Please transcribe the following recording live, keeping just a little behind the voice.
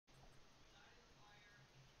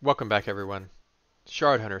Welcome back, everyone.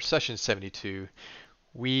 Shardhunter, session 72.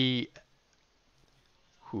 We,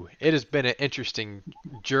 it has been an interesting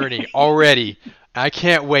journey already. I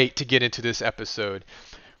can't wait to get into this episode.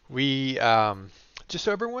 We, just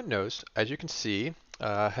so everyone knows, as you can see,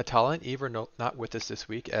 Hatala and Eve are not with us this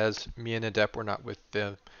week, as me and Nedep were not with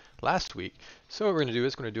them last week. So what we're going to do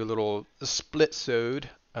is going to do a little split-sode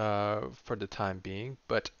for the time being,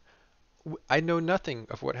 but I know nothing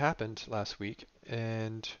of what happened last week,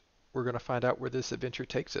 and we're going to find out where this adventure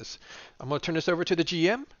takes us. I'm going to turn this over to the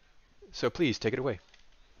GM, so please take it away.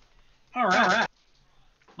 All right.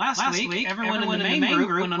 Last week, everyone in the main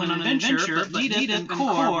group went on an adventure, but Nedep and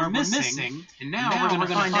Cor were missing, and now we're going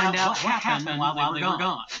to find out what happened while they were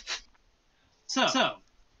gone. So,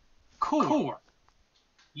 Cor,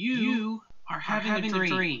 you are having a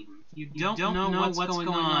dream. You don't know what's going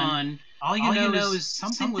on. All you know is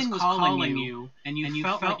something was calling you, and you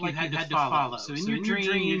felt like you had to follow. So in your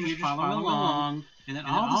dream, you're just following along, and then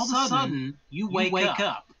all of a sudden, you wake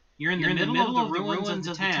up. You're in the middle of the ruins of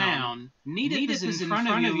the town. Nedep is in front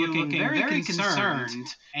of you looking very concerned,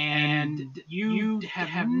 and you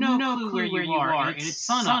have no clue where you are, and it's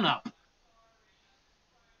sun up.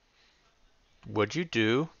 What'd you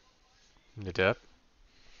do, Nedep?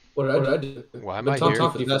 What did I do? Why am I've I been here?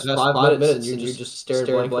 talking for the past 5 minutes, and you're just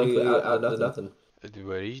staring blankly out into nothing.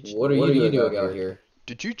 What are you doing out here?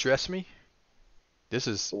 Did you dress me? This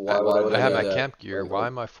is. Why would I have do my that? camp gear. Why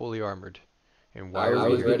am I fully armored? And why I are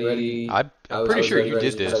was we here? ready. I'm I was pretty sure ready you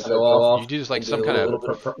did to this. just go off You did like and some do a kind little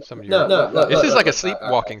of bit of some of your. No. This is like a I-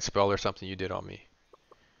 sleepwalking spell or something you did on me.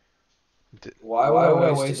 Why would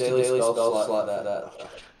I waste a daily spell slot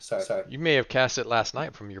that? Sorry. You may have cast it last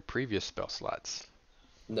night from your previous spell slots.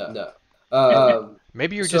 No.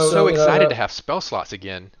 Maybe you're just so you know, excited to have spell slots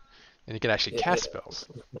again, and you can actually Yeah, cast spells.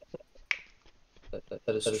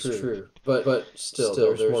 That is true. But still,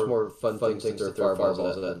 there's more fun things to throw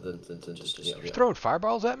fireballs at than just You're throwing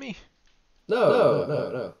fireballs at me?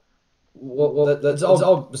 No. Well, that's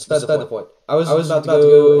all beside the point. I was about to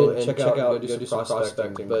go and check out and go do some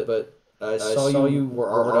prospecting, but I saw you were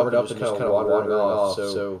armored up and just kind of wandering off.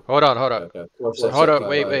 So Hold on. okay. Of course, Hold up. my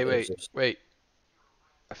Wait. interest. Wait.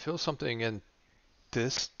 I feel something in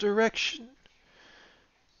this direction.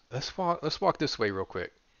 Let's walk this way real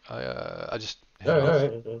quick. I just All heading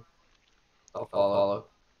off. right. I'll follow.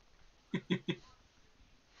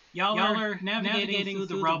 Y'all are navigating through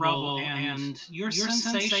the rubble, and your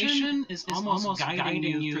sensation is almost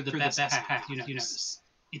guiding you through the best path you notice.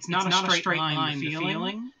 It's not a straight line, the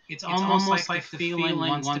feeling. It's almost like the feeling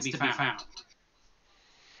wants to be found.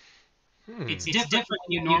 It's different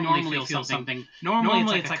when you normally feel something.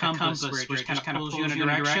 Normally it's like a compass where it just kind of pulls you in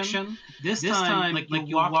a direction. This time, like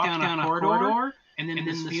you walk down a corridor, and then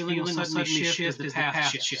this feeling will suddenly shift as the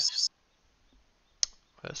path shifts.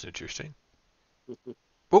 That's interesting.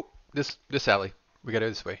 Oh, this alley. We gotta go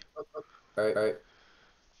this way. All right.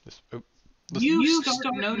 Oh, You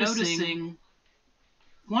start noticing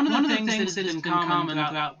one of the things that has been common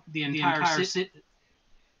throughout the entire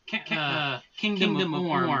kingdom of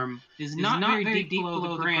Orm is not very deep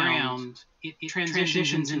below the ground. It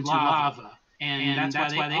transitions into lava. And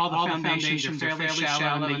that's why all the foundations are fairly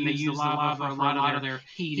shallow, and they use the lava for a lot of their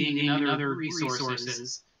heating and other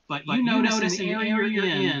resources. But you notice in the area you're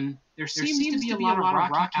in, there seems to be a lot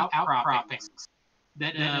of rocky outcroppings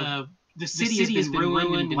that the city has been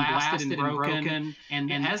ruined and blasted and broken.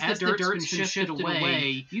 And as the dirt's been shifted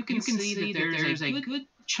away, you can see that there's a good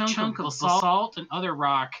chunk of basalt and other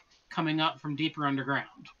rock coming up from deeper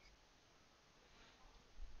underground.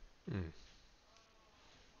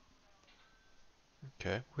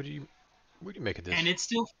 Okay. What do you make of this? And it's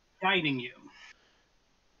still guiding you.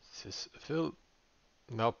 Phil,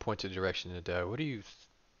 I'll point to the direction of the.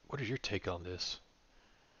 What is your take on this?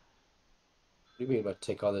 What do you mean by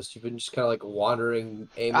take on this? You've been just kind of like wandering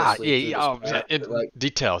aimlessly.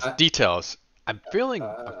 Details. I'm feeling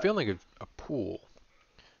a pool.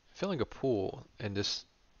 Feeling a pool, and it's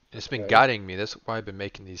been guiding me. That's why I've been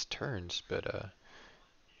making these turns. But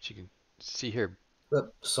as you can see here,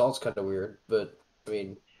 the salt's kind of weird. But I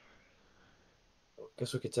mean, I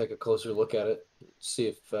guess we could take a closer look at it, see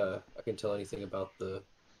if I can tell anything about the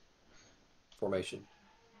formation.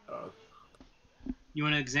 I don't know. You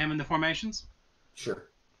want to examine the formations? Sure.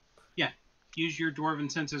 Yeah. Use your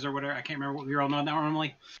dwarven senses or whatever. I can't remember what we all know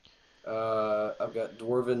normally. I've got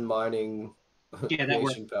dwarven mining. Yeah, that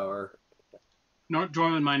works. Power. No,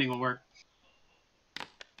 dwarven mining will work.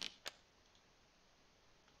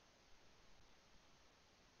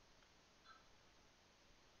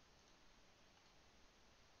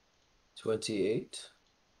 $28.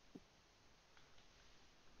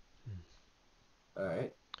 All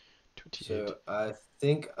right. 28. So I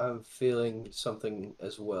think I'm feeling something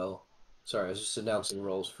as well. Sorry, I was just announcing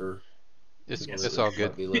roles for people It's that all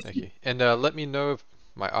good. might be Thank listening. you. And let me know if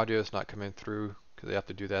my audio is not coming through because they have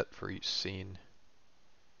to do that for each scene.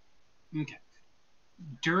 Okay.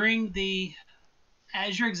 During the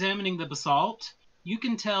As you're examining the basalt, you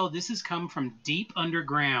can tell this has come from deep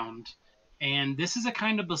underground, and this is a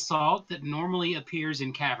kind of basalt that normally appears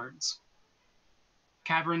in caverns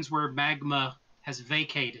where magma has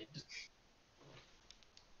vacated.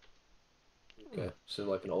 Hmm. Okay, so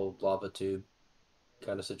like an old lava tube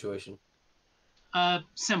kind of situation.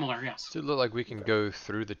 Similar, yes. Does it look like we can Okay. go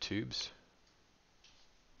through the tubes?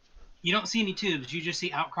 You don't see any tubes, you just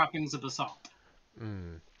see outcroppings of basalt.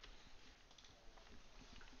 Hmm.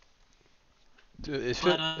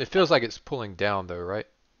 But It feels like it's pulling down though, right?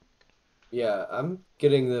 Yeah, I'm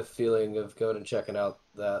getting the feeling of going and checking out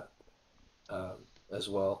that as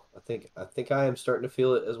well. I think I am starting to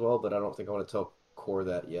feel it as well, but I don't think I want to tell Core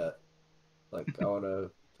that yet. Like I want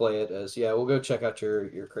to play it as yeah. We'll go check out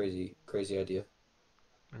your crazy idea.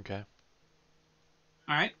 Okay.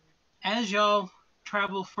 all right, as y'all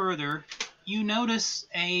travel further, you notice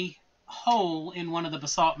a hole in one of the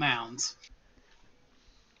basalt mounds.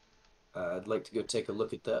 I'd like to go take a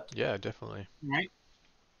look at that. Yeah, definitely. Right.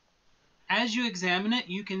 As you examine it,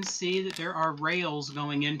 you can see that there are rails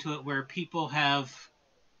going into it where people have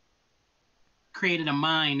created a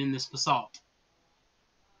mine in this basalt.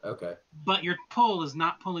 Okay. But your pull is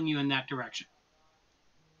not pulling you in that direction.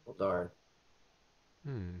 Well, darn.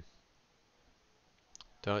 Hmm.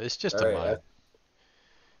 Don't, it's just All a right. mine.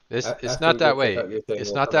 It's After not we go that check way. out your thing,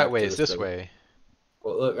 It's we'll not come that back way. to It's this this thing. way.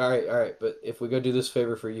 Well, look. All right. But if we go do this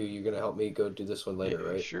favor for you, you're gonna help me go do this one Yeah, later,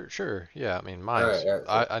 right? sure, sure. Yeah, I mean, All right. mine's. All right.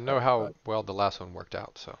 Cool. I All know right. how Fine. well the last one worked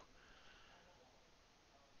out, so.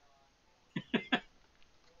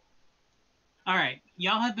 All right,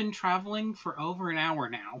 y'all have been traveling for over an hour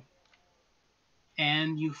now,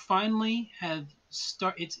 and you finally have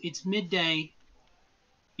start. It's midday.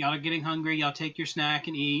 Y'all are getting hungry. Y'all take your snack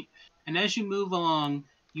and eat, and as you move along,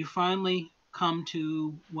 you finally come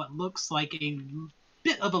to what looks like a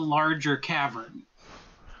bit of a larger cavern.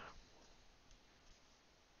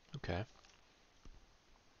 Okay.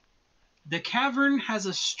 The cavern has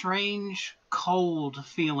a strange, cold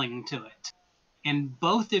feeling to it, and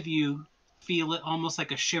both of you feel it almost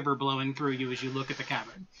like a shiver blowing through you as you look at the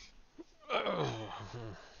cavern. Oh,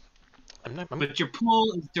 I'm not. But your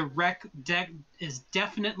pull is is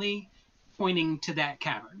definitely pointing to that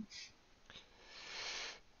cavern.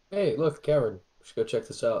 Hey, look, cavern. We should go check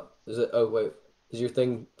this out. Is it? Oh, wait. Is your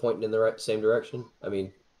thing pointing in the right same direction? I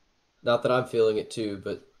mean, not that I'm feeling it too,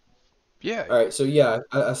 but Yeah, all right. So yeah,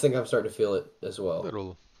 I think I'm starting to feel it as well.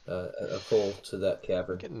 little. A pull to that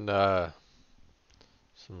I'm cavern. getting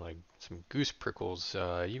some goose prickles.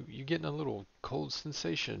 You getting a little cold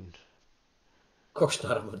sensation? Of course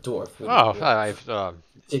not. I'm a dwarf. We don't. Oh, Yeah, I've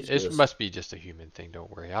it ridiculous. must be just a human thing.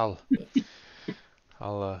 Don't worry. I'll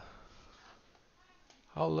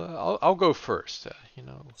I'll go first. You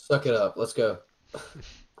know. Suck it up. Let's go.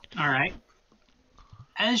 All right.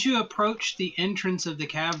 As you approach the entrance of the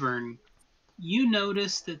cavern, you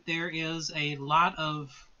notice that there is a lot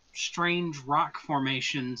of strange rock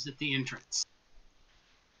formations at the entrance.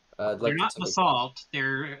 I'd They're like to not take a. basalt,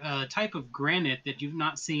 they're a type of granite that you've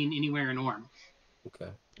not seen anywhere in Orm.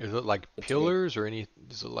 Okay. Is it like Good to me. pillars or any?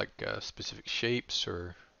 Is it like specific shapes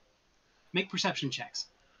or? Make perception checks.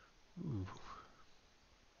 Ooh.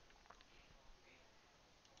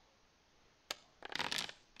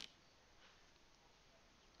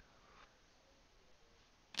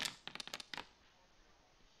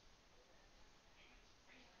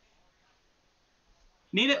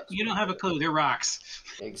 Need it? That's You don't pretty have a good. clue. They're rocks.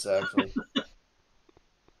 Exactly.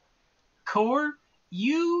 Core,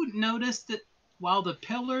 you notice that while the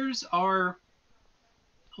pillars are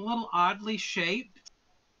a little oddly shaped,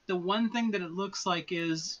 the one thing that it looks like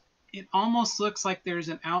is it almost looks like there's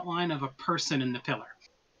an outline of a person in the pillar.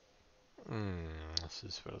 This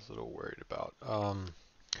is what I was a little worried about.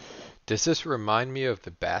 Does this remind me of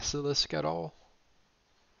the basilisk at all?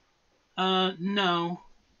 No.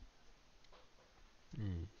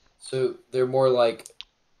 Hmm. So they're more like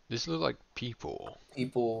These look like people.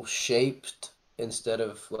 people shaped instead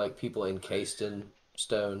of like people encased in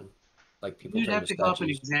stone, like people You'd turned have to to go up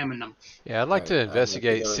and statues. examine them. Yeah, I'd All like right. to I'd like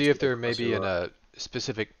to investigate, go and see if take a they're closer maybe in look. a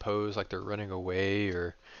specific pose, like they're running away,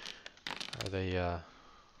 or are they,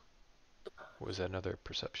 what was that, another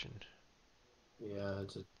perception? Yeah,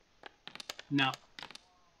 No.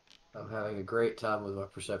 I'm having a great time with my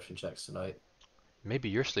perception checks tonight. Maybe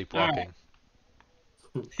you're All sleepwalking.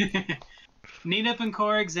 right. Nedep and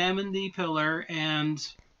Cor examine the pillar, and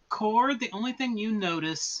Core, the only thing you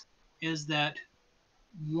notice is that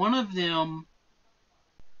one of them,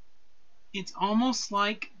 it's almost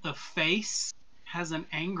like the face has an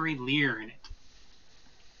angry leer in it.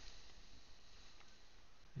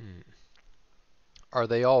 Hmm. Are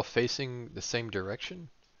they all facing the same direction?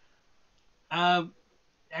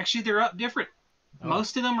 Actually, they're up different. Oh.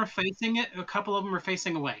 Most of them are facing it. A couple of them are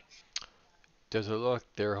facing away. Does it look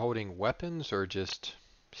they're holding weapons or just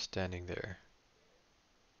standing there?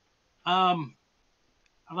 I'll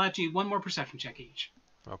let you one more perception check each.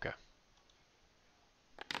 Okay.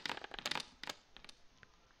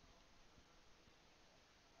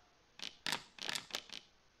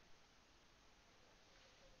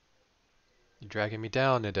 You're dragging me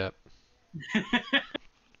down, Nedep.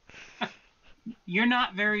 You're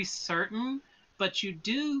not very certain, but you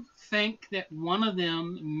do think that one of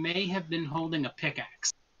them may have been holding a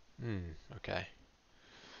pickaxe. Okay.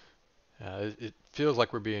 It feels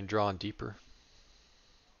like we're being drawn deeper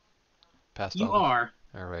past You all this. are.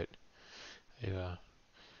 All right. Yeah.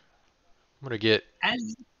 I'm gonna get.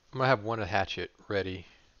 As I'm gonna have one hatchet ready.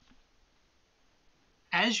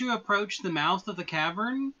 as you approach the mouth of the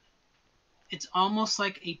cavern, it's almost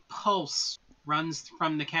like a pulse runs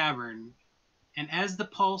from the cavern. And as the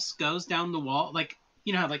pulse goes down the wall, like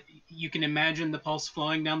you know how like you can imagine the pulse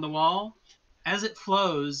flowing down the wall, as it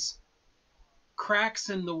flows, cracks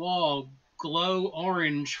in the wall glow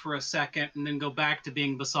orange for a second and then go back to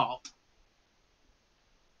being basalt.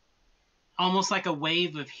 Almost like a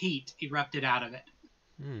wave of heat erupted out of it.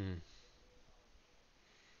 Hmm.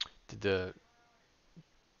 Did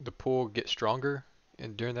the pull get stronger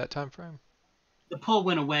during that time frame? The pull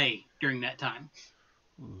went away during that time.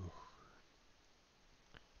 Ooh.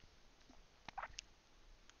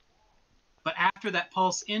 But after that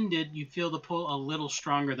pulse ended, you feel the pull a little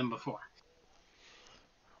stronger than before.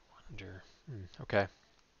 Wonder. Okay.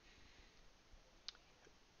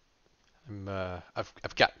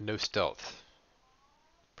 I've got no stealth.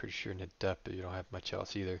 Pretty sure Nedep, but you don't have much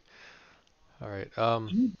else either. All right.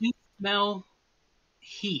 You do smell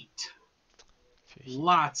heat.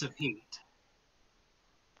 Lots of heat.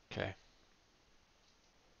 Okay.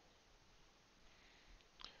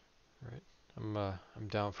 All right. I'm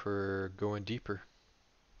down for going deeper.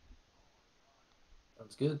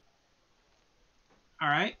 Sounds good. All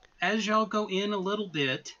right. As y'all go in a little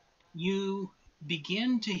bit, you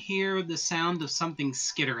begin to hear the sound of something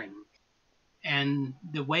skittering. And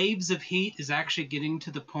the waves of heat is actually getting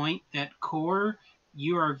to the point that Core,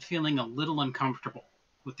 you are feeling a little uncomfortable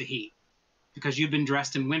with the heat because you've been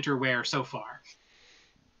dressed in winter wear so far.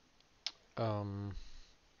 Um,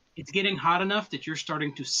 It's getting hot enough that you're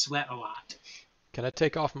starting to sweat a lot. can I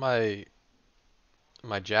take off my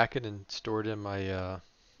jacket and store it in my Your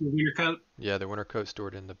winter coat? yeah, the winter coat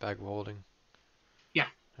stored in the bag of holding? Yeah.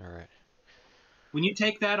 All right. When you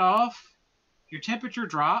take that off, your temperature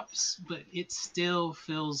drops, but it still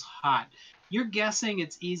feels hot. You're guessing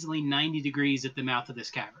it's easily 90 degrees at the mouth of this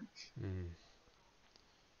cavern. Mm,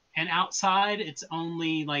 And outside, it's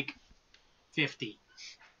only like 50.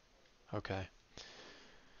 okay.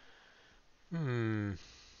 Hmm.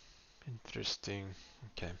 Interesting.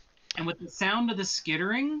 Okay. And with the sound of the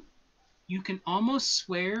skittering, you can almost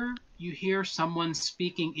swear you hear someone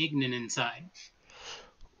speaking Ignan inside.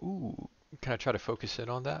 Ooh. Can I try to focus in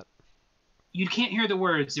on that? You can't hear the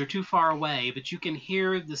words, they're too far away, but you can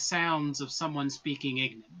hear the sounds of someone speaking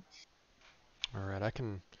Ignan. All right. I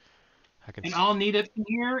can. And all Nedep can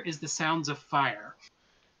hear is the sounds of fire.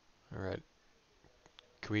 All right.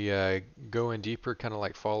 Can we go in deeper, kind of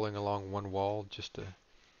like following along one wall, just to?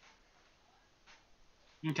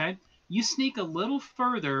 Okay? You sneak a little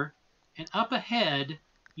further, and up ahead,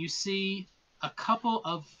 you see a couple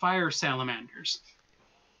of fire salamanders.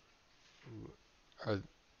 Are,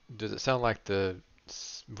 does it sound like the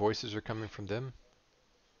voices are coming from them?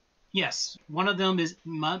 Yes, one of them is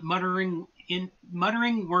muttering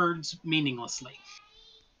words meaninglessly.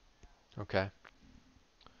 Okay.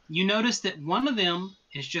 You notice that one of them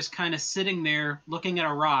is just kind of sitting there looking at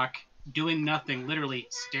a rock, doing nothing, literally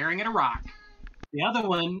staring at a rock. The other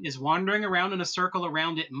one is wandering around in a circle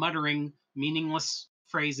around it, muttering meaningless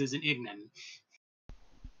phrases in Ignan.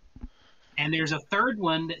 And there's a third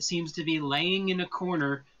one that seems to be laying in a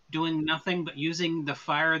corner, doing nothing but using the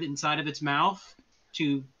fire inside of its mouth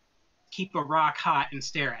to keep a rock hot and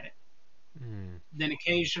stare at it. Hmm. Then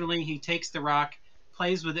occasionally he takes the rock,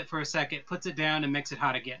 plays with it for a second, puts it down, and makes it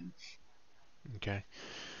hot again. Okay.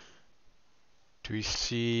 Do we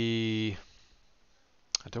see?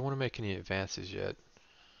 I don't want to make any advances yet.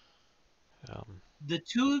 The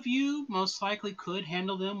two of you most likely could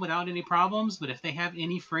handle them without any problems, but if they have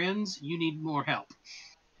any friends, you need more help.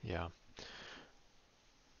 Yeah.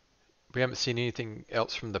 We haven't seen anything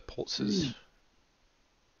else from the pulses.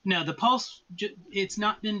 No, the pulse, it's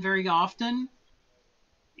not been very often.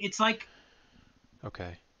 It's like,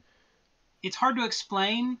 Okay. it's hard to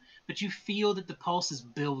explain, but you feel that the pulse is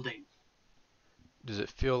building. Does it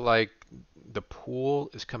feel like the pool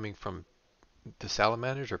is coming from the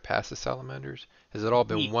salamanders or past the salamanders? Has it all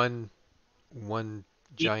been Deep, one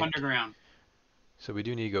deep giant? underground. So we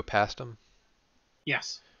do need to go past them.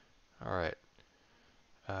 Yes. All right.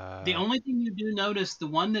 The only thing you do notice, the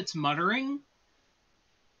one that's muttering,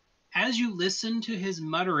 as you listen to his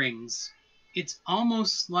mutterings, it's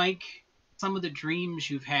almost like some of the dreams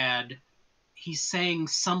you've had. He's saying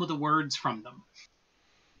some of the words from them.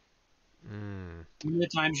 Mm, The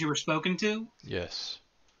times you were spoken to, yes.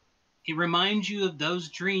 it reminds you of those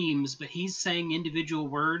dreams, but he's saying individual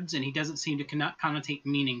words and he doesn't seem to connotate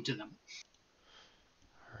meaning to them.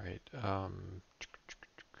 All right.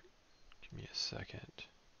 Give me a second.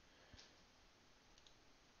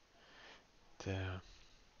 There.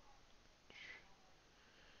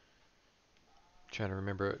 Trying to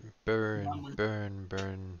remember it. Burn, burn,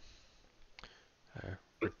 burn.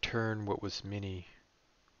 Return what was many.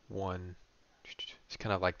 One. It's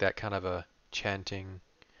kind of like that kind of a chanting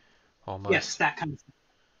almost. Yes, that kind of thing.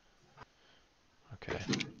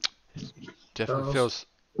 Okay. It definitely Charles.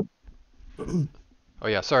 feels. Oh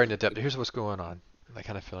yeah, sorry, Nedep. Here's what's going on. I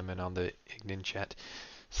kind of fill him in on the Ignin chat.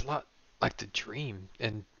 It's a lot like the dream,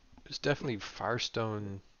 and it's definitely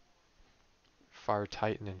Firestone, Fire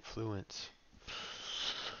Titan influence.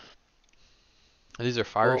 And these are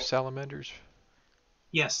fire salamanders?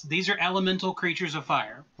 Yes, these are elemental creatures of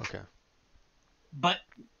fire. Okay. But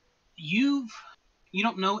you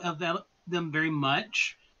don't know of them very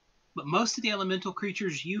much, but most of the elemental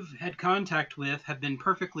creatures you've had contact with have been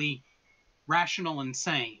perfectly rational and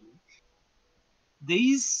sane.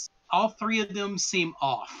 These, all three of them seem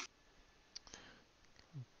off.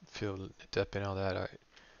 Feel Nedep and all that. What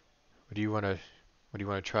do you want to? What do you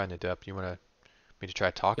want to try, Nedep? You want me to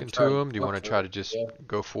try talking to him? Do you want to try to just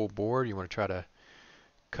go full board? Do you want to try to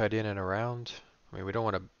cut in and around? I mean, we don't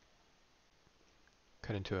want to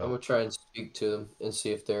cut into I'm a. gonna try and speak to them and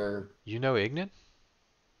see if they're. You know Ignin?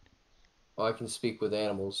 Well, I can speak with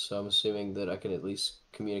animals, so I'm assuming that I can at least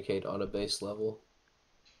communicate on a base level.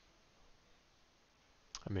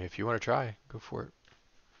 I mean, if you want to try, go for it.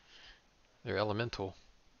 They're elemental.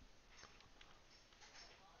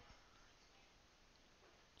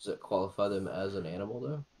 Does that qualify them as an animal,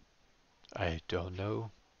 though? I don't know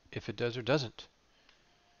if it does or doesn't.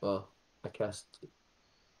 Well, I cast.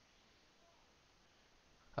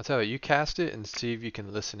 I'll tell you, you cast it and see if you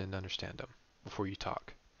can listen and understand them before you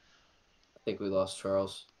talk. I think we lost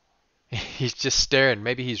Charles. He's just staring.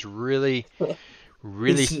 Maybe he's really,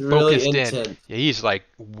 really He's really focused in. intent. Yeah, he's like,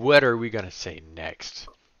 what are we going to say next?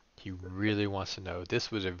 He really wants to know. This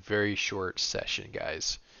was a very short session,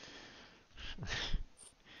 guys.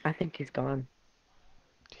 I think he's gone.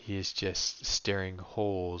 He is just staring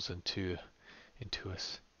holes into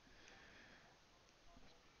us.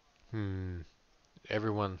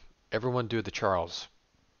 Everyone do the Charles.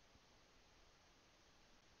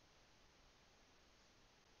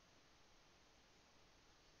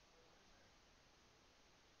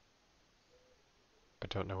 I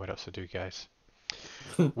don't know what else to do, guys.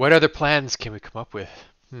 What other plans can we come up with?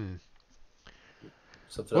 Well,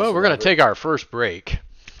 we're going to take our first break.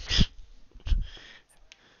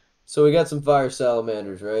 So we got some fire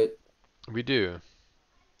salamanders, right? We do.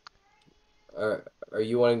 Are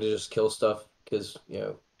you wanting to just kill stuff? Because,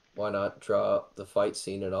 why not draw up the fight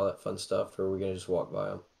scene and all that fun stuff, or are we going to just walk by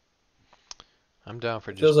them? I'm down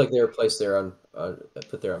for It just... feels like they were placed there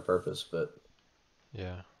put there on purpose, but...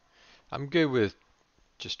 Yeah. I'm good with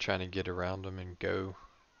just trying to get around them and go.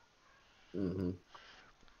 Mm-hmm.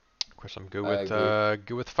 Of course, I'm good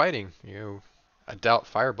with fighting. I doubt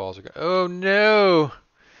fireballs are going. Oh no!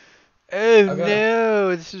 Oh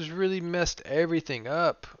no! This has really messed everything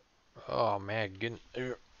up. Oh man,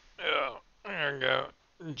 there we go.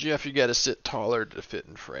 Jeff, you got to sit taller to fit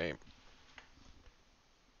in frame.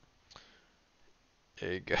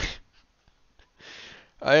 There you go.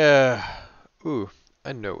 I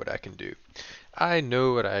know what I can do. I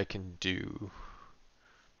know what I can do.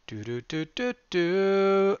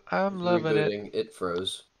 I'm loving it. It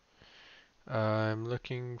froze. I'm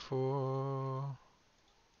looking for...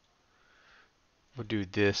 We'll do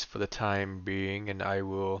this for the time being, and I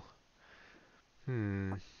will...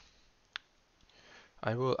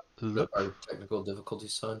 I will look... Our technical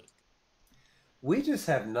difficulties, son. We just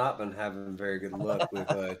have not been having very good luck with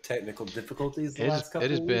technical difficulties the last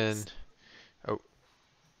couple of weeks. Oh.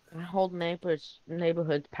 My whole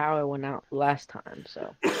neighborhood's power went out last time,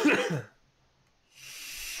 so.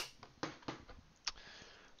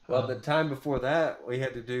 Well, the time before that, we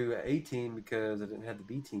had to do A team because I didn't have the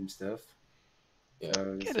B team stuff.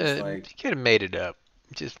 So it's just You like, could have made it up.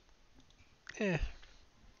 Just, could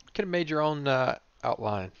have made your own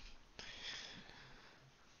outline.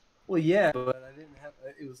 well, yeah, but I didn't have.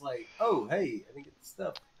 It was like, oh, hey, I didn't get the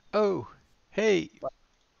stuff Oh, hey,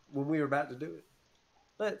 when we were about to do it.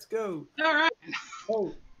 Let's go. All right.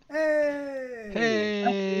 Oh, hey.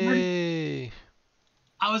 hey.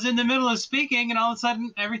 I was in the middle of speaking, and all of a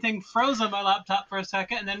sudden, everything froze on my laptop for a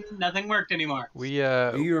second, and then nothing worked anymore. We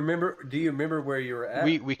Do you remember where you were at?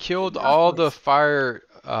 we killed In all the darkness. fire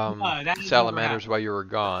That has never salamanders happened. while you were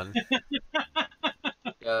gone.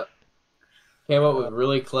 Yeah. Came up with a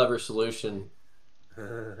really clever solution.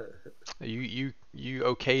 You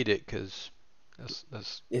okayed it because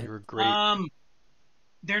that's Yeah. you were great.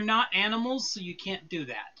 They're not animals, so you can't do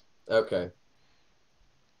that. Okay.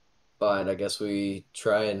 Fine. I guess we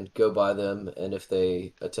try and go by them, and if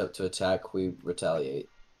they attempt to attack, we retaliate.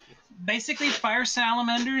 Basically, fire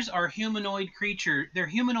salamanders are humanoid creatures. They're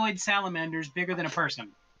humanoid salamanders bigger than a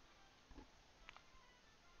person.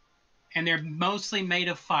 And they're mostly made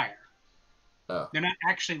of fire. Oh. They're not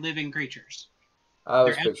actually living creatures. I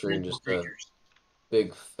was They're picturing elemental just a creatures.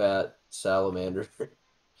 big fat salamander,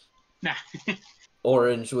 Nah.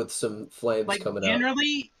 orange with some flames Like, coming out.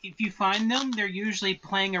 generally, if you find them, they're usually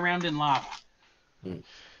playing around in lava. Is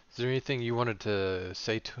there anything you wanted to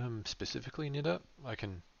say to him specifically, Nida? I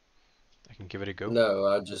can give it a go. No,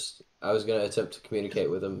 I was gonna attempt to communicate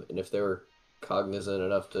with them, and if they were cognizant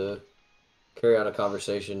enough to carry on a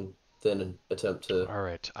conversation, then attempt to. All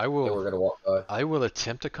right, They were gonna walk by. I will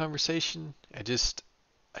attempt a conversation. I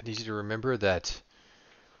need you to remember that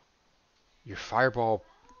your fireball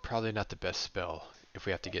probably not the best spell if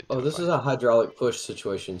we have to get into Oh, a this is fight. a hydraulic push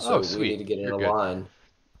situation, Oh, so we need sweet. to get in You're a good. line.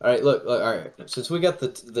 All right, look, all right. Since we got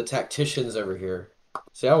the tacticians over here,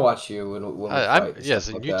 see, I watch you when we I'm fight and stuff yes,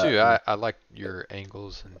 and like you that. too. And I like your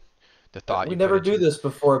angles and the thought we you put never do into. this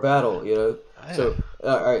before a battle, you know. Yeah, So,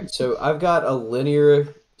 all right, so I've got a linear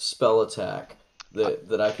spell attack I,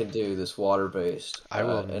 that I can do this water based, I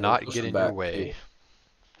will and it'll not push get them in your back way. too.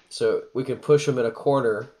 So we can push them in a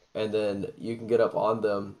corner, and then you can get up on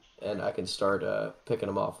them, and I can start picking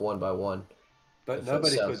them off one by one. But If that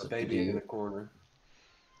nobody sounds puts good to baby in you. a corner.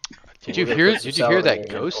 Well, we're gonna put some Did you hear that salamanders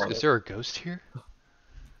in a ghost? corner. Is there a ghost here?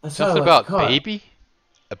 That sounded Something like a about car. baby?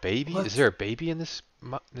 A baby? Is What? there a baby in this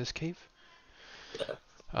cave? Yeah.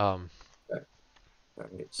 Um. Okay. All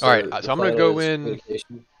right. All right. So the So I'm gonna plan go is in.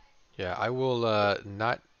 communication. Yeah, I will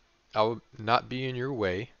not. I will not be in your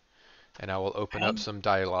way, and I will open up As, some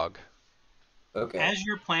dialogue. Okay. as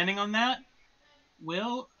you're planning on that,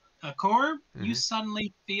 Cor, you Hmm.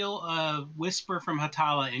 suddenly feel a whisper from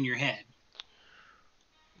Hatala in your head.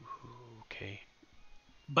 Okay.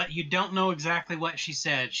 But you don't know exactly what she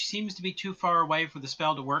said. She seems to be too far away for the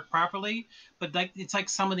spell to work properly, but it's like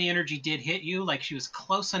some of the energy did hit you, like she was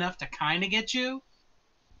close enough to kind of get you.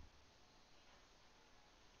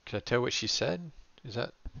 Can I tell what she said? Is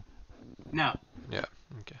that? No. Yeah.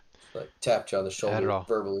 Okay. Like tapped you on the Not at shoulder all.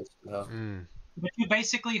 verbally. No. Mm. But you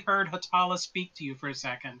basically heard Hatala speak to you for a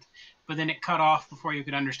second, but then it cut off before you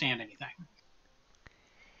could understand anything.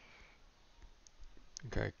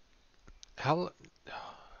 Okay. How?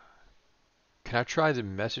 Can I try to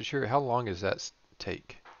message her? How long does that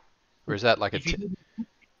take? Or is that like a If you do,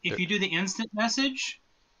 if you do the instant message,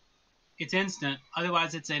 it's instant.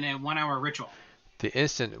 Otherwise, it's in a 1 hour ritual. the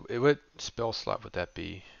instant? What spell slot would that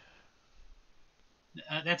be?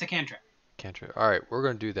 That's a cantrip. Cantrip. All right, we're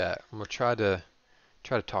gonna do that. I'm gonna try to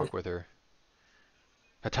talk with her.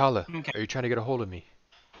 Hatala, Okay. are you trying to get a hold of me?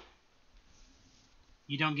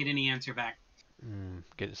 You don't get any answer back.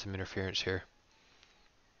 Getting some interference here.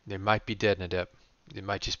 They might be dead, Nedep. It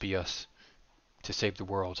might just be us to save the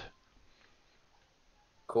world.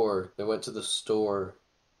 Core, they went to the store.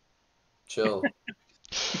 Chill.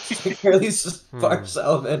 Take care of these fire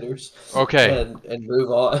salamanders Okay, and move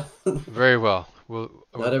on. very well. Not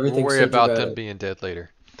We'll everything's worry so about them dramatic. being dead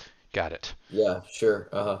later. Got it. Yeah, sure.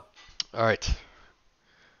 Uh-huh. All right.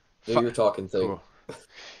 Do your talking thing. Cool.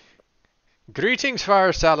 Greetings,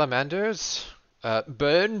 fire salamanders.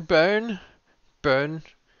 Burn, burn, burn,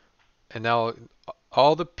 and now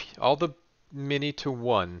all the mini to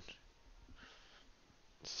one.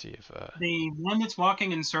 Let's see if The one that's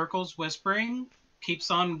walking in circles, whispering,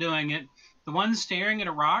 keeps on doing it. The one staring at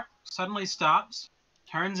a rock suddenly stops,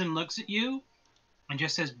 turns and looks at you, and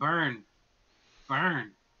just says, "Burn,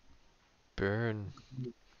 burn." burn.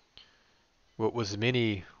 What was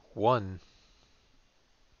mini one?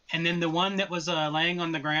 And then the one that was laying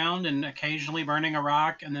on the ground and occasionally burning a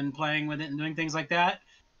rock and then playing with it and doing things like that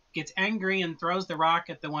gets angry and throws the rock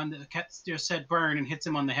at the one that just said burn and hits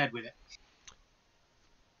him on the head with it.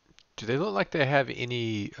 Do they look like they have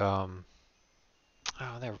any? Oh,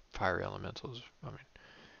 they're fire elementals. I mean,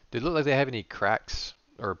 they look like they have any cracks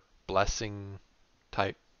or blessing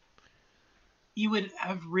type. You would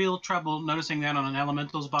have real trouble noticing that on an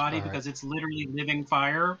elemental's body All right. because it's literally living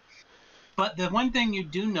fire. But the one thing you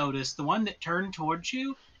do notice, the one that turned towards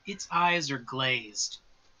you, its eyes are glazed.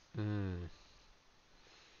 Mm.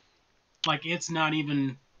 Like it's not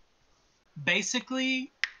even.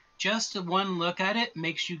 Basically, just one look at it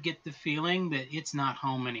makes you get the feeling that it's not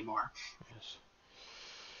home anymore. Yes.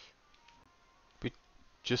 We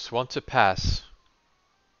just want to pass.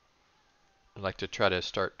 I'd like to try to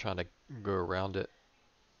start trying to go around it.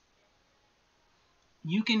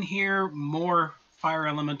 You can hear more fire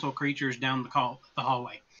elemental creatures down the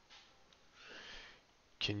hallway.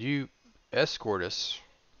 Can you escort us?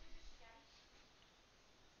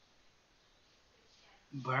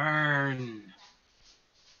 Burn.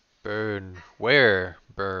 Burn. Where?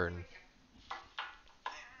 Burn.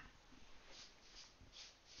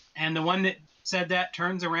 And the one that said that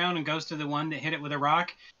turns around and goes to the one that hit it with a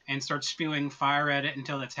rock and starts spewing fire at it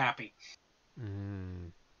until it's happy.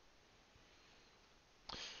 Mm.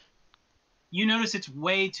 You notice it's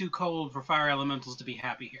way too cold for fire elementals to be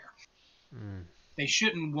happy here. Mm. They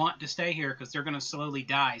shouldn't want to stay here because they're going to slowly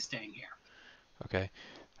die staying here. Okay.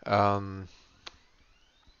 I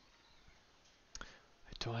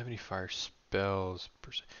don't have any fire spells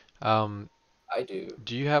per se. I do.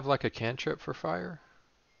 Do you have like a cantrip for fire?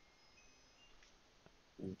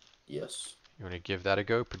 Yes. You want to give that a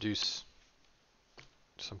go? Produce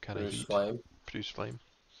some kind of Produce heat. flame. Produce flame.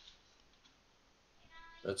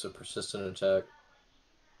 That's a persistent attack.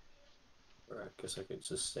 Or I guess I could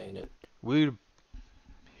sustain it.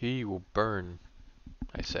 He will burn,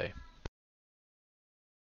 I say.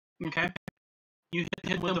 Okay? You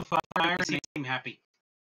hit with the fire and they seem happy.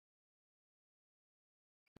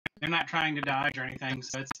 They're not trying to dodge or anything,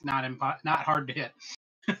 so it's not hard to hit.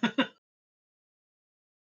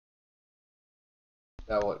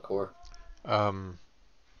 Now what, Core? Um,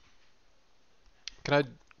 can I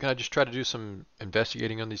can I just try to do some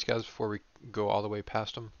investigating on these guys before we go all the way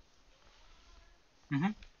past them?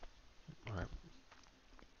 Mhm. All right.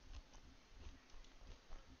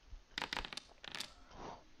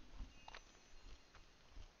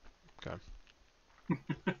 Okay.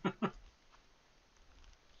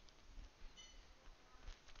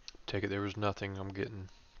 Take it there was nothing. I'm getting.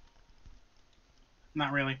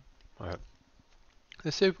 Not really. All right.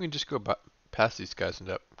 Let's see if we can just go past these guys and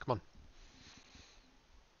up. Come on.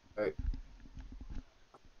 All right.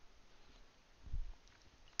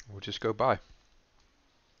 We'll just go by.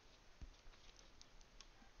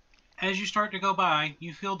 As you start to go by,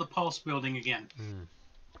 you feel the pulse building again. Mm.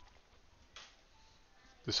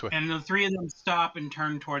 This way. And the three of them stop and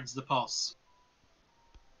turn towards the pulse.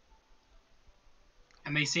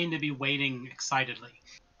 And they seem to be waiting excitedly.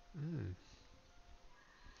 Mm.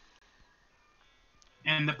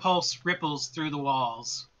 And the pulse ripples through the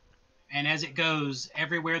walls. And as it goes,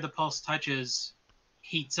 everywhere the pulse touches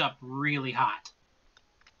heats up really hot.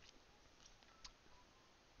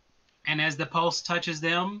 And as the pulse touches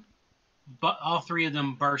them, but all three of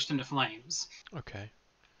them burst into flames. Okay.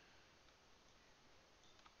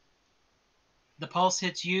 The pulse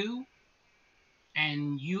hits you,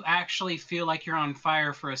 and you actually feel like you're on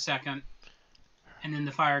fire for a second, and then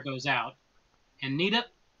the fire goes out. And Nedep,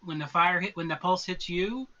 when the pulse hits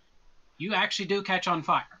you, you actually do catch on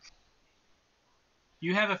fire.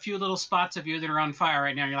 You have a few little spots of you that are on fire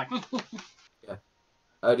right now. You're like, Yeah.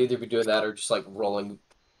 I'd either be doing that or just like rolling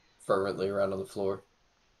fervently around on the floor.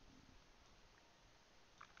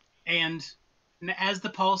 and as the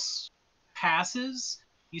pulse passes,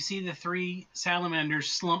 you see the three salamanders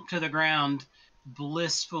slump to the ground,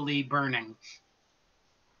 blissfully burning.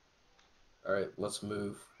 All right, let's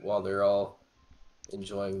move while they're all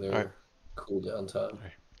enjoying their All right. cool down time. All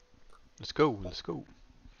right. Let's go. Let's go.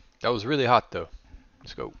 That was really hot though.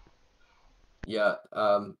 Let's go. Yeah,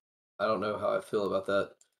 I don't know how I feel about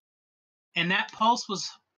that. And that pulse was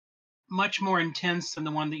much more intense than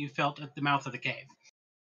the one that you felt at the mouth of the cave.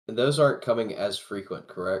 And those aren't coming as frequent,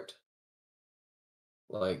 correct?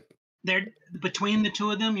 Like, They're between the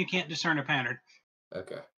two of them, you can't discern a pattern.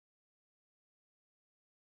 okay.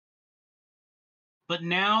 But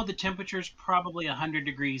now the temperature's probably 100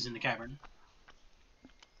 degrees in the cavern.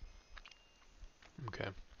 Okay.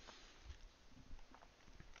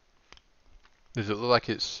 Does it look like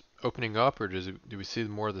it's opening up, or do we see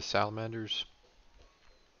more of the salamanders?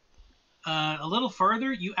 A little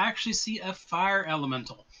further, you actually see a fire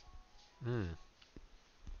elemental. Hmm.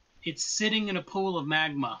 It's sitting in a pool of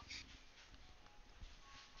magma.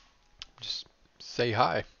 Just say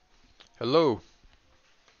hi. Hello.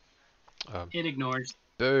 It ignores.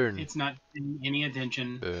 Burn. It's not paying any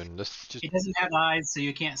attention. Burn. Let's just. It doesn't have eyes, so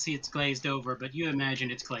you can't see it's glazed over, but you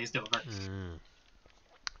imagine it's glazed over.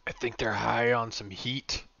 I think they're high on some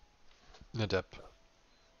heat. Nedep.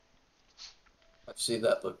 I've seen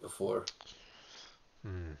that look before.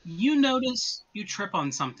 You notice you trip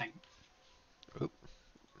on something. Oop.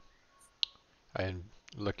 I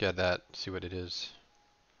look at that, see what it is.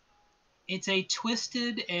 It's a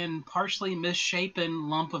twisted and partially misshapen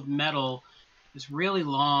lump of metal. It's really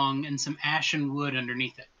long and some ashen wood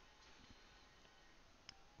underneath it.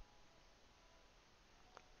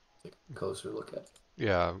 Take a closer look at it.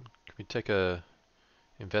 Yeah, can we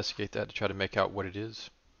investigate that to try to make out what it is?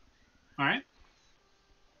 All right.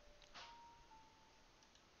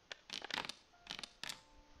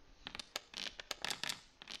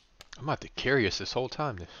 I'm about to carry us this whole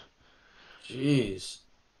time. Jeez.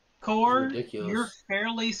 Cor, Ridiculous. you're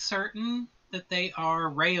fairly certain that they are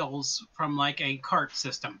rails from like a cart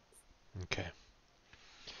system, Okay.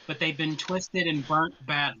 but they've been twisted and burnt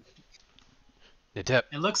badly. Nedep.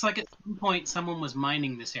 It looks like at some point someone was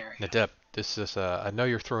mining this area. Nedep, this is, I know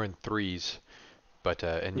you're throwing threes, but,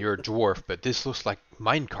 and you're a dwarf, but this looks like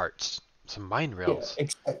mine carts. Some mine rails. Yeah,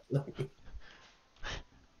 exactly.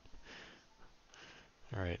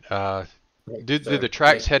 Alright, do the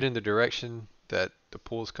tracks head in the direction that the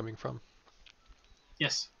pool's coming from?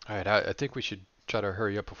 Yes. Alright, I think we should try to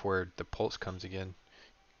hurry up before the pulse comes again.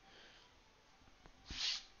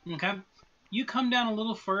 Okay. You come down a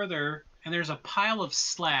little further, and there's a pile of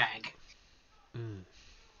slag.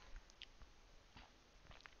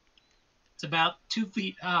 It's about 2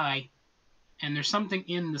 feet high, and there's something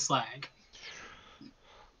in the slag.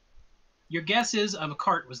 Your guess is a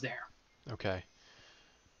cart was there. Okay.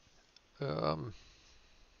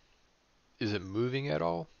 Is it moving at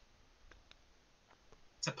all?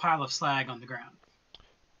 It's a pile of slag on the ground.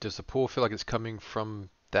 Does the pool feel like it's coming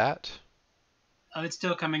from that? It's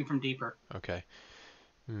still coming from deeper. Okay.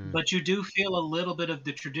 But you do feel a little bit of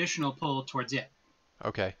the traditional pull towards it.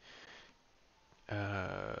 Okay.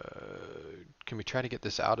 Can we try to get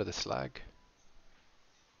this out of the slag?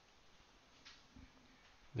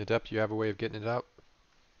 Nedep, you have a way of getting it out?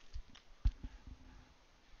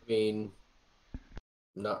 I mean,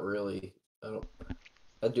 not really.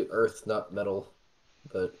 I do earth, not metal,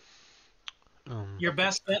 but your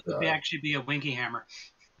best bet would actually be a winky hammer.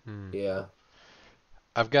 Yeah.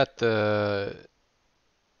 I've got the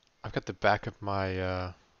back of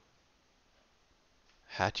my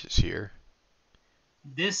hatches here.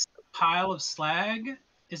 This pile of slag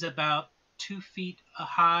is about 2 feet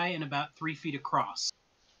high and about 3 feet across.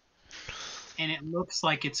 And it looks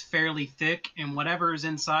like it's fairly thick, and whatever is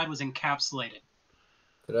inside was encapsulated.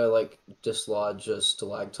 Could I like dislodge a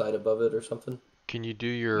stalactite above it or something? Can you do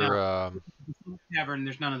your cavern?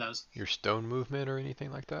 There's none of those. Your stone movement or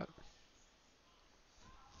anything like that?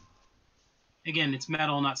 Again, it's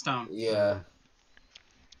metal, not stone. Yeah.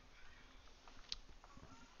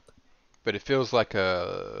 But it feels like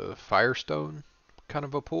a firestone kind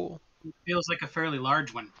of a pool. It feels like a fairly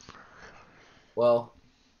large one. Well,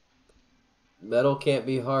 metal can't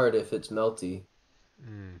be hard if it's melty.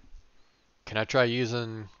 Can I try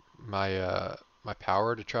using my my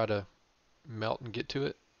power to try to melt and get to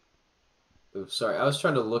it? Oops, sorry, I was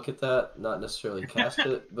trying to look at that, not necessarily cast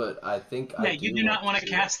it, but I think I do. You do not want to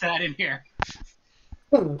cast that in here.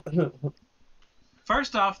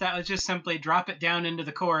 First off, that was just simply drop it down into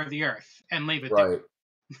the core of the earth and leave it right,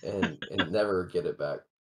 there. and never get it back.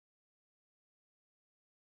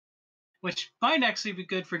 Which might actually be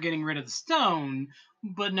good for getting rid of the stone,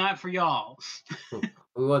 but not for y'all.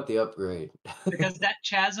 We want the upgrade. Because that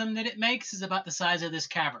chasm that it makes is about the size of this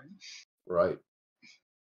cavern. Right.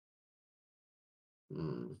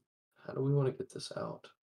 How do we want to get this out?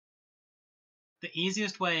 The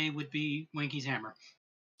easiest way would be Winky's hammer.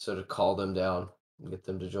 So to call them down and get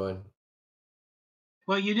them to join.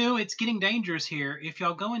 Well, you know, it's getting dangerous here. If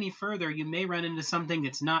y'all go any further, you may run into something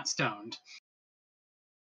that's not stoned.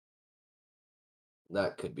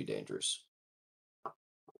 That could be dangerous.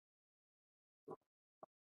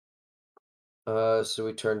 So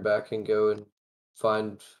we turn back and go and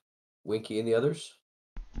find Winky and the others?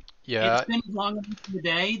 Yeah. It's been long enough in the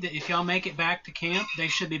day that if y'all make it back to camp, they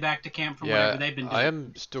should be back to camp from whatever they've been doing. I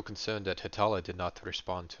am still concerned that Hitala did not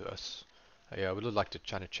respond to us. I would like to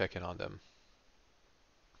try to check in on them.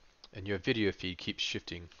 And your video feed keeps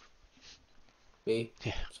shifting. Me?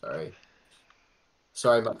 Yeah. Sorry.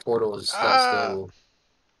 Sorry, my portal is not Ah! stable.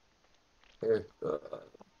 Here.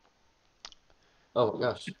 Oh my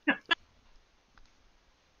gosh.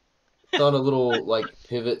 It's on a little like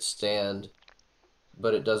pivot stand,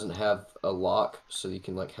 but it doesn't have a lock, so you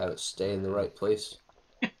can like have it stay in the right place.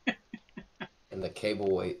 And the cable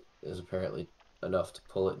weight is apparently enough to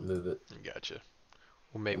pull it and move it. Gotcha.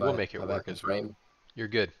 Am We'll I make it am I back work in as well. frame? You're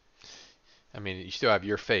good. I mean, you still have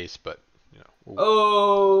your face, but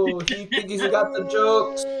Oh, he thinks he's got the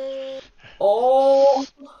jokes. Oh.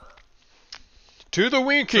 to the So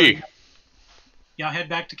Winky. y'all head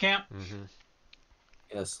back to camp. Mm-hmm.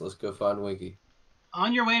 Yes, let's go find Winky.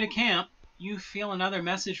 On your way to camp, you feel another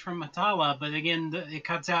message from Matala, but again, it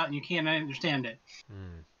cuts out and you can't understand it.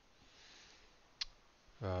 Mm.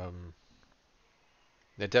 Um,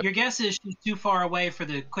 Nedep, Your guess is she's too far away for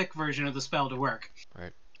the quick version of the spell to work.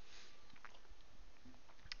 right?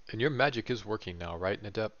 And your magic is working now, right,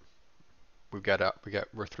 Nedep?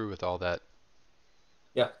 We're through with all that.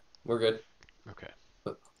 Yeah, we're good. Okay.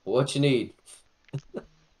 What you need?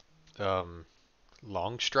 Um,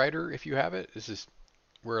 Long Strider, if you have it.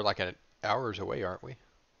 We're like an hours away, aren't we?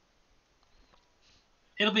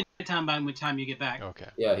 It'll be nighttime by the time you get back. Okay.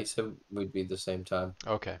 Yeah, he said we'd be the same time.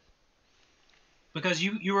 Okay. Because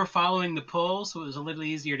you were following the pull, so it was a little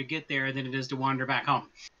easier to get there than it is to wander back home.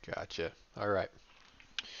 Gotcha. All right.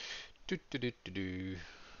 Do do do do do.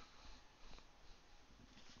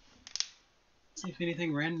 See if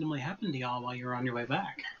anything randomly happened to y'all while you were on your way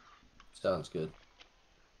back. Sounds good.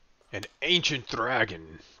 An ancient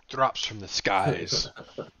dragon drops from the skies.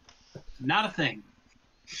 Not a thing.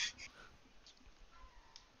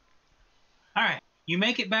 All right, you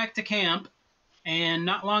make it back to camp, and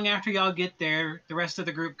not long after y'all get there, the rest of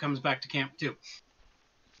the group comes back to camp too.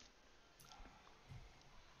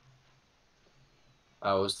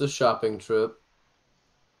 How was the shopping trip?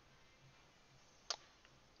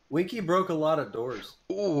 Winky broke a lot of doors.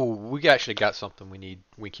 Ooh, we actually got something we need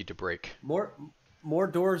Winky to break. More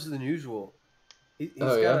doors than usual. He's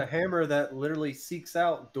Oh, got yeah? a hammer that literally seeks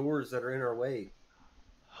out doors that are in our way.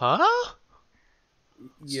 Huh?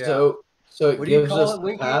 Yeah. So it What do you gives call us it, the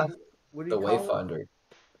Winky? path, What do the you call it? wayfinder.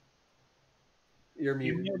 You're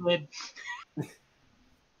You muted. muted.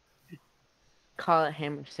 Call it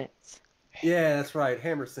hammer sense. Yeah, that's right.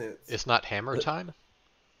 Hammer sense. It's not hammer time?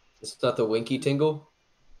 It's not the Winky tingle.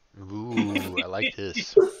 Ooh, I like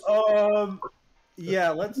this. Yeah.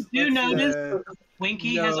 Let's. You notice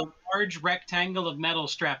Winky has a no. large rectangle of metal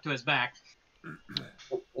strapped to his back.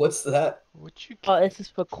 What's that? What you Oh, this is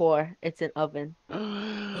for core. It's an oven.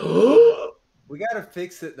 We gotta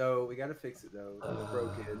fix it though. It's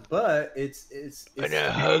broken, but it's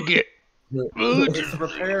gonna hug it. it's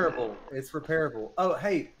repairable. It's repairable. Oh,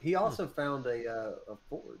 hey, he also found a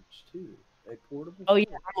forge too, a portable. Oh yeah,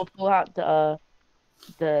 forge. I'm gonna pull out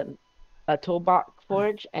the toolbox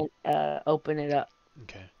forge and open it up.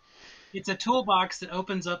 Okay. It's a toolbox that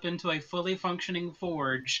opens up into a fully functioning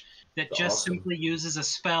forge that That's just awesome. simply uses a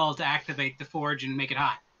spell to activate the forge and make it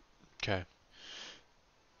hot. Okay.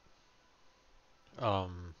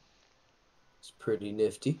 It's pretty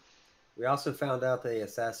nifty. We also found out they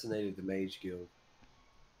assassinated the Mage Guild.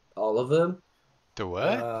 All of them? The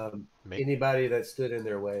what? Anybody that stood in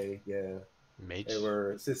their way, yeah. Mage? They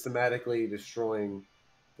were systematically destroying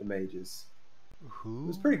the mages. It Who?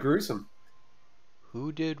 was pretty gruesome.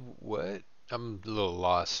 Who did what? I'm a little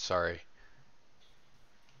lost. Sorry.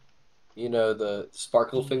 You know, the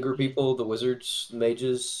Sparkle Finger people, the wizards,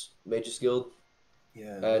 mages guild.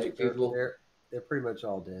 Yeah, Magic people. They're pretty much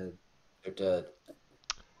all dead. They're dead.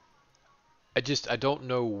 I don't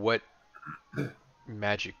know what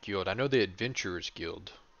magic guild. I know the Adventurers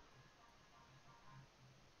Guild.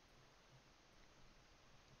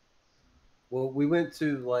 Well, we went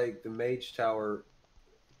to like the Mage Tower,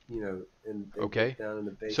 and they Okay. went down in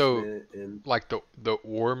the So, basement and like the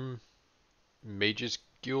Orm Mages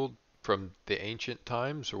Guild from the ancient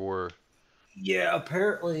times, or yeah,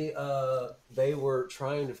 apparently they were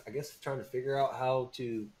trying to figure out how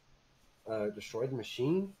to destroy the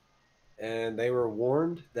machine, and they were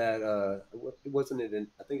warned that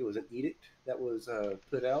I think it was an edict that was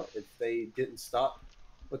put out. If they didn't stop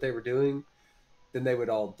what they were doing, then they would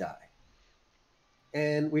all die.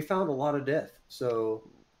 And we found a lot of death. So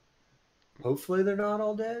hopefully they're not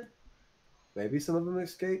all dead. Maybe some of them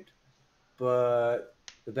escaped, but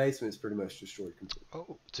the basement's pretty much destroyed completely.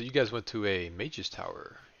 oh, so you guys went to a Mages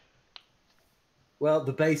Tower. Well,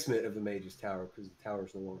 the basement of the Mage's Tower, because the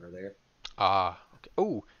tower's no longer there. Ah. Okay.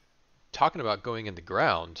 Oh, talking about going in the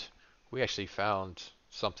ground, we actually found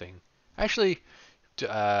something. Actually,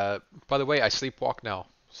 by the way, I sleepwalk now,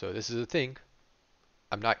 so this is a thing.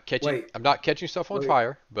 Wait, I'm not catching stuff on wait.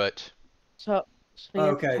 fire, but So, so you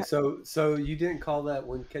have to Okay, so you didn't call that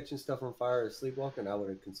when catching stuff on fire as sleepwalking? I would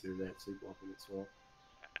have considered that sleepwalking as well.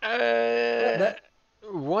 uh, That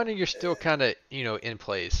one you're still kind of, in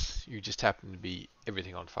place. You just happen to be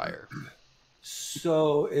everything on fire.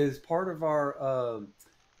 so is part of our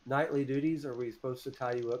nightly duties. Are we supposed to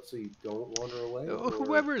tie you up so you don't wander away, or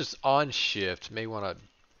Whoever's on shift may want to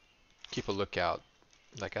keep a lookout.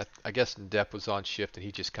 Like I guess Depp was on shift and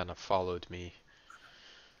he just kind of followed me.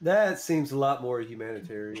 that seems a lot more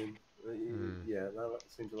humanitarian? Hmm. Yeah, that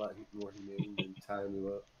seems a lot more humane than tying you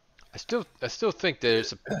up. I still think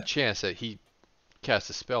there's a chance that he cast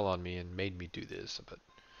a spell on me and made me do this.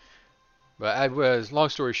 But I was long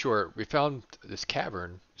story short, we found this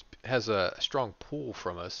cavern. It has a strong pull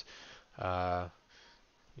from us. Uh,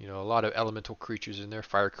 a lot of elemental creatures in there,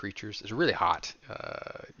 fire creatures. It's really hot.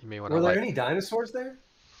 You may want to Were there light. any dinosaurs there?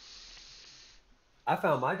 I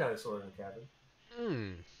found my dinosaur in the cabin.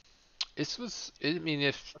 Hmm. This was. I mean,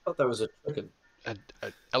 if I thought that was a chicken. a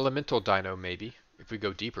elemental dino maybe. If we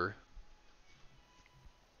go deeper.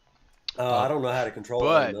 I Um, don't know how to control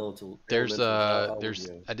but there's elementals. I wouldn't there's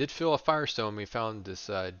know. I did feel a firestone. We found this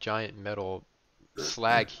giant metal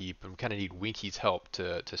slag heap, and kind of need Winky's help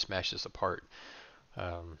to smash this apart.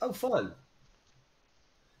 Um, Oh, fun!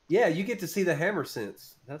 Yeah, you get to see the hammer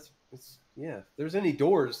sense. Yeah. If there's any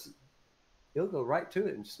doors, he'll go right to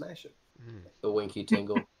it and smash it. mm, The Winky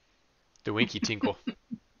Tingle. the Winky tinkle.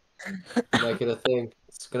 Make it a thing.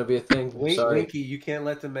 It's gonna be a thing. I'm sorry. Winky, you can't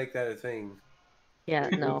let them make that a thing. yeah,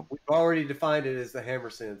 no. We've already defined it as the hammer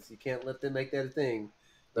sense. You can't let them make that a thing.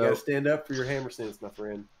 You got No. to stand up for your hammer sense, my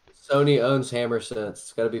friend. Sony owns Hammer Sense.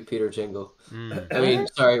 It's gotta be Peter Tingle. Mm. I mean,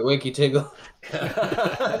 What? sorry, Winky Tingle.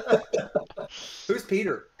 Who's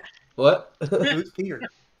Peter? What? Who's Peter?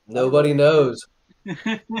 Nobody knows.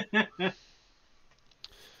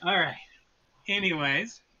 All right.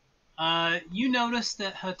 Anyways, you notice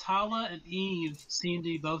that Hatala and Eve seem to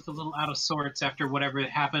be both a little out of sorts after whatever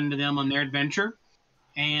happened to them on their adventure.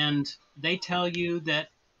 And they tell you that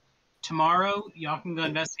tomorrow y'all can go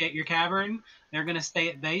investigate your cavern. They're going to stay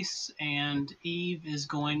at base, and Eve is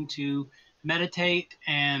going to meditate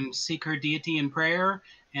and seek her deity in prayer.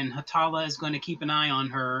 And Hatala is going to keep an eye on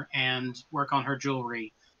her and work on her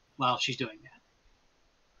jewelry while she's doing that.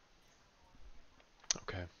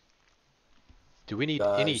 Okay. Do we need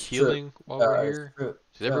any Guys, trip. healing while we're Guys, here? trip.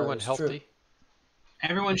 Is everyone Guys, trip. healthy?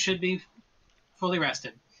 Everyone should be fully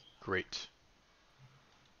rested. Great.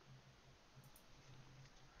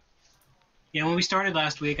 Yeah, when we started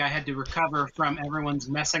last week, I had to recover from everyone's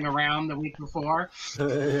messing around the week before.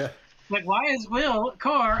 Yeah. Like, why is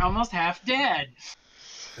Cor almost half dead?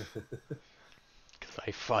 Because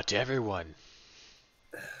I fought everyone.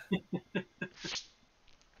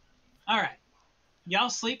 All right. Y'all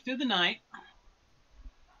sleep through the night.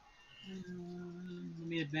 Let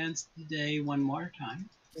me advance the day one more time.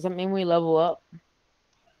 Does that mean we level up?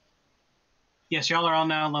 Yes, y'all are all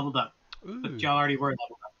now leveled up, Ooh. but y'all already were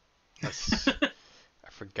leveled That's, up. I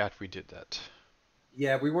forgot we did that.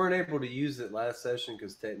 Yeah, we weren't able to use it last session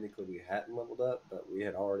because technically we hadn't leveled up, but we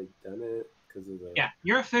had already done it because of the. Yeah,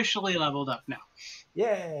 you're officially leveled up now.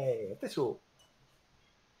 Yay! Official.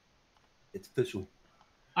 It's official.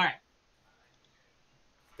 All right.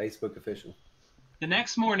 Facebook official. The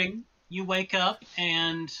next morning, you wake up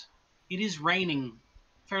and it is raining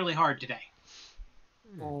fairly hard today.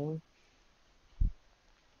 Oh.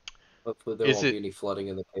 Hopefully there Is won't it- be any flooding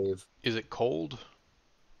in the cave. Is it cold?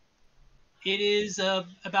 It is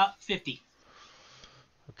about 50,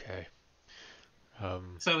 Okay.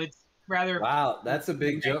 so it's rather. Wow, that's a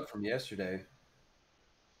big jump from yesterday.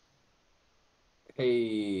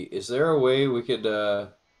 Hey, is there a way we could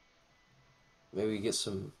maybe get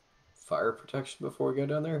some fire protection before we go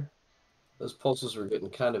down there? Those pulses were getting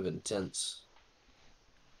kind of intense.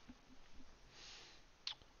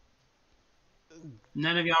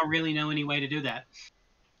 None of y'all really know any way to do that.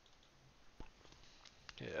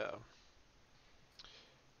 Yeah.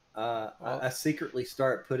 I secretly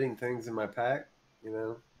start putting things in my pack,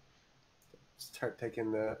 start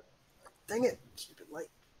taking the. Dang it! Stupid light.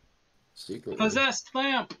 Secretly. Possessed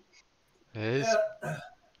lamp. It is.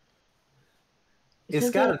 It's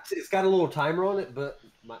Isn't got it- it's got a little timer on it, but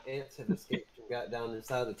my ants have escaped and got down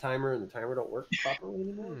inside the timer, and the timer don't work properly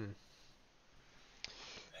anymore. Hmm.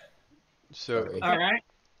 So, Sorry. All right.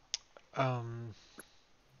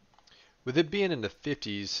 with it being in the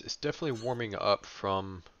 50s, it's definitely warming up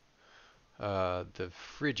from the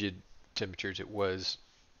frigid temperatures it was.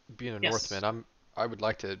 Being a Yes. Northman, I would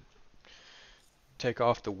like to take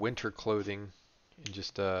off the winter clothing and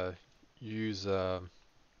just use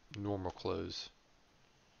normal clothes.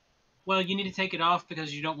 Well, you need to take it off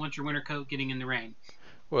because you don't want your winter coat getting in the rain.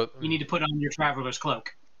 Well, You need to put on your traveler's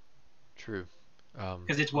cloak true.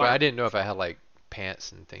 because it's But I waterproof. didn't know if I had like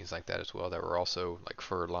pants and things like that as well that were also like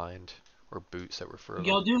fur lined, or boots that were fur lined.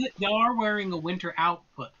 Y'all are wearing a winter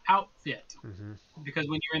outfit Hmm. because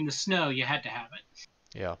when you're in the snow, you had to have it.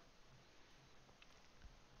 Yeah,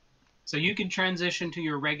 So you can transition to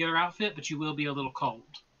your regular outfit, but you will be a little cold.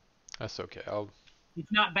 that's okay. I'll.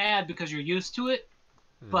 It's not bad because you're used to it,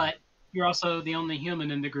 Hmm. but you're also the only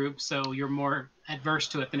human in the group, so you're more adverse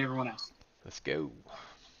to it than everyone else. Let's go.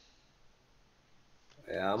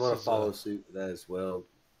 Yeah, I'm This gonna is follow suit with that as well.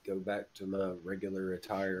 Go back to my regular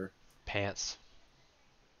attire, pants.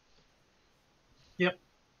 Yep.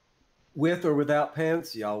 with or without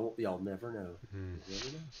pants. Y'all never know. Mm.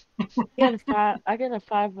 You'll never know. I get a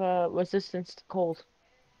 5 resistance to cold.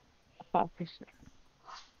 5%.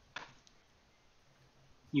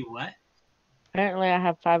 You what? Apparently I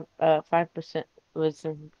have 5%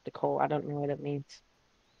 resistance to cold. I don't know what it means.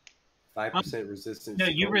 5% resistance No,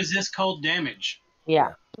 to you cold. resist cold damage.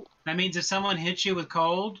 Yeah. Yeah. That means if someone hits you with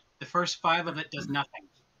cold, the first 5 of it does nothing.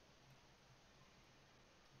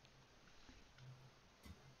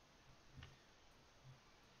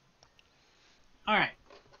 All right.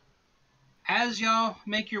 As y'all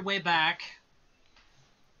make your way back,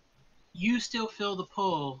 you still feel the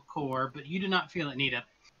pull, Core, but you do not feel it, Nita.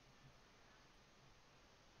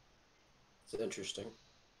 It's interesting.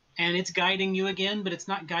 And it's guiding you again, but it's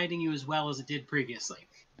not guiding you as well as it did previously.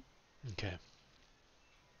 Okay.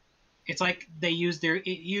 It's like it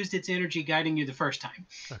used its energy guiding you the first time.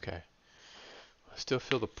 Okay. I still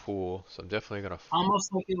feel the pull, so I'm definitely gonna.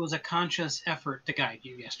 Almost like it was a conscious effort to guide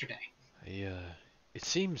you yesterday. Yeah. It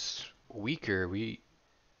seems weaker. We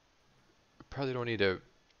probably don't need to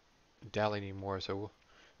dally anymore. So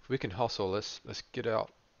if we can hustle, let's get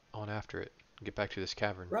out on after it. Get back to this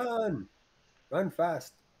cavern. Run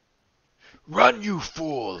fast. Run, you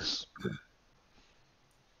fools!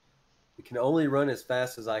 You can only run as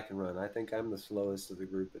fast as I can run. I think I'm the slowest of the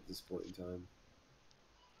group at this point in time.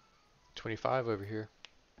 25 over here.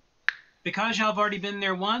 Because y'all have already been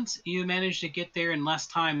there once, you managed to get there in less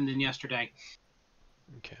time than yesterday.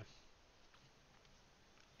 Okay.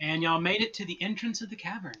 And y'all made it to the entrance of the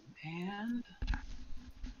cavern. And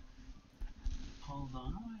hold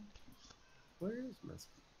on. Where is my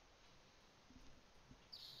speed?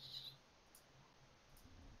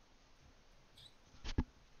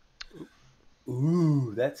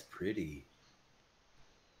 Ooh, that's pretty.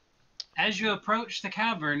 As you approach the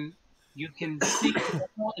cavern, you can see,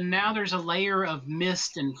 and now there's a layer of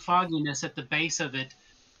mist and fogginess at the base of it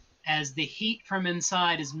as the heat from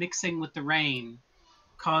inside is mixing with the rain,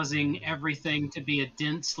 causing everything to be a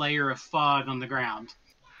dense layer of fog on the ground.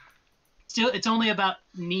 Still, it's only about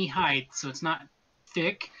knee height, so it's not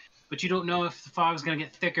thick, but you don't know if the fog's going to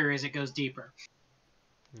get thicker as it goes deeper.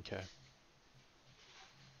 Okay.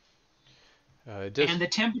 It does. And the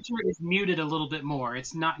temperature is muted a little bit more.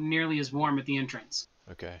 It's not nearly as warm at the entrance.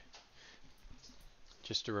 Okay.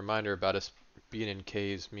 Just a reminder about us being in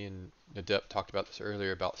caves. Me and Nedep talked about this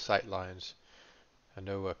earlier about sight lines. I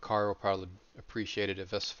know Carl will probably appreciate it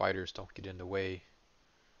if us fighters don't get in the way.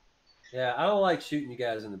 Yeah, I don't like shooting you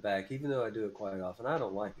guys in the back, even though I do it quite often. I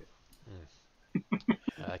don't like it.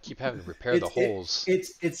 I keep having to repair the holes.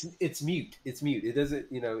 It's mute. It's mute. It doesn't.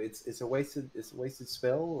 It's a wasted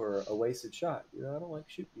spell or a wasted shot. I don't like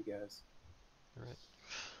shooting you guys. All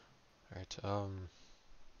right. All right.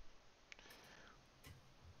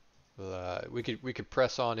 Well, we could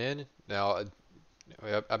press on in now.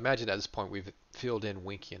 I imagine at this point we've filled in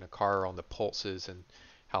Winky and Akara on the pulses and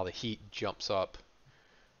how the heat jumps up.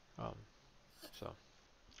 Um, so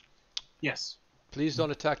Yes. please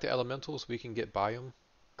don't attack the elementals. We can get by them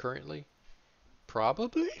currently,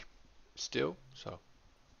 probably still. So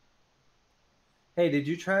Hey, did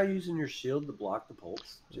you try using your shield to block the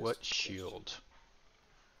pulse? what shield?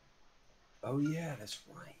 Oh yeah, that's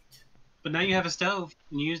right. But now you have a stove,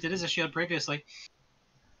 and you used it as a shield previously.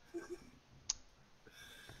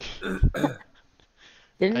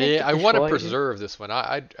 Didn't it get I want to destroyed? preserve this one.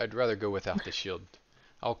 I'd rather go without the shield.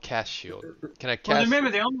 I'll cast shield. Can I Well, cast?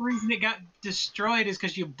 remember, the only reason it got destroyed is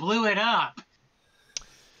because you blew it up.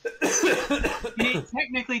 It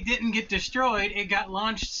technically didn't get destroyed. It got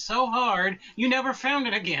launched so hard, you never found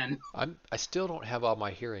it again. I still don't have all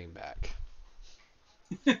my hearing back.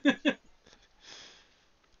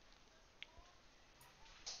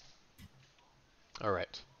 All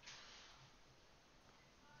right.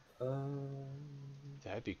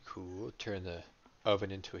 That'd be cool. Turn the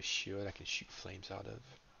oven into a shield I can shoot flames out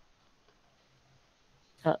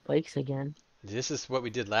of. Wakes again. This is what we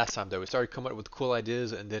did last time, though. We started coming up with cool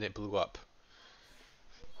ideas, and then it blew up.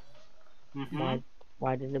 Mm-hmm.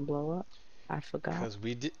 Why did it blow up? I forgot.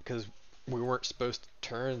 Because we weren't supposed to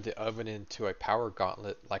turn the oven into a power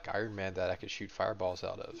gauntlet like Iron Man that I could shoot fireballs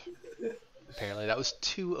out of. Apparently, that was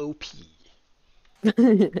too OP.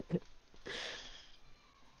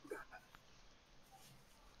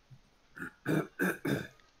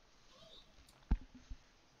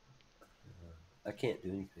 I can't do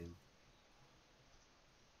anything.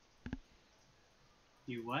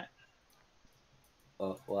 You what?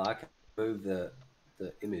 Well, I can move the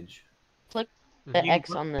image. Click Mhm. the You X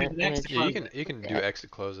can on the click the X image. to Yeah, close you can do Yeah. X to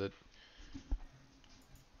close it.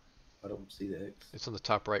 I don't see the X. It's on the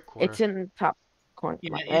top right corner. It's in the top corner.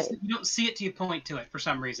 Yeah, Right you don't see it till you point to it for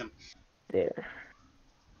some reason. there.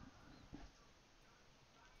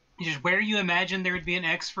 Just where you imagine there would be an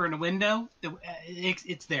X for in a window,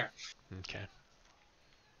 it's there. Okay.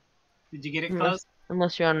 Did you get it Unless, closed?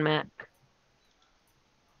 unless you're on Mac.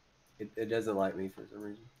 It doesn't like me for some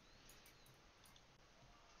reason.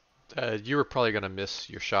 You were probably gonna miss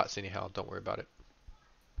your shots anyhow. Don't worry about it.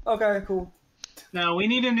 Okay, cool. No, we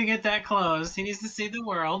need him to get that closed. He needs to see the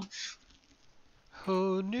world.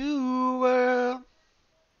 Whole new world.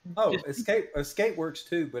 Oh, escape works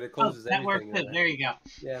too, but it closes that works everything. too. There you go.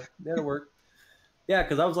 Yeah, that'll work. Yeah,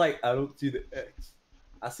 because I was like, I don't see the X.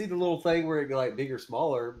 I see the little thing where it go like bigger,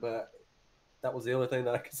 smaller, but that was the only thing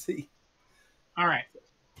that I could see. All right.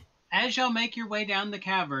 As y'all make your way down the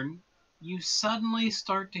cavern, you suddenly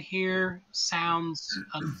start to hear sounds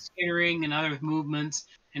of skittering and other movements,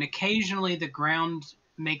 and occasionally the ground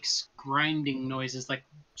makes grinding noises like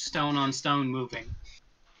stone on stone moving.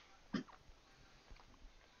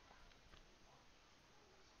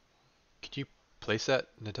 Could you place that,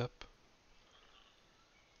 Nedep?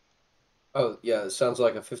 Oh yeah, it sounds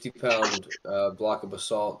like a 50-pound block of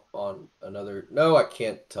basalt on another. No, I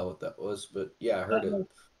can't tell what that was, but yeah, I heard it.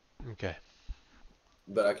 Okay.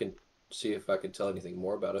 But I can see if I can tell anything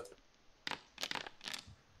more about it.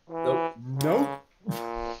 Nope. Nope.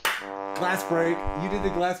 Glass break. You did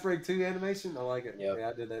the glass break 2 animation? I like it. Yep. Yeah,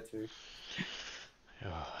 I did that too.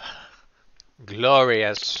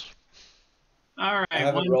 Glorious. All right. I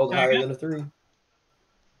haven't one rolled higher second. than a 3.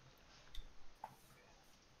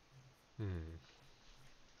 Hmm.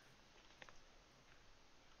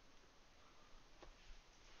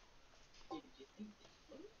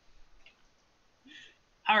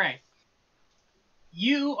 All right.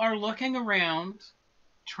 You are looking around,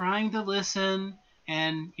 trying to listen,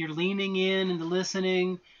 and you're leaning in and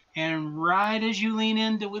listening. And right as you lean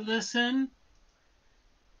in to listen,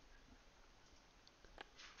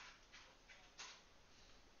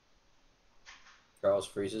 Charles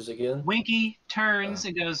freezes again. Winky turns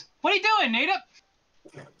and goes, "What are you doing,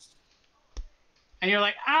 Nedep?" And you're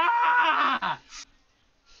like, "Ah!"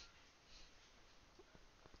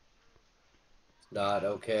 Not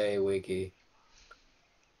okay, Wiki.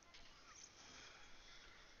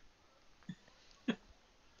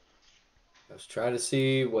 I was trying to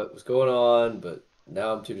see what was going on, but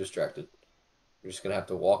now I'm too distracted. You're just gonna have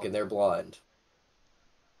to walk in there blind.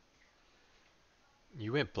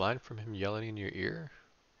 You went blind from him yelling in your ear?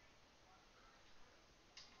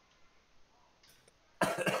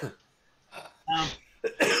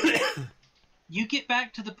 You get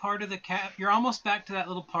back to the part of the you're almost back to that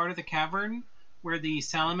little part of the cavern where the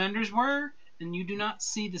salamanders were, and you do not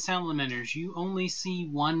see the salamanders. You only see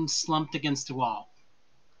one slumped against the wall.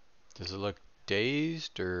 Does it look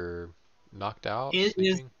dazed or knocked out, It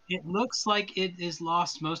is. sleeping? It looks like it has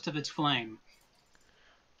lost most of its flame.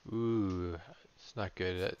 Ooh, it's not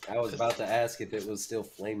good. I was about to ask if it was still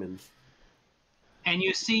flaming. And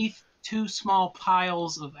you see two small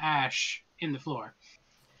piles of ash in the floor.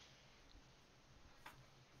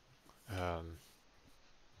 Um,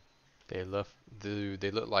 they look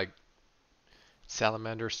like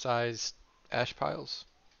salamander-sized ash piles.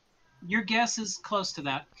 Your guess is close to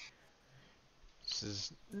that. This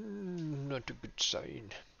is not a good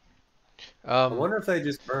sign. I wonder if they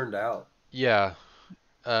just burned out. Yeah.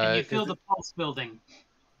 And you feel the pulse building.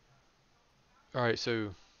 All right,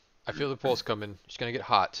 so I feel the pulse coming. It's gonna get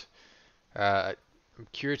hot. I'm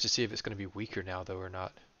curious to see if it's gonna be weaker now, though, or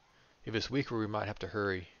not. If it's weaker, we might have to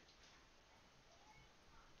hurry.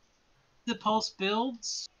 The pulse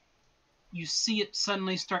builds. You see it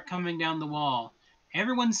suddenly start coming down the wall.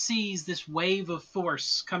 Everyone sees this wave of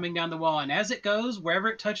force coming down the wall, and as it goes, wherever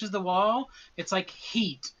it touches the wall, it's like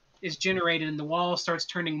heat is generated, and the wall starts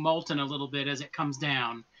turning molten a little bit as it comes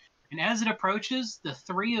down. And as it approaches, the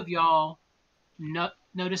three of y'all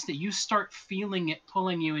notice that you start feeling it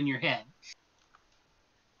pulling you in your head.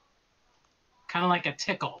 Kind of like a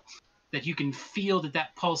tickle. that you can feel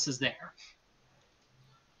that pulse is there.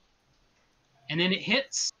 And then it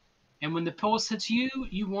hits, and when the pulse hits you,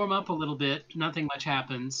 you warm up a little bit. Nothing much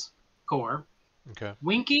happens, Core. Okay.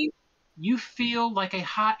 Winky, you feel like a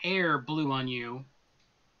hot air blew on you.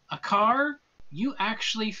 A car, you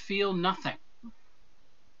actually feel nothing.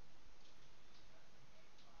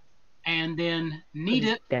 And then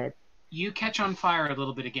Nedep, Dead. you catch on fire a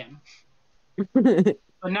little bit again.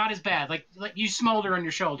 But not as bad. Like you smolder on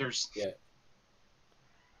your shoulders. Yeah.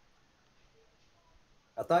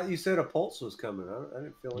 I thought you said a pulse was coming. I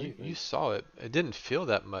didn't feel anything. You saw it. It didn't feel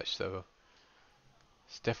that much though.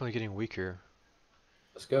 It's definitely getting weaker.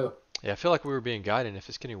 Let's go. Yeah, I feel like we were being guided. If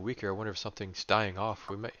it's getting weaker, I wonder if something's dying off.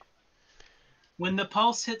 We may. When the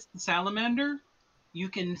pulse hits the salamander, you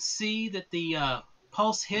can see that the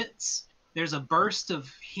pulse hits. There's a burst of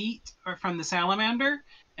heat from the salamander,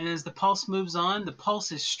 and as the pulse moves on, the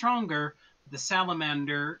pulse is stronger. The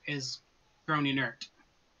salamander is grown inert.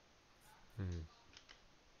 Hmm.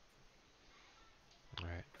 All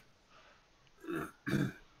right.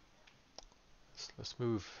 Let's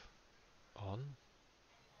move on.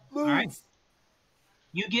 Move. All right.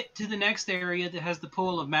 You get to the next area that has the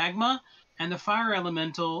pool of magma, and the fire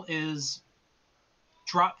elemental is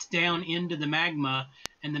dropped down into the magma,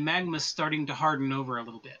 and the magma is starting to harden over a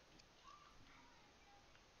little bit.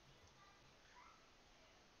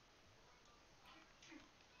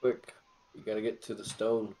 Quick. You gotta get to the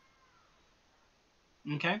stone.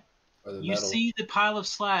 Okay? Or the You metal. see the pile of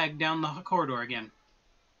slag down the corridor again.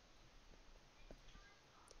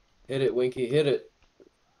 Hit it, Winky, hit it.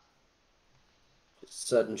 Just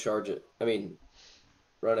sudden charge it. I mean,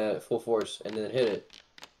 run at it full force and then hit it.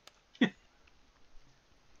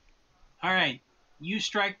 All right. You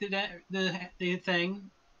strike the thing.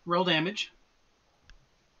 Roll damage.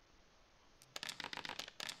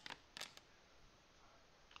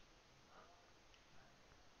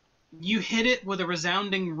 You hit it with a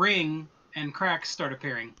resounding ring, and cracks start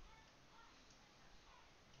appearing.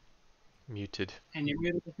 Muted. And you're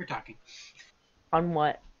muted if you're talking. On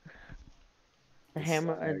what? The The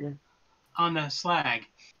hammer or slag. the... On the slag.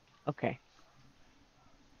 Okay.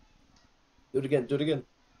 Do it again, do it again.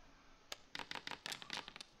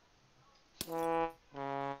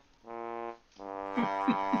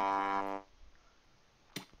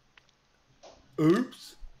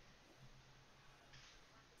 Oops.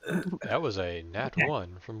 That was a nat Okay.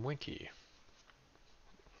 1 from Winky.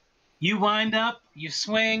 You wind up, you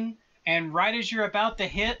swing, and right as you're about to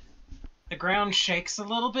hit, the ground shakes a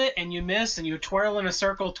little bit, and you miss, and you twirl in a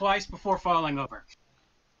circle twice before falling over.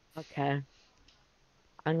 Okay.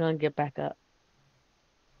 I'm gonna get back up.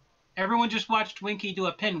 Everyone just watched Winky do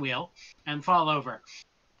a pinwheel and fall over.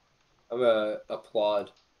 I'm gonna applaud.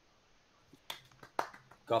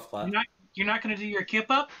 Golf clap. You're not going to do your kip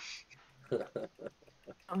up? I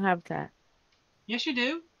don't have that. Yes, you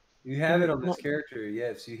do. You have it on this What? character,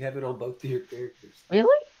 yes. You have it on both of your characters.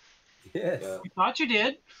 Really? Yes. Yeah. I thought you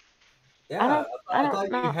did. Yeah, I I don't thought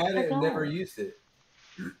you know. had I it and never don't. used it.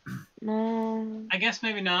 No. I guess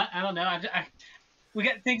maybe not. I don't know. We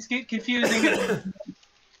got things get confusing.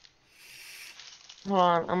 Hold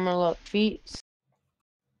on. I'm gonna look. Feet.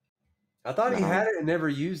 I thought he No. had it and never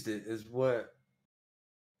used it. Is what?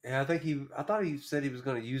 Yeah, I thought he said he was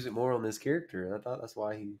going to use it more on this character, and I thought that's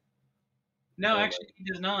why he. No, actually, he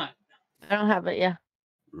does not. I don't have it. Yeah.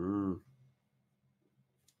 Mm.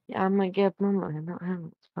 Yeah. I'm gonna get my money. I don't have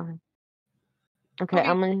it. It's fine. Okay. Okay.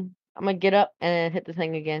 I'm gonna get up and hit the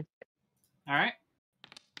thing again. All right.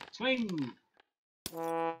 Swing.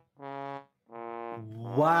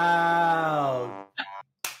 Wow!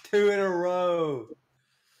 2 in a row.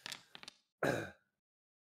 Oh,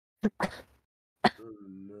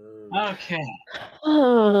 no. Okay.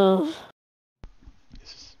 Oh.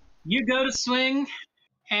 This is... You go to swing,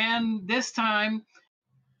 and this time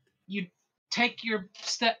you take your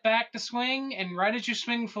step back to swing, and right as you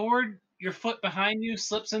swing forward, your foot behind you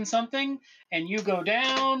slips in something, and you go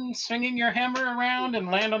down, swinging your hammer around, and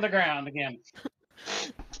land on the ground again.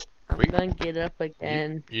 I'm Wait. gonna get up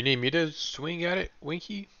again. You need me to swing at it,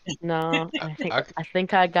 Winky? No, I- I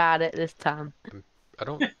think I got it this time. I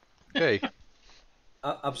don't. Okay.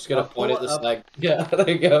 I'm Just gonna point at the slag. Yeah, there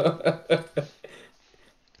you go.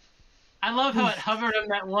 I love how it hovered on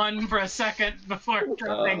that one for a second before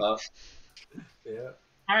dropping. Yeah.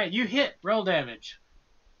 All right, you hit. Roll damage.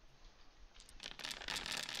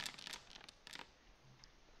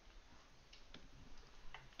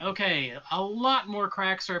 Okay, a lot more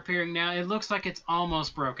cracks are appearing now. It looks like it's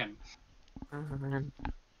almost broken. Man.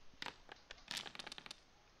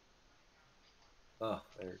 Oh,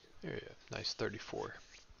 there you go. There you go. Nice 34.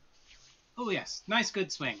 Oh yes, nice,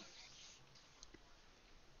 good swing.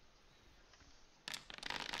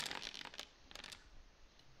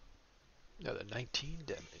 Another 19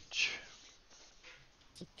 damage.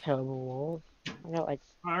 It's a terrible roll. I got like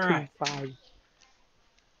All 2 right. 5.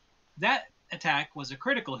 That attack was a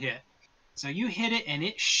critical hit. So you hit it and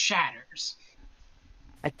it shatters.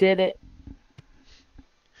 I did it.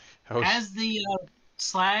 As the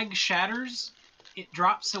slag shatters, it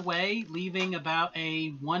drops away, leaving about a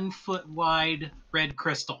 1 foot wide red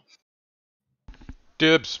crystal.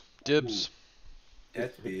 Dibs. Ooh,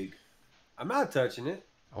 that's big. I'm not touching it.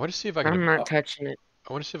 I want to see if I can. I'm not touching it.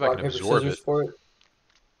 I want to see if I Rock, can paper, absorb scissors it. for it.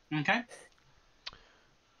 Okay. I'm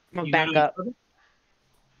gonna You back go to up. absorb it?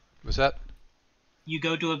 Was that? You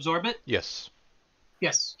go to absorb it? Yes.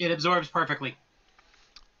 Yes, it absorbs perfectly.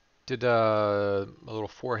 Did a little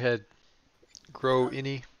forehead grow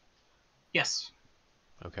any? Yes.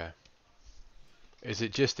 Okay. Is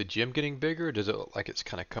it just the gem getting bigger? Or does it look like it's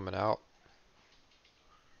kind of coming out?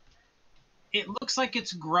 It looks like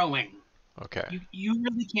it's growing. Okay. You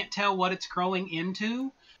really can't tell what it's growing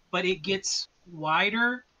into, but it gets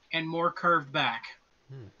wider and more curved back.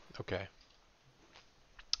 Okay.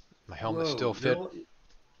 My helmet Whoa, still fit.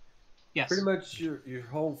 Yes. Pretty much your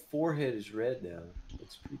whole forehead is red now.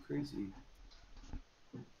 It's pretty crazy.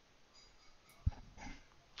 I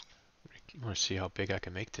want to see how big I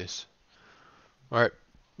can make this. All right.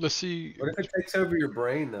 Let's see. What if it takes over your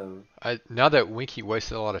brain though? Now that Winky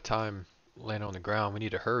wasted a lot of time laying on the ground, we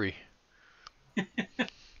need to hurry.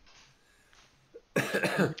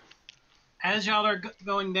 As y'all are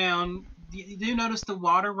going down, you do notice the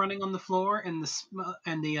water running on the floor and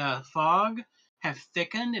the fog have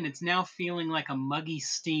thickened, and it's now feeling like a muggy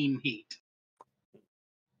steam heat.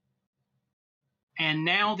 And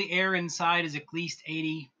now the air inside is at least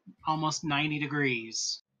 80, almost 90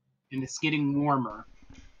 degrees, and it's getting warmer.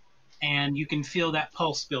 And you can feel that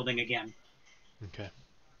pulse building again. Okay.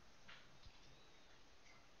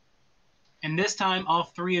 And this time, all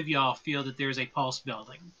 3 of y'all feel that there's a pulse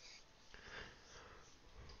building.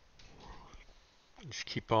 Just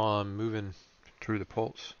keep on moving through the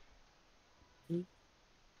pulse.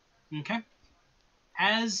 Okay?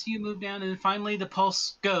 As you move down, and finally the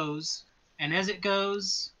pulse goes, and as it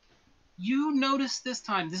goes, you notice this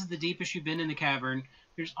time, this is the deepest you've been in the cavern,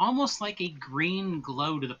 there's almost like a green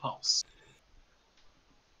glow to the pulse.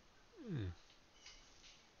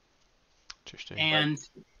 Interesting. And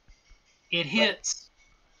it hits,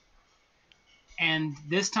 and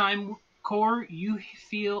this time, Cor, you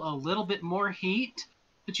feel a little bit more heat,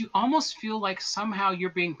 but you almost feel like somehow you're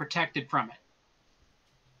being protected from it.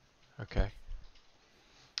 Okay.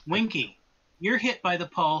 Winky, you're hit by the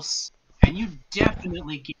pulse, and you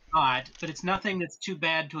definitely get hot, but it's nothing that's too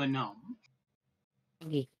bad to a gnome.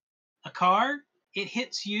 A car, it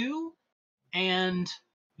hits you, and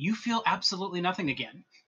you feel absolutely nothing again.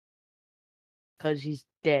 Because he's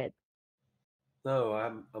dead. No,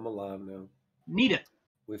 I'm alive now. Nedep,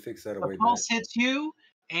 We fixed that the away pulse back. hits you,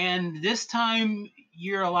 and this time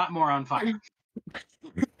you're a lot more on fire.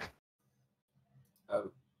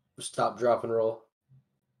 Stop, drop, and roll.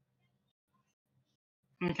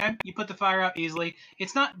 Okay, you put the fire out easily.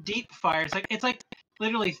 It's not deep fire. It's like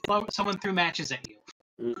literally someone threw matches at you.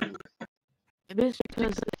 Mm-mm. It is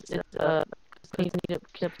because Queen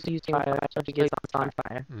keeps using fire, so he gets on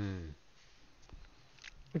fire.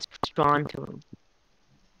 It's drawn to him.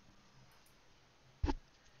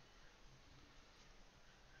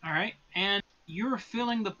 All right, and you're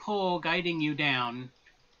feeling the pull guiding you down.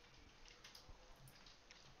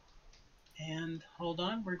 And hold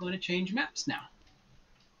on, we're going to change maps now.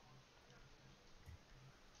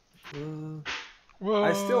 Whoa.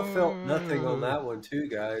 I still felt nothing on that one too,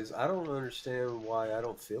 guys. I don't understand why I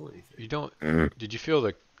don't feel anything. You don't? Did you feel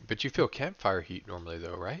But you feel campfire heat normally,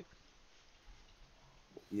 though, right?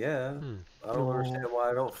 Yeah, I don't understand why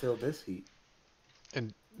I don't feel this heat.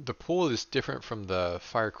 And the pool is different from the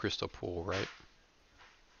fire crystal pool, right?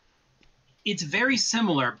 It's very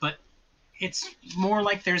similar, but it's more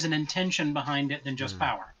like there's an intention behind it than just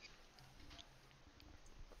power.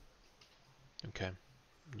 Okay.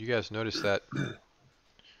 You guys notice that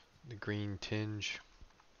the green tinge?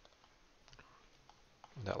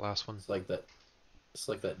 That last one? It's like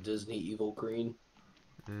that Disney evil green.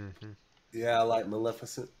 Mm-hmm. Yeah, I like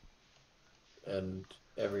Maleficent. And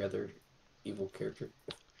every other evil character.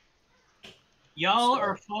 Y'all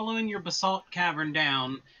are following your basalt cavern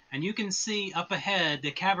down, and you can see up ahead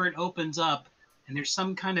the cavern opens up, and there's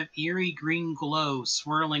some kind of eerie green glow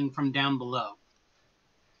swirling from down below.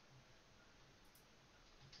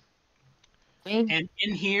 And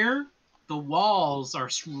in here, the walls are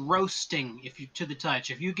roasting to the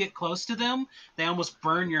touch. If you get close to them, they almost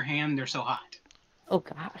burn your hand. They're so hot. Oh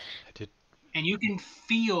gosh. I did. And you can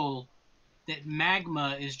feel that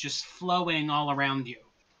magma is just flowing all around you.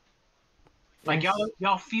 Like That's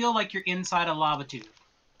y'all feel like you're inside a lava tube.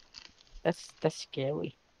 that's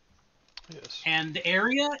scary. Yes. And the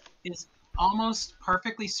area is almost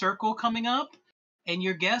perfectly circle coming up, and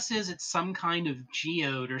your guess is it's some kind of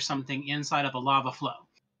geode or something inside of a lava flow.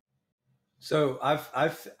 So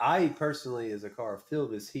I personally, as a car, feel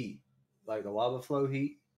this heat, like the lava flow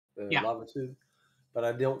heat, the Yeah. lava tube, but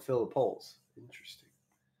I don't feel the pulse. Interesting.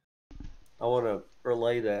 I want to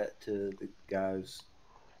relay that to the guys.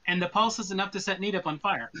 And the pulse is enough to set Nedep on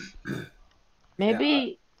fire.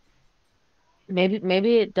 Maybe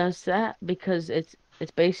maybe it does that because it's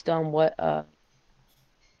based on what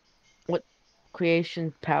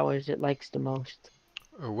creation powers it likes the most.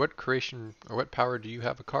 Or what creation or what power do you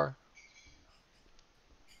have a car?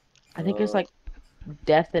 I think it's Uh, like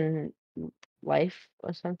death and life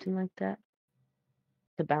or something like that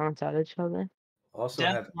to balance out each other. also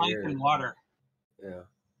Death, have life, air. and water. Yeah.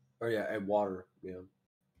 Oh yeah, and water. Yeah.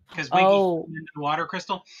 Because Winky Oh, into the water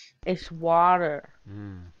crystal. it's water.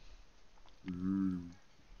 Mm. Mm.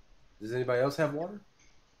 Does anybody else have water?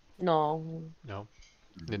 No. No.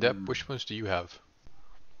 Nedep, which ones do you have?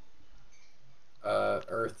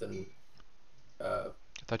 Earth and I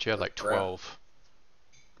thought you had like ground.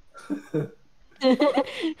 12.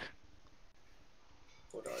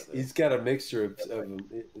 What are they? He's got a mixture of them.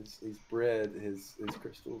 He's bred his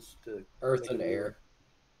crystals to Earth make and it air.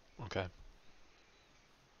 Okay.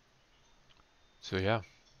 So yeah,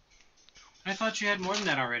 I thought you had more than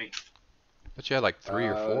that already. I thought you had like 3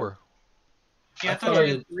 or 4. Yeah, I I thought thought I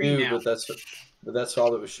you had did 3 too, now. but that's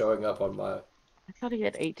all that was showing up on my I thought he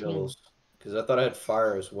had 18. skills because I thought I had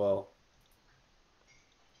fire as well.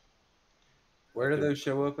 Where do those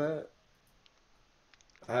show up at?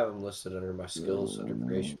 I have them listed under my skills under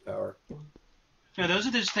creation power. No, those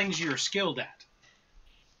are just things you're skilled at.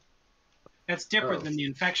 That's different Oh. than the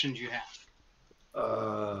infections you have.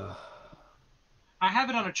 Uh, I have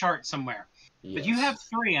it on a chart somewhere. yes. But you have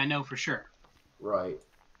 3, I know for sure. Right.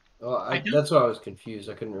 Well, I don't- that's why I was confused.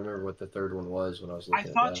 I couldn't remember what the third one was when I was I looking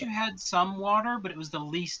at thought that. you had some water, but it was the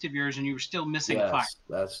least of yours, and you were still missing fire.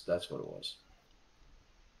 Yes, that's what it was.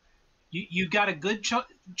 You got a good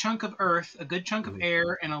chunk of earth, a good chunk of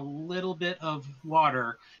air, and a little bit of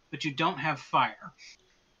water, but you don't have fire.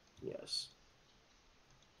 Yes.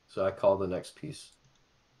 So I call the next piece.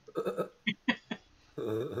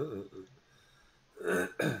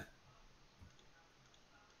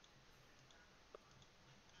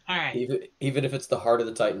 All right. Even if it's the heart of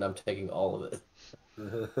the Titan, I'm taking all of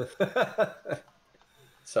it.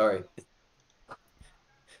 Sorry.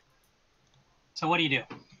 So what do you do?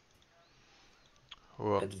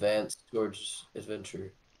 Well, Advance towards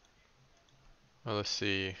adventure. let's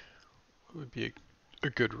see. What would be a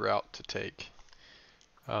good route to take?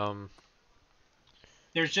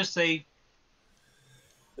 There's just a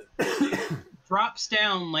drops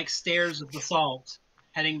down like stairs of basalt,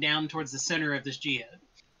 heading down towards the center of this geode.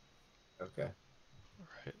 Okay.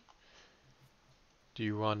 Right. Do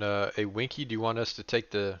you want a Winky? Do you want us to take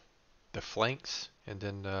the flanks and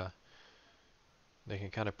then they can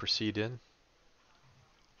kind of proceed in?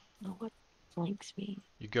 Know what flanks mean?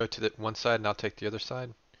 You go to the one side and I'll take the other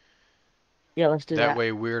side. Yeah, let's do That that.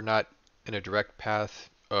 way we're not in a direct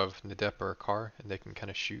path of Nedep or a car and they can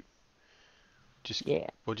kind of shoot.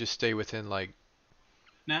 We'll just stay within like.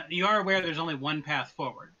 Now you are aware there's only one path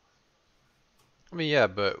forward. I mean, yeah,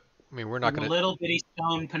 but I mean we're not There's gonna. a little bitty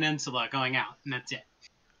stone peninsula going out, and that's it.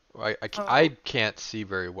 I can't see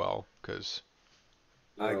very well because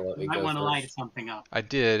You wanna let me You might go want to light first? something up. I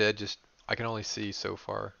did. I can only see so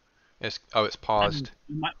far. It's paused.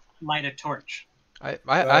 You might light a torch. I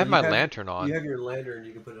Well, have you my lantern on. You have your lantern.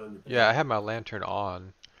 You can put it on your. Yeah, I have my lantern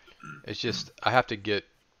on. It's just I have to get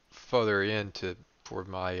further in for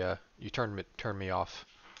my you turn me off.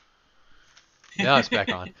 Now it's back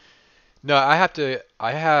on. No, I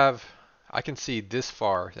can see this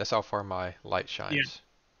far. That's how far my light shines.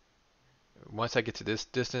 Once I get to this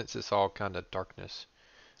distance, it's all kind of darkness.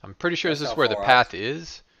 I'm pretty sure this is where the path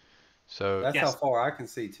is. So That's how far I can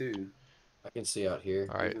see too. I can see out here.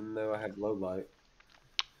 all right. Even though I have low light.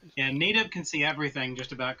 Yeah, Nedep can see everything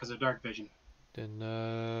just about because of dark vision. Then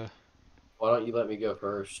Why don't you let me go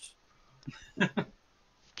first?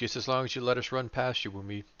 just as long as you let us run past you when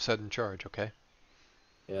we set in charge, okay?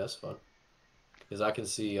 Yeah, that's fun. Because I can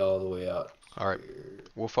see all the way out. All right. Here.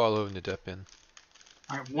 We'll follow Nedep in.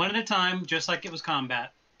 All right, one at a time, just like it was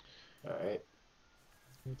combat. All right.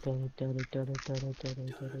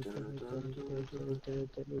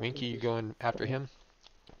 Winky, you going after him?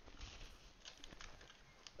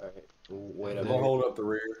 All right. Wait And up then- We'll here. hold up the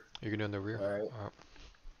rear. You're gonna in the rear. All right.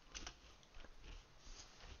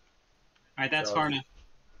 All right, that's far enough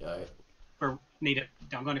All right. for Nedep.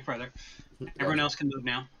 Don't go any further. Everyone else can move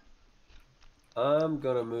now. I'm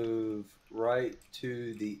gonna move right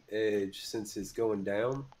to the edge since it's going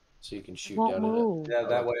down. So you can shoot Won't down move. Yeah,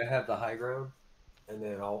 that way I have the high ground, and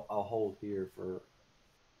then I'll hold here for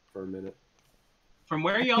a minute. From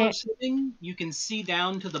where I y'all are can't- sitting, you can see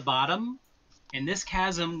down to the bottom, and this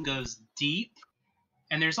chasm goes deep,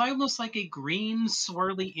 and there's almost like a green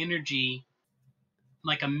swirly energy,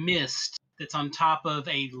 like a mist that's on top of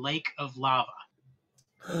a lake of lava.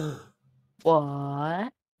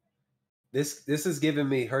 What? This is giving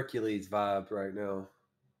me Hercules vibes right now.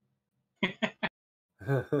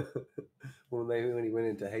 when he went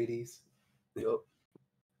into Hades. Yep.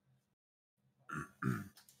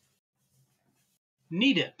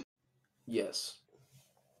 Nedep. Yes.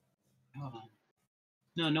 Hold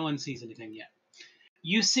on. No one sees anything yet.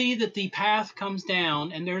 You see that the path comes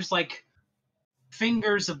down, and there's like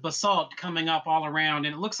fingers of basalt coming up all around,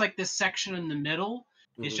 and it looks like this section in the middle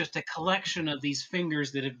is just a collection of these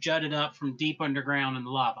fingers that have jutted up from deep underground in the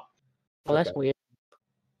lava. Well, that's Okay. weird.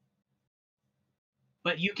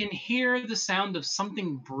 But you can hear the sound of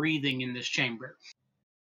something breathing in this chamber.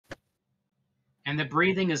 And the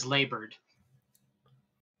breathing is labored.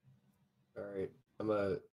 All right. I'm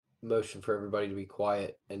gonna motion for everybody to be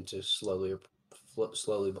quiet and to slowly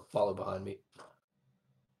follow behind me.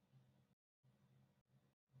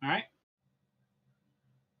 All right?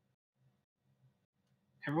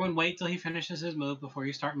 Everyone wait till he finishes his move before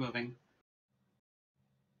you start moving.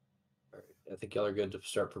 All right. I think y'all are good to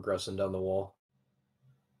start progressing down the wall.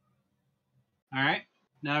 All right?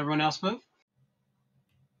 Now everyone else move.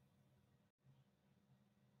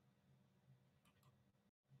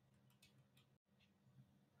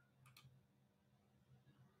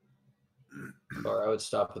 Or I would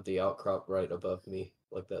stop at the outcrop right above me,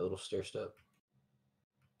 like that little stair step.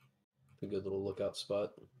 A good little lookout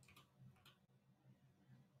spot.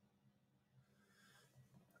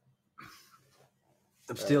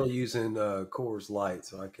 I'm still using Cor's light,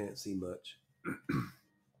 so I can't see much.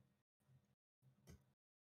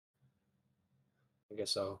 I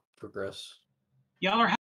guess I'll progress. Y'all are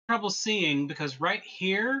having trouble seeing because right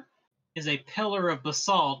here is a pillar of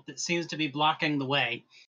basalt that seems to be blocking the way.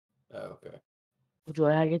 Oh, okay. Do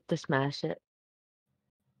I get to smash it?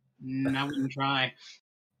 I wouldn't try.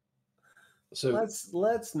 So Let's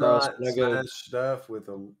Charles, not can I go- smash stuff with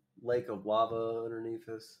a lake of lava underneath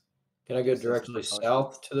us. can I go This is directly precaution.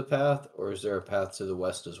 south to the path, or is there a path to the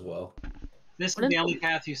west as well? This is What is the the- only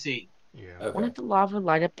path you see. Yeah. Okay. Wouldn't the lava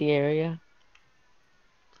light up the area?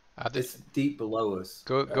 It's deep below us.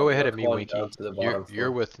 Go Alright, ahead y'all of me, come on Winky. down to the You're bottom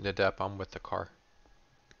floor. with Nedep. I'm with the car.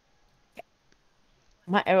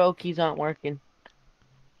 My arrow keys aren't working.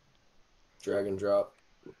 Drag and drop.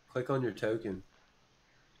 Click on your token.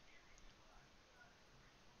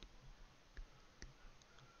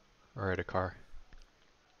 All right, a car.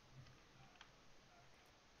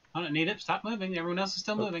 I don't need it. Stop moving. Everyone else is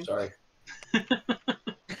still Oh, moving. sorry.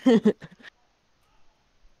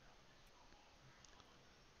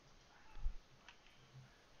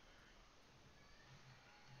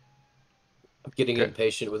 I'm getting Okay.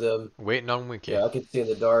 impatient with them. Waiting on Winky. Yeah, I can see in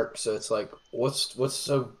the dark, so it's like,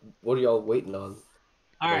 what are y'all waiting on?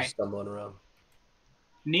 All They're right. stumbling around.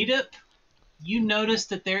 Nedep, you notice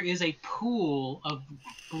that there is a pool of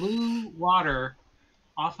blue water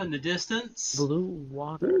off in the distance, Blue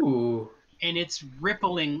water. Ooh. and it's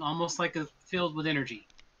rippling almost like it's filled with energy.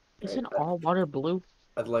 Isn't all water blue?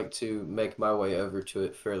 I'd like to make my way over to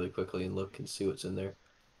it fairly quickly and look and see what's in there.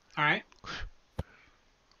 All right.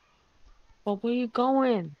 But where you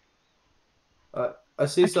going? I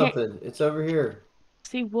see I can't- something. It's over here.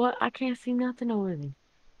 See what? I can't see nothing over there.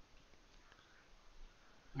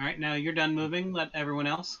 All right. Now you're done moving. Let everyone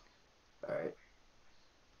else. All right.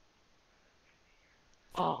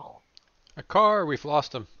 Oh. A car. We've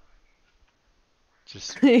lost him.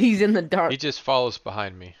 Just He's in the dark. he just follows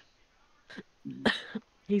behind me.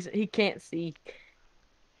 He can't see.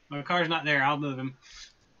 My car's not there. I'll move him.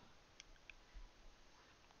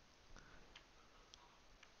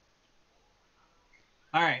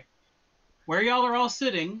 All right. Where y'all are all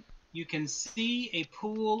sitting, you can see a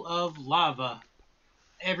pool of lava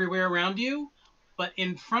everywhere around you, but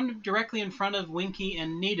directly in front of Winky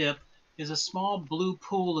and Nedip is a small blue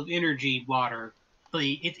pool of energy water.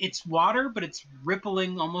 It's water, but it's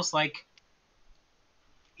rippling almost like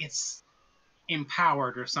it's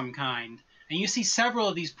empowered or some kind. And you see several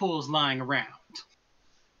of these pools lying around.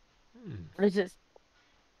 What is it?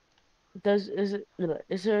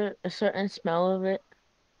 Is there a certain smell of it?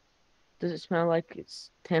 Does it smell like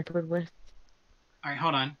it's tampered with? All right,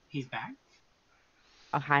 hold on. He's back.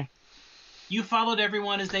 Oh, hi. You followed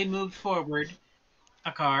everyone as they moved forward,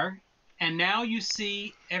 Akar, and now you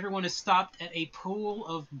see everyone is stopped at a pool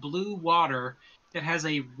of blue water that has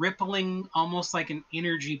a rippling, almost like an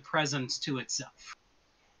energy presence to itself.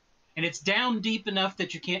 And it's down deep enough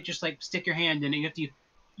that you can't just like stick your hand in it. You have to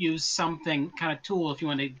use something kind of tool if you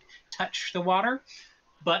want to touch the water.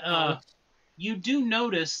 But Nice. you do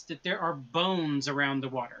notice that there are bones around the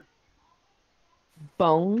water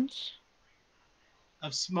Bones.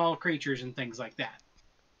 of small creatures and things like that.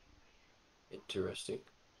 Interesting.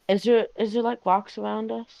 Is there like rocks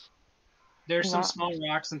around us? There's some Rocks. small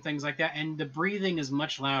rocks and things like that, and the breathing is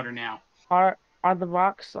much louder now. Are the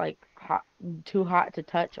rocks like hot, too hot to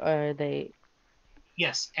touch, or are they?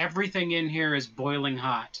 Yes, everything in here is boiling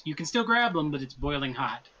hot. You can still grab them, but it's boiling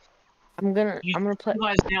hot. I'm gonna You I'm gonna play.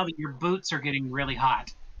 realize now that your boots are getting really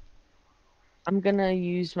hot. I'm gonna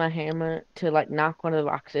use my hammer to like knock one of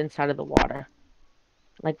the rocks inside of the water,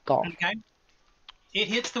 like golf. Okay? It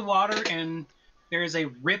hits the water, and there is a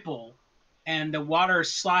ripple, and the water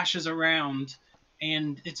sloshes around,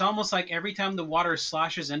 and it's almost like every time the water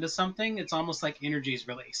sloshes into something, it's almost like energy is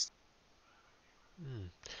released.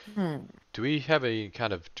 Hmm. Do we have a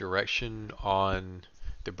kind of direction on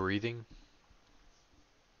the breathing?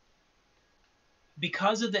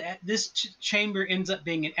 Because of this chamber ends up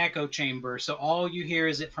being an echo chamber, so all you hear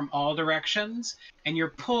is it from all directions, and your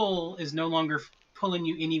pull is no longer pulling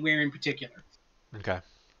you anywhere in particular. Okay.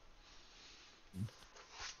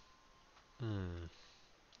 Hmm.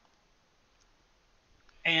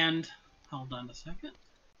 And hold on a second.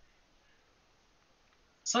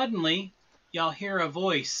 Suddenly, y'all hear a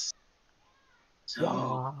voice. So,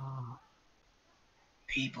 Wow.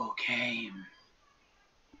 people came.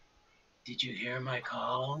 Did you hear my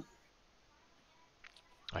call?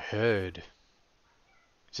 I heard.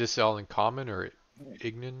 Is this all in common or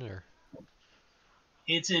Ignan or?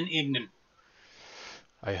 It's in Ignan.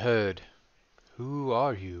 I heard. Who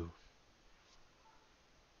are you?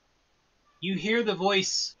 You hear the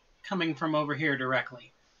voice coming from over here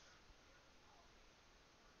directly.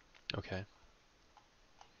 Okay.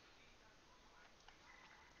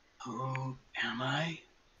 Who am I?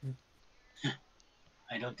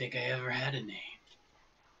 I don't think I ever had a name.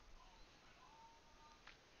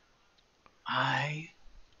 I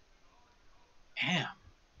am.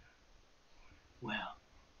 Well,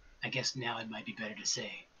 I guess now it might be better to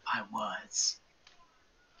say I was.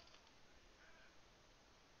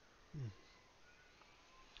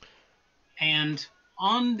 And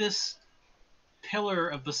on this pillar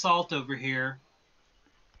of basalt over here,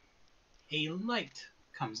 a light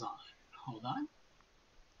comes on. Hold on.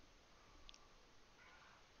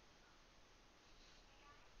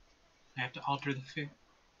 I have to alter the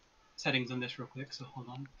settings on this real quick, so hold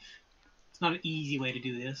on. It's not an easy way to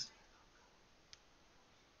do this.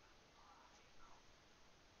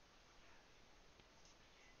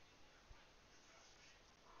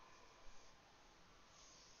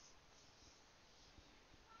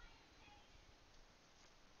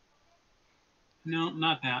 No,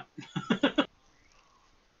 not that.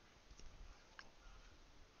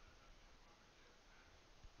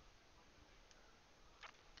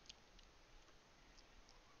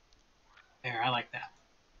 There, I like that.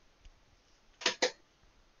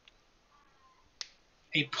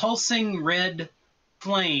 A pulsing red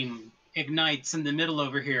flame ignites in the middle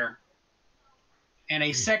over here, and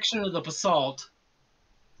a section of the basalt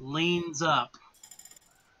leans up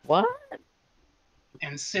What?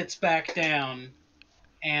 and sits back down,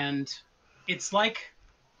 and it's like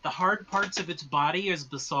the hard parts of its body is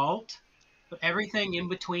basalt, but everything in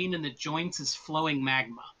between in the joints is flowing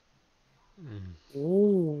magma. Hmm.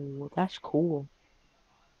 Ooh, that's cool.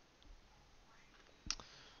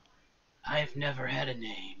 I've never had a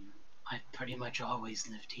name. I've pretty much always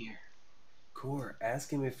lived here. Cor, ask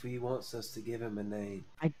him if he wants us to give him a name.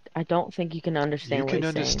 I don't think you can You understand what can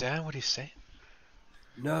he's saying. understand what he's saying?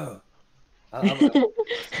 No. I'm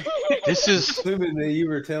This is. assuming that you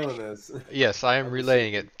were telling us. Yes, I am I'm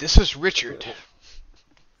relaying it. This is Richard.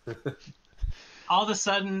 All of a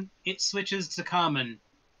sudden, it switches to common.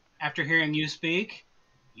 After hearing you speak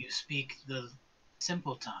the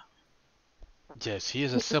simple tongue. Yes, he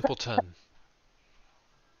is a simpleton.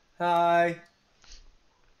 Hi.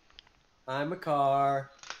 I'm a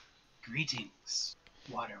car. Greetings,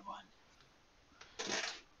 Water One.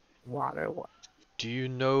 Water. What? Do you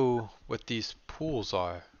know what these pools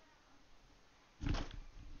are?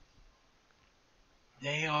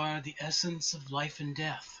 They are the essence of life and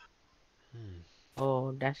death. Hmm.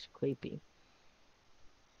 Oh, that's creepy.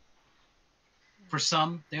 For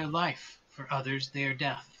some, they're life. For others, they are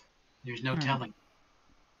death. There's no telling.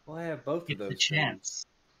 Well, I have both of It's a those things. chance.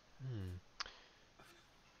 Hmm.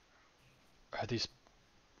 Are these?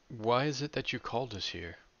 Why is it that you called us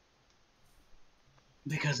here?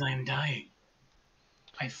 Because I am dying.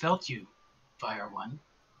 I felt you, Fire One.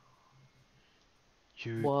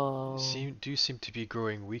 You Whoa. seem to be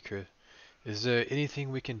growing weaker. Is there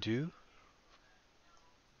anything we can do?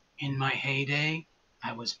 In my heyday,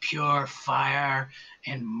 I was pure fire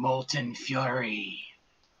and molten fury.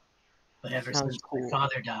 But That ever sounds since my cool.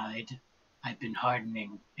 father died, I've been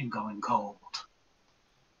hardening and going cold.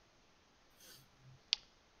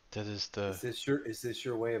 That is the Is this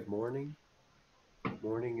your way of mourning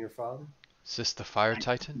your father? is this the Fire I,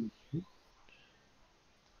 Titan?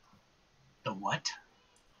 the what?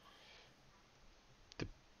 The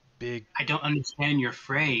big. I don't understand your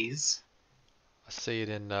phrase, I say it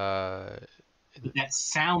in but that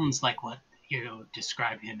sounds like what you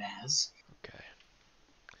describe him as. okay.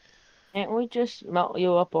 Can't we just melt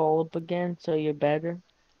you up all up again so you're better?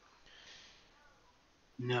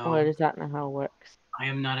 Or No, is that not how it works? I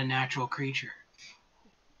am not a natural creature.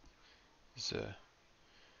 Is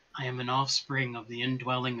I am an offspring of the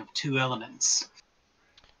indwelling of two elements.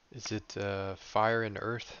 it fire and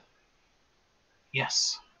earth?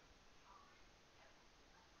 Yes,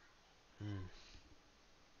 Hmm.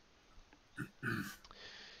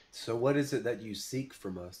 So what is it that you seek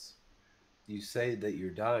from us? You say that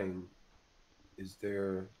you're dying. Is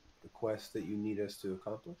there a quest that you need us to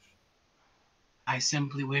accomplish? I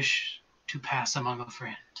simply wish to pass among a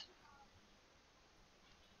friend.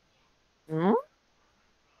 Hmm?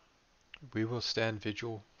 We will stand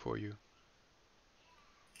vigil for you.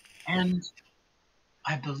 And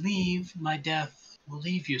I believe my death will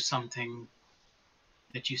leave you something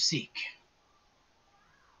that you seek.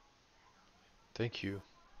 Thank you.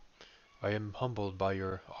 I am humbled by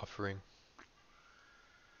your offering.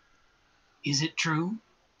 Is it true?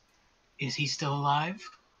 Is he still alive?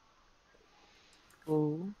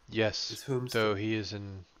 Ooh. Yes, Is whom though still? he is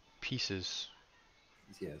in pieces.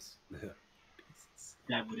 Yes.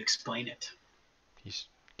 That would explain it. He's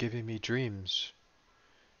giving me dreams,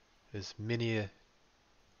 as many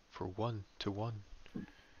for 1 to 1.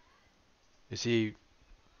 Is he?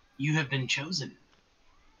 You have been chosen.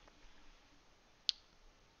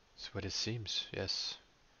 That's what it seems. Yes.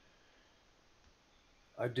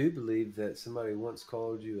 I do believe that somebody once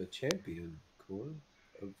called you a champion, Cor,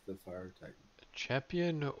 of the Fire Titan. A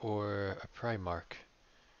champion or a Primarch?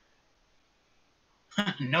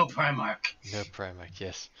 No Primarch. No Primarch.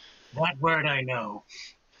 Yes. That word I know.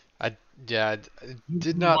 I yeah. It You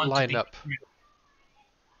did wouldn't not want to line be. up.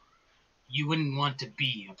 You wouldn't want to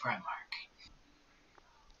be a Primarch.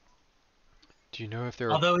 Do you know if there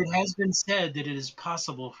are? Although it has been said that it is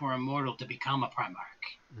possible for a mortal to become a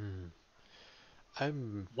Primarch. Hmm,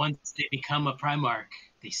 I'm. Once they become a Primarch,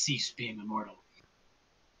 they cease being immortal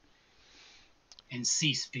and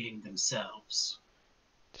cease being themselves.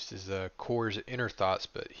 This is Core's inner thoughts,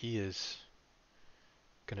 but he is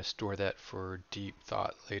gonna store that for deep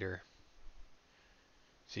thought later.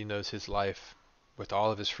 So he knows his life, with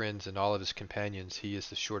all of his friends and all of his companions, he is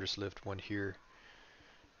the shortest lived one here.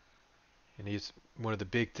 And he's one of the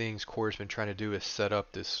big things Core's been trying to do is set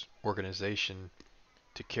up this organization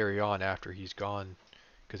to carry on after he's gone,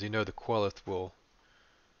 because the Quel'Th will,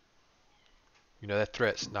 that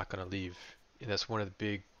threat's not going to leave, and that's one of the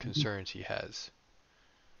big concerns he has.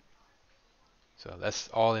 So that's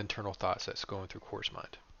all internal thoughts that's going through Core's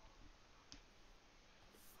mind.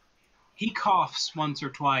 He coughs once or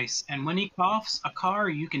twice, and when he coughs, a car,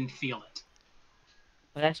 you can feel it.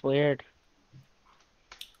 Well, that's weird.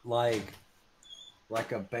 Like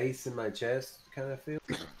a bass in my chest kind of feel.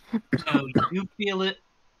 So you feel it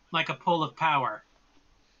like a pull of power.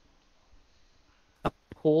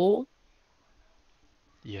 Pool?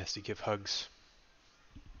 He has to give hugs.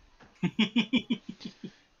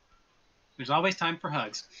 There's always time for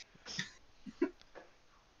hugs.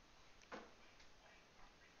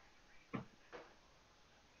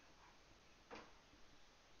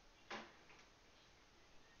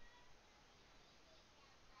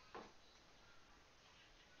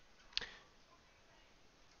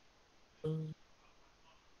 Mm.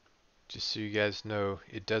 Just so you guys know,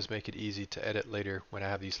 it does make it easy to edit later when I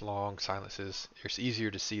have these long silences. It's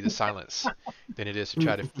easier to see the silence than it is to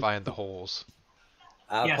try to find the holes.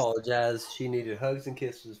 I Yes. apologize. She needed hugs and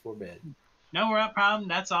kisses for bed. No problem.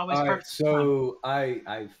 That's always All right, perfect fun. so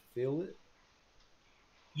I feel it.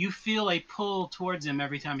 You feel a pull towards him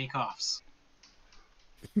every time he coughs.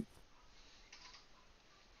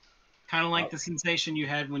 Kind of like the sensation you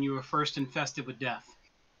had when you were first infested with death.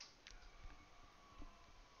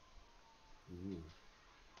 Ooh.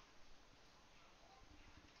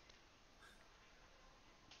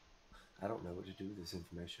 I don't know what to do with this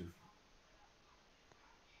information.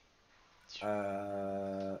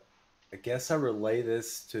 Uh, I guess I relay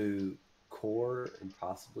this to Core and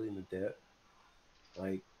possibly Nedep.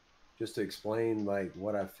 Like, just to explain like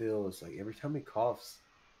what I feel is like every time he coughs,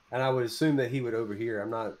 and I would assume that he would overhear. I'm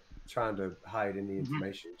not trying to hide any Mhm.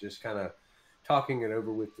 information, just kind of talking it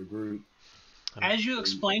over with the group. Um, As you And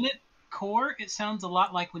explain it, Core, it sounds a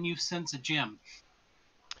lot like when you sense a gem.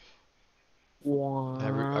 I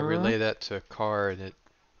relay What? that to Car, and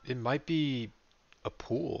it might be a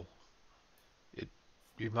pool. It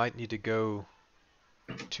You might need to go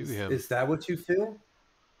to him. is that what you feel?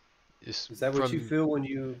 Is Is that what you feel when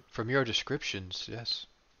you from your descriptions, yes.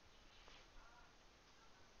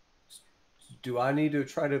 do? I need to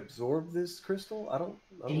try to absorb this crystal? I don't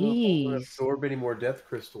know if I want to Jeez. absorb any more death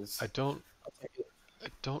crystals. I don't I'll take it. I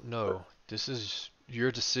don't know. This is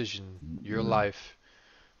your decision, your life,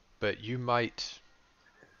 but you might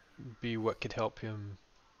be what could help him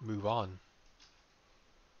move on.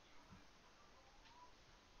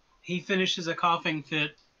 He finishes a coughing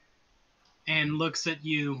fit and looks at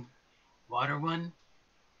you. Water One,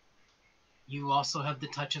 you also have the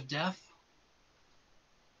touch of death?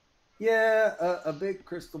 Yeah, a big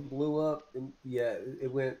crystal blew up, and yeah,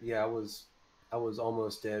 it went. Yeah, I was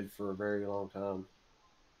almost dead for a very long time.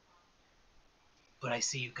 But I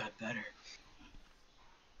see you got better.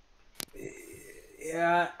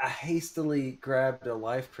 Yeah, I hastily grabbed a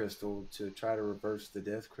life crystal to try to reverse the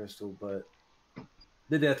death crystal, but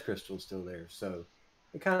the death crystal's still there, so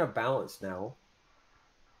it kind of balanced now.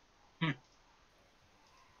 Hmm.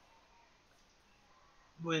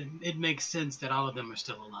 Well, it makes sense that all of them are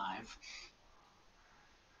still alive.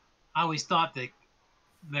 I always thought that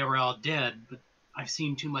they were all dead, but I've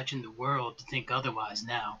seen too much in the world to think otherwise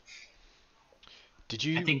now. Did I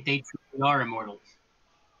you think they truly are immortal.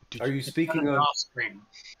 Are did you, you It's kind of speaking their of? offspring.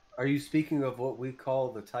 Are you speaking of what we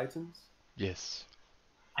call the Titans? yes.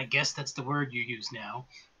 I guess that's the word you use now.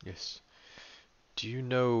 Yes. Do you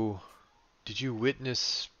know did you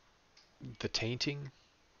witness the tainting?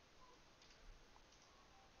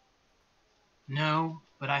 No,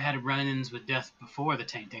 but I had run-ins with death before the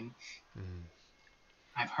tainting. Mm.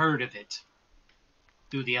 I've heard of it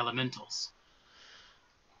through the elementals.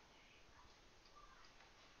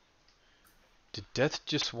 Did Death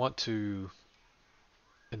just want to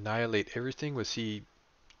annihilate everything? Was he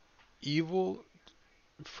evil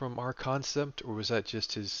from our concept, or was that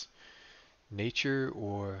just his nature?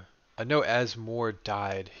 Or I know as more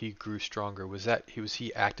died, he grew stronger. Was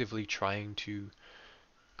he actively trying to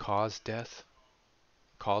cause death,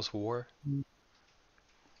 cause war?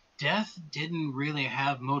 Death didn't really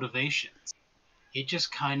have motivations. It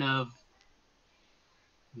just kind of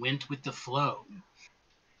went with the flow.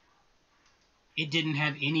 It didn't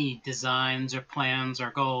have any designs or plans or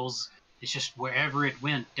goals. It's just wherever it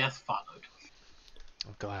went, death followed.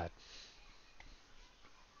 I'm glad.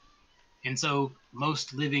 And so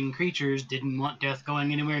most living creatures didn't want death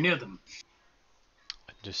going anywhere near them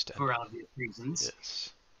for Understandable. obvious reasons.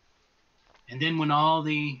 Yes. And then when all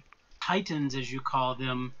the titans, as you call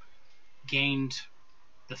them, gained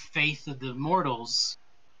the faith of the mortals,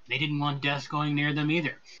 they didn't want death going near them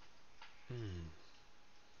either. Hmm.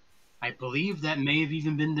 I believe that may have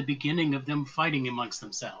even been the beginning of them fighting amongst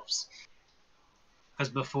themselves. Because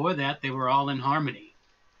before that, they were all in harmony,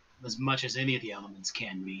 as much as any of the elements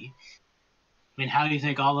can be. I mean, how do you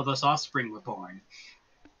think all of us offspring were born?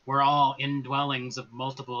 We're all indwellings of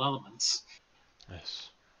multiple elements. Yes.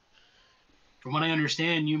 From what I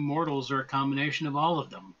understand, you mortals are a combination of all of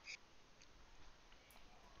them.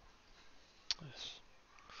 Yes.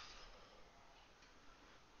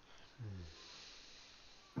 Hmm.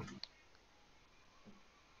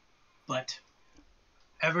 But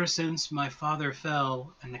ever since my father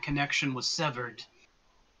fell and the connection was severed,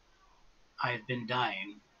 I have been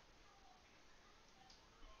dying.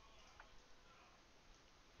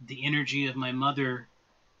 The energy of my mother,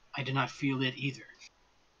 I do not feel it either.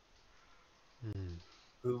 Hmm.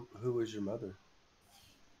 Who was your mother?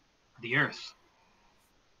 The earth.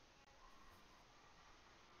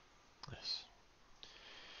 Yes.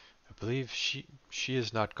 I believe she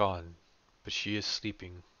is not gone, but she is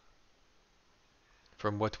sleeping,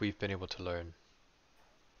 from what we've been able to learn.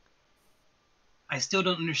 I still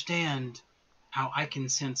don't understand how I can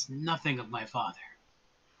sense nothing of my father.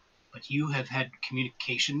 But you have had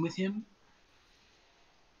communication with him?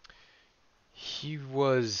 He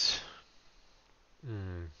was.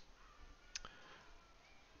 Hmm.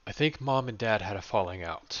 I think mom and dad had a falling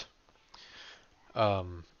out.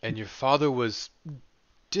 And your father was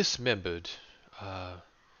dismembered. Uh,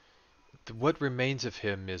 what remains of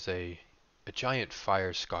him is a giant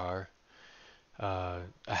fire scar, a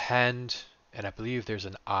hand, and I believe there's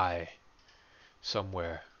an eye.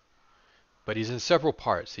 somewhere. But he's in several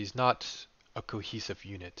parts. He's not a cohesive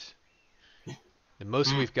unit. The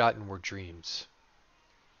most we've gotten were dreams.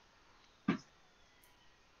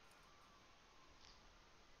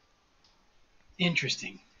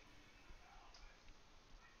 Interesting.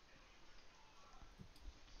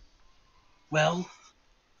 Well,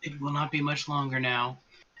 it will not be much longer now.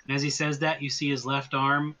 And as he says that, you see his left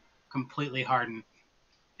arm completely harden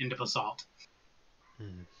into basalt.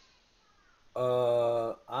 Hmm.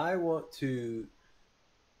 I want to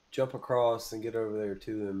jump across and get over there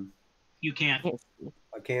to him. You can't.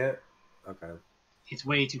 I can't? Okay. It's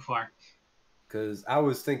way too far. Because I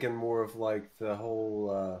was thinking more of like the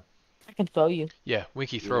whole, I can throw you. Yeah,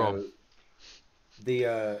 Winky, you throw him. know,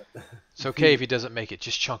 the It's okay if he doesn't make it.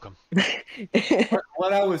 Just chunk him.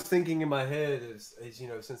 what I was thinking in my head is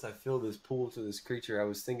since I feel this pull to this creature, I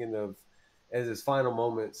was thinking of as his final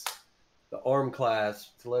moments, the arm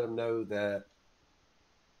clasp to let him know that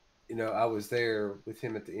I was there with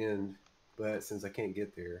him at the end, but since I can't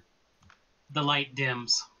get there, The light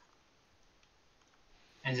dims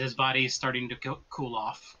as his body is starting to cool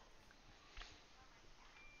off.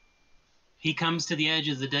 He comes to the edge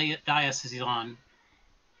of the dais he's on,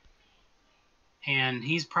 and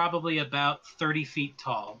he's probably about 30 feet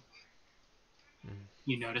tall.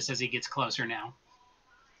 You notice as he gets closer now.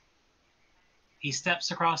 He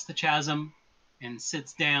steps across the chasm and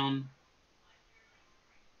sits down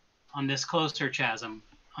on this closer chasm,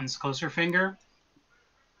 on this closer finger,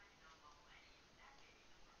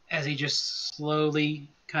 as he just slowly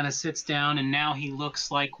kind of sits down, and now he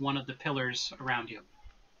looks like one of the pillars around you.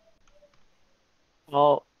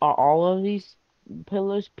 Are all of these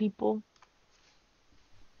pillars people?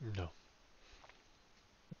 No.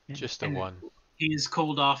 Just the And one. he's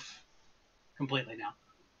cooled off completely now.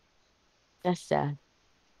 That's sad.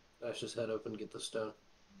 Dash his head open, get the stone.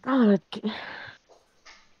 Oh,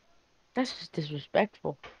 that's just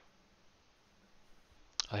disrespectful.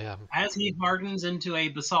 I am. As he hardens into a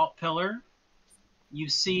basalt pillar, you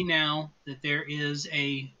see now that there is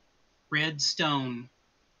a red stone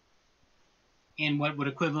in what would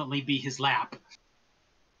equivalently be his lap,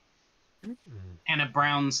 and a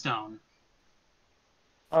brown stone.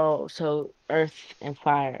 Oh, so earth and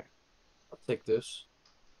fire. I'll take this.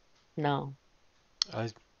 No.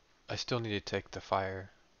 I still need to take the fire.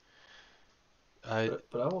 But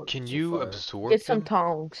I want Can some you fire. absorb Get some them?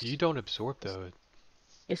 tongs. You don't absorb those.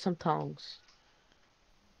 Get some tongs.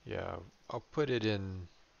 Yeah, I'll put it in.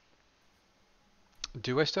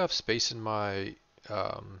 Do I still have space in my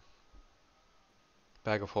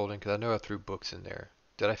bag of holding? Because I know I threw books in there.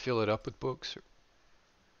 Did I fill it up with books?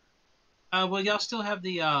 Well, y'all still have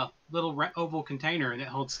the little oval container that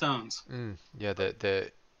holds stones. Yeah,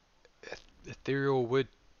 the ethereal wood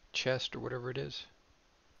chest or whatever it is.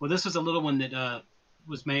 Well, this was a little one that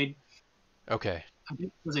was made. Okay.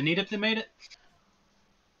 Was it Nedep that made it?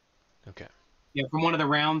 Okay. Yeah, from one of the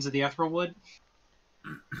rounds of the ethereal wood.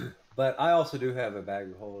 but I also do have a bag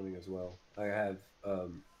of holding as well. I have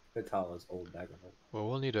Vitala's old bag of holding. Well,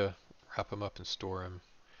 we'll need to wrap him up and store him.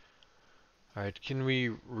 All right. Can we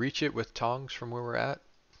reach it with tongs from where we're at?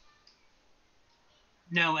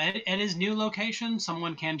 No, at his new location,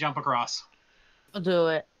 someone can jump across. I'll do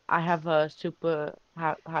it. I have a super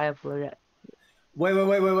high alert.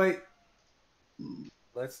 Wait.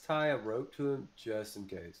 Let's tie a rope to him just in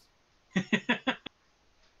case.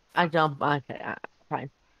 I jump. Okay, fine.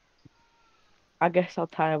 I guess I'll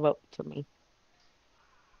tie a rope to me.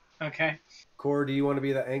 Okay. Cor, do you want to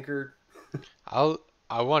be the anchor?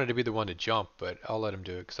 I wanted to be the one to jump, but I'll let him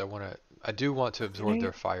do it because I do want to absorb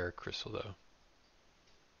their fire crystal though.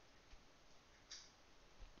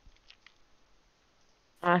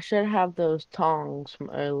 I should have those tongs from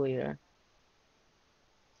earlier.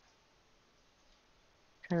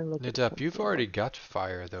 Trying to look at Nedep, you've something already else. got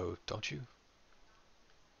fire though, don't you?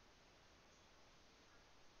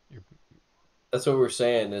 That's what we're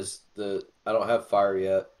saying is I don't have fire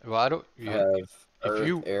yet. Well, I don't. I have earth,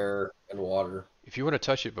 you air, and water. if you want to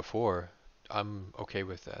touch it before, I'm okay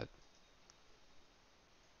with that.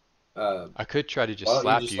 I could try to just Why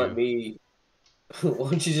slap don't you just you. let me? Why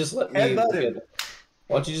don't you just let me? Headbutt him.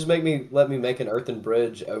 Why don't you just let me make an earthen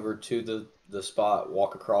bridge over to the spot,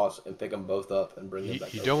 walk across, and pick them both up and bring them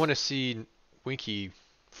back. You over. don't want to see Winky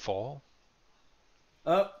fall.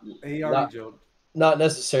 Oh, he already jumped. Not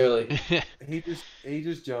necessarily. He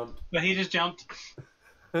just jumped. But he just jumped.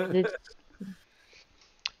 We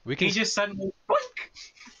can. He just suddenly.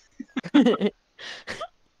 Boink!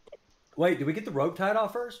 Wait, did we get the rope tied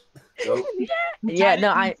off first? Nope. Yeah,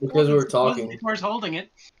 no, Because we were talking. Where's holding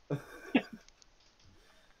it?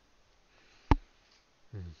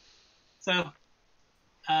 Hmm. So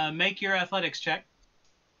Make your athletics check.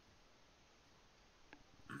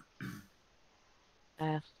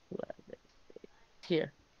 Athletics.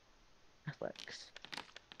 Here. Athletics.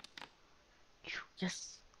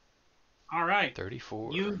 Yes. All right.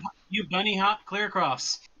 34. You bunny hop clear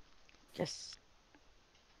across. Yes.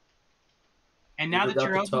 And You now that forgot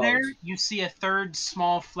you're the over there, tongs. you see a third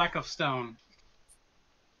small fleck of stone.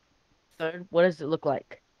 Third. What does it look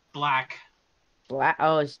like? Black. Black.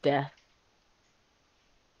 Oh, it's death.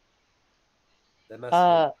 That must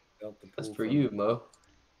have felt the That's pull for from you, Mo.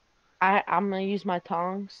 I'm gonna use my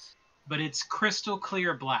tongs. But it's crystal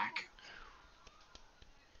clear black.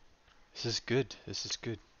 This is good. This is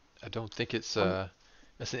good. I don't think it's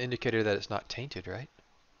that's an indicator that it's not tainted, right?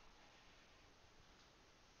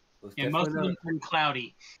 Well, it's Yeah, most definitely of not. them turn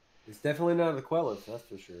cloudy. It's definitely not the Quel'Ths, that's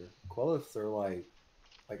for sure. Quel'Ths are like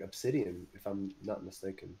obsidian, if I'm not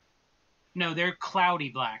mistaken. No, they're cloudy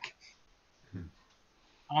black.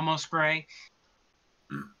 Almost gray.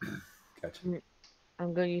 Gotcha.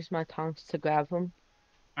 I'm gonna use my tongs to grab them.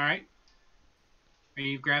 All right. Are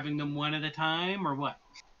you grabbing them one at a time or what?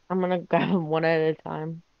 I'm gonna grab them one at a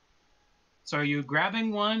time. So are you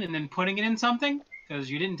grabbing one and then putting it in something? Because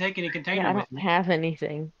you didn't take any container Yeah, I with don't you. have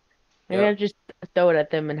anything. Maybe I Yep. just throw it at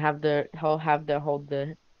them and have their hold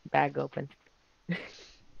the bag open.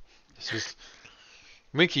 This was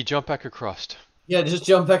Winky, jump back across. Yeah, just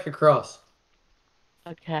jump back across.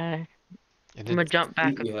 Okay. And I'm then gonna jump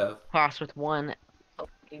back You have. across with one.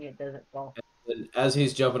 Hoping it doesn't fall. And as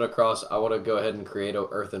he's jumping across, I want to go ahead and create an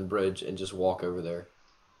earthen bridge and just walk over there.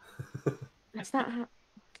 That's not how.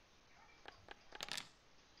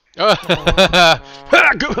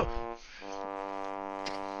 Go.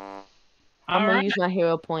 I'm All gonna right. use my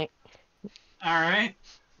hero point. All right.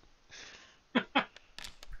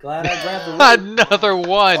 Glad I grabbed the rope. Another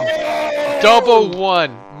one. Double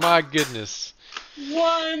one. My goodness.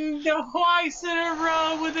 One twice in a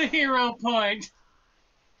row with a hero point.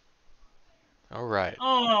 All right.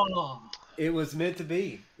 Oh. It was meant to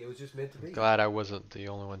be. It was just meant to be. Glad I wasn't the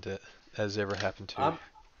only one that has ever happened to.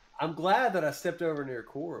 I'm glad that I stepped over near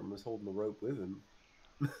Cor and was holding the rope with him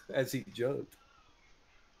as he jumped.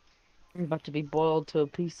 I'm about to be boiled to a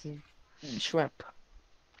piece of shrimp.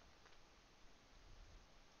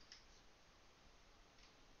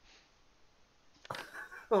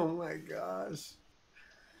 Oh my gosh.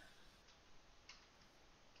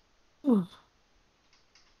 A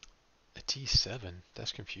T7.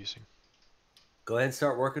 That's confusing. Go ahead and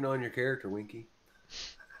start working on your character, Winky.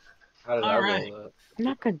 How did All I right. roll that? I'm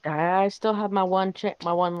not gonna die. I still have my one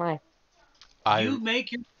life. You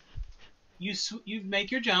make your you make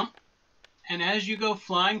your jump, and as you go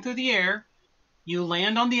flying through the air, you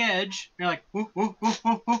land on the edge. You're like, woo, woo, woo,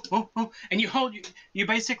 woo, woo, woo, woo, and you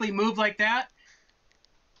basically move like that,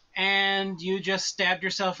 and you just stabbed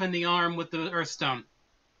yourself in the arm with the earthstone.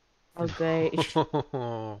 Oh great.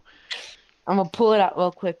 I'm gonna pull it out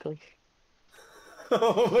real quickly.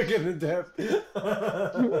 Oh, look at the depth.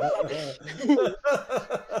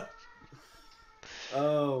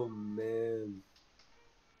 Oh man.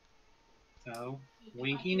 So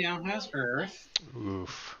Winky now has earth.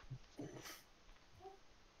 Oof.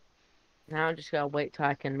 Now I just gotta wait till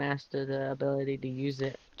I can master the ability to use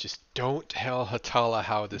it. Just don't tell Hatala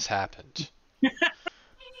how this happened.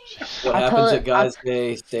 What I'll tell happens her- at Guy's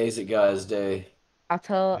Day stays at Guy's Day. I'll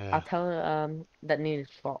tell Yeah. her that Nina's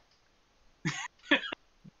fault.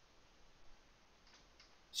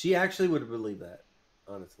 She actually would believe that,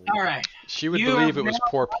 honestly. All right. She would You believe have it was now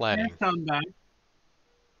poor got planning. Earthstone back.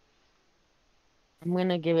 I'm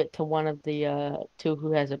gonna give it to one of the two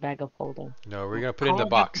who has a bag of holding. No, we're gonna put it in the Cole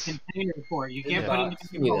got box. the container for it. You In can't the put it in box.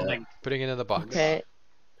 the Yeah. holding. Putting it in the box. Okay,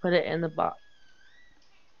 put it in the box.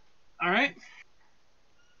 All right.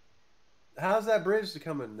 How's that bridge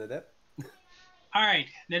coming, Nedep? All right,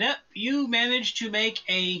 Nedep, you managed to make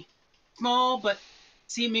a small but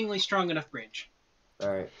seemingly strong enough bridge. All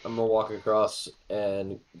right, I'm gonna walk across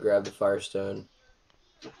and grab the firestone.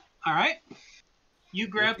 All right. You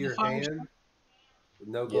grab With the your fire. hand? With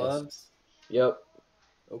no Yes. gloves? Yep,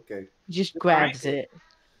 Okay. Just grabs it.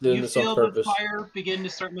 doing You this on feel the purpose. fire begin to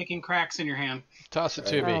start making cracks in your hand. Toss it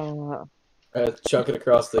to me. Chuck it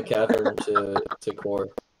across the cavern to Core.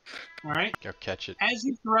 All right. Go catch it. As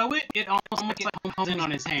you throw it, it almost gets homes in on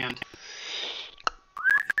his hand.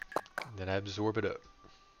 Then I absorb it up.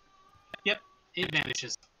 Yep, it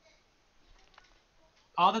vanishes.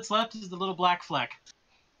 All that's left is the little black fleck.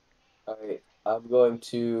 All right, I'm going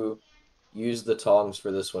to use the tongs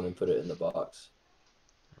for this one and put it in the box.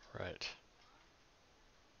 Right.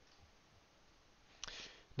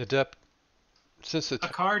 Nedep, since A it's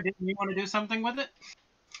car, didn't you want to do something with it?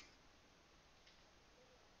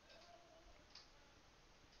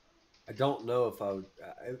 I don't know if I would.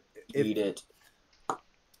 If Eat it.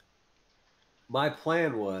 my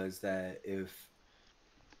plan was that if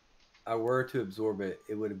I were to absorb it,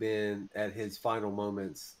 it would have been at his final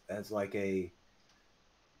moments as like a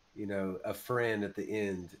friend at the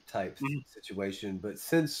end type Mhm. situation. But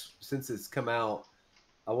since it's come out,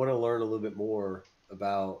 I want to learn a little bit more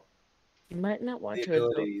about You might not want the to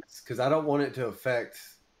absorb. abilities because I don't want it to affect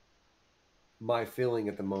my feeling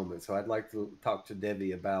at the moment. So I'd like to talk to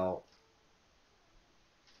Debbie about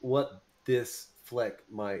what this fleck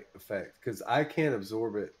might affect because I can't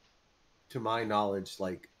absorb it to my knowledge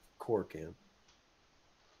like Core can.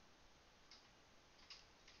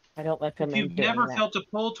 I don't If recommend you've doing never that. felt a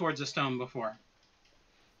pull towards a stone before,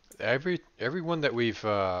 Everyone that we've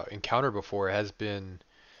encountered before has been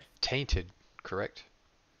tainted, correct?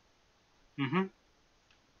 hmm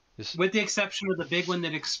This, with the exception of the big one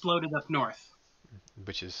that exploded up north,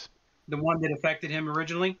 which is the one that affected him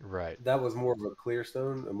originally. right. That was more of a clear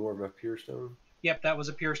stone, or more of a pure stone. Yep, that was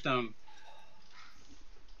a pure stone.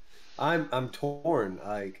 I'm torn.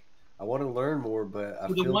 Like I want to learn more, but I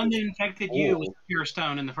So the feel one that this infected you was pull. a pure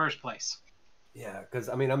stone in the first place. Yeah, because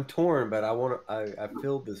I mean I'm torn, but I want to. I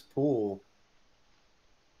feel this pull.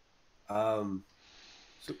 Um.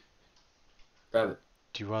 So Grab it.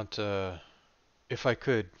 Do you want, if I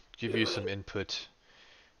could give you some input?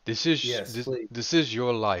 This is yes, this please. this is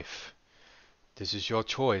your life. This is your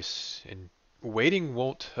choice, and waiting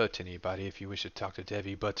won't hurt anybody if you wish to talk to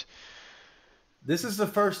Debbie. But This is the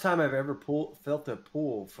first time I've ever felt a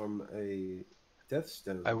pull from a death I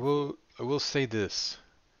stone before. will I will say this: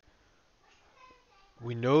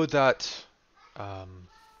 we know that um,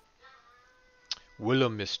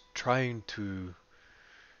 Willem is trying to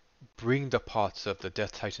bring the parts of the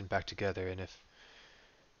Death Titan back together, and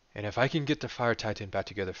if I can get the Fire Titan back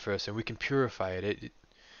together first, and we can purify it,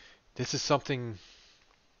 this is something.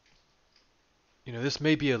 This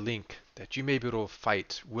may be a link that you may be able to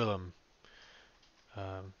fight Willem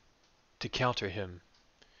um, to counter him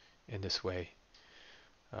in this way.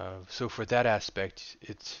 So for that aspect,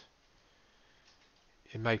 it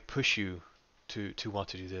might push you to want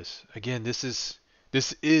to do this. Again, this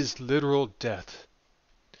is literal death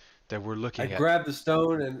that we're I looking at. grab the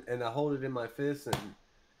stone and I hold it in my fist and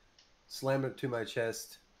slam it to my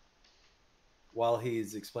chest while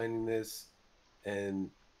he's explaining this, and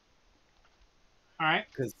All right.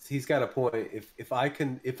 because he's got a point. If I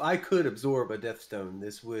could absorb a death stone,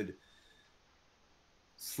 this would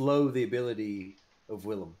slow the ability of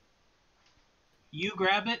Willem. You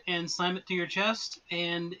grab it and slam it to your chest,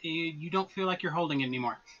 and you don't feel like you're holding it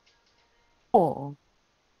anymore. Oh.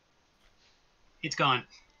 It's gone.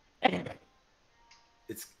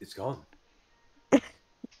 It's gone.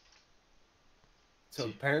 So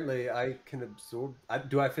apparently, I can absorb.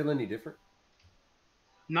 Do I feel any different?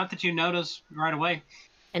 Not that you notice right away.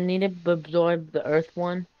 And need to absorb the earth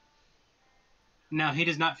one. No, he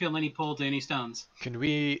does not feel any pull to any stones. Can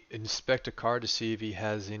we inspect a card to see if he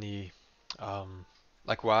has any,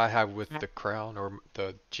 like what I have with the crown or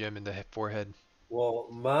the gem in the forehead? Well,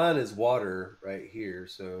 mine is water right here,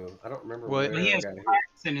 so I don't remember Well, But he where I has got hit.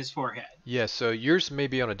 cracks in his forehead. yeah, so yours may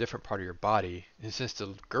be on a different part of your body, and since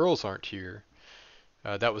the girls aren't here,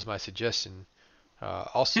 that was my suggestion.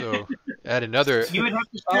 Also, add another. You would have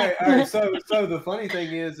to All strip. right, all right. So the funny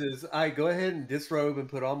thing is I go ahead and disrobe and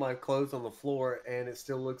put all my clothes on the floor, and it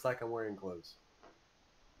still looks like I'm wearing clothes.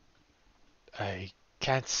 I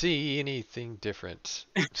can't see anything different.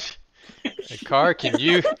 Car, can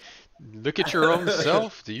you look at your own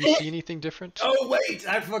self? Do you see anything different? Oh wait,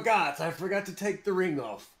 I forgot. I forgot to take the ring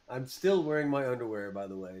off. I'm still wearing my underwear, by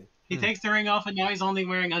the way. He takes the ring off, and now he's only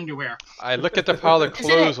wearing underwear. I looked at the pile of Isn't it?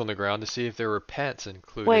 clothes on the ground to see if there were pants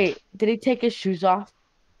included. Wait, did he take his shoes off?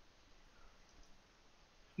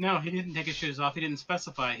 No, he didn't take his shoes off. He didn't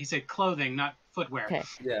specify. He said clothing, not footwear. Okay.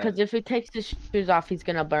 Yeah. Because if he takes his shoes off, he's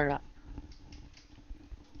gonna burn up.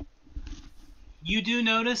 You do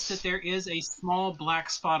notice that there is a small black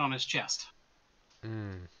spot on his chest.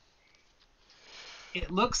 Mm. It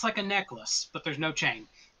looks like a necklace, but there's no chain.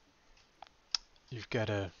 You've got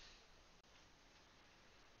a.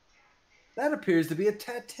 That appears to be a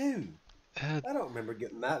tattoo. I I don't remember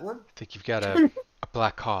getting that one. think you've got a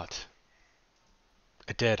black heart.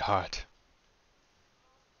 A dead heart.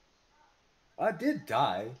 I did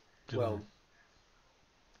die. Mm. Well,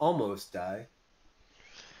 almost die.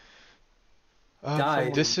 Uh,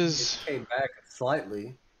 Died. this and is. it came back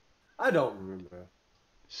slightly. I don't remember.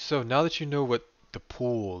 So now that you know what the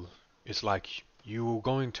pool is like, you're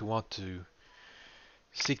going to want to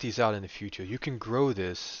seek these out in the future. You can grow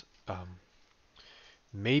this.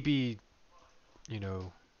 Maybe, you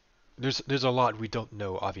know, there's a lot we don't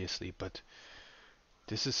know, obviously, but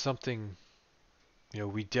this is something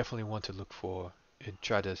we definitely want to look for and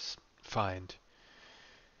try to find.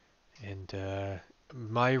 And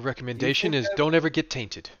my Do you recommendation think is that? don't ever get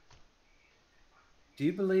tainted. Do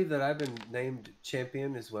you believe that I've been named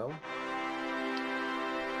champion as well?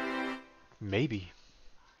 Maybe.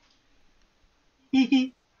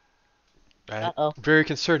 Uh-oh. Very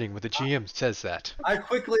concerning when the GM says that. I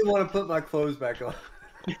quickly want to put my clothes back on.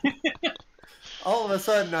 All of a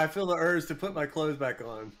sudden, I feel the urge to put my clothes back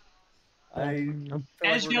on. I feel like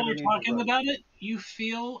As we're y'all gonna were need to talking run. about it, you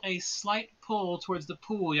feel a slight pull towards the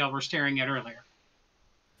pool y'all were staring at earlier.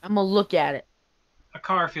 I'm gonna look at it. A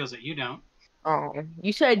car feels it. You don't. Oh,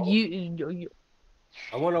 you said Oh. you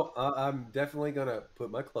I want to. I'm definitely gonna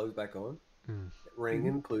put my clothes back on, Mm. ring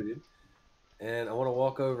included, and I want to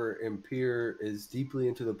walk over and peer as deeply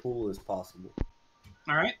into the pool as possible.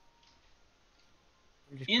 All right.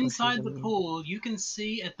 just Inside pushes the him. pool, you can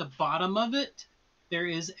see at the bottom of it, there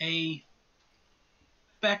is a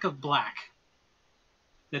speck of black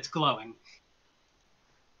that's glowing.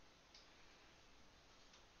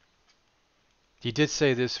 He did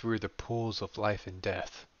say this were the pools of life and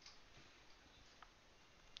death.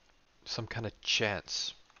 Some kind of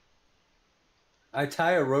chance. I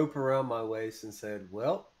tie a rope around my waist and said,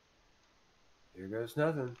 "Well, here goes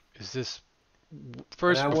nothing." Is this And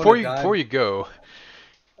first I want to before dive. you go?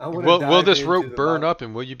 I want to Will dive this into rope the burn bottom. up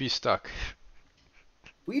and will you be stuck?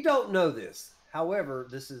 We don't know this. However,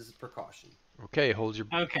 this is a precaution. Okay, hold your.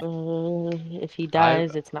 Okay. If he I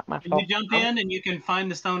dies, it's not my You fault. jump in and you can find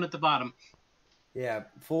the stone at the bottom. Yeah,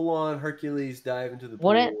 full on Hercules dive into the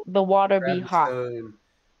Wouldn't pool, the water be grab the hot? stone.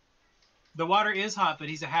 The water is hot, but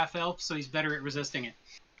he's a half elf, so he's better at resisting it.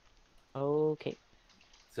 Okay.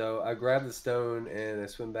 So I grab the stone and I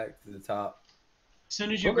swim back to the top. As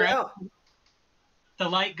soon as you Put me grab, out. the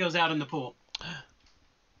light goes out in the pool.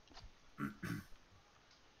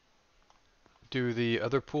 Do the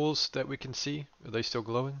other pools that we can see, are they still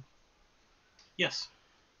glowing? Yes.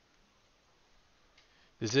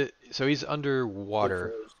 Is it so he's They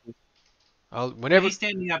underwater? froze. I'll Yeah, whenever. he's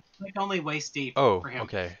standing up, like only waist deep Oh, for him.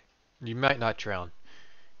 okay. You might not drown.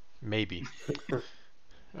 Maybe.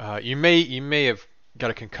 You may have got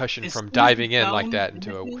a concussion As from soon as the diving in like stone that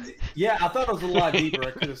into a. vanishes, Yeah, I thought it was a lot deeper.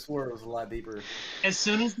 I could have swore it was a lot deeper. as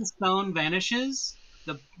soon as the stone vanishes,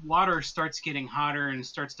 the water starts getting hotter and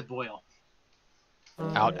starts to boil.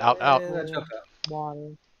 Out, out, out. And I jump out.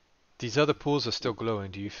 Water. These other pools are still glowing.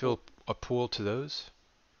 Do you feel a pull to those?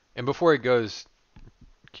 And before it goes,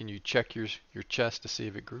 can you check your chest to see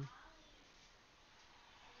if it grew?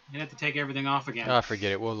 You have to take everything off again. Ah,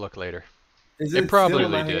 forget it. We'll look later. Is It it still in probably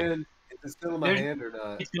my did. hand? Is it still in my hand or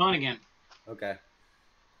not? It's gone again. Okay.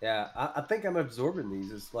 Yeah, I think I'm absorbing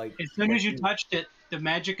these. It's like As soon as you you- touched it, the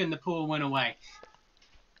magic in the pool went away.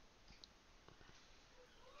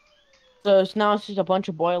 So now it's just a bunch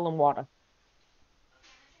of boiling water.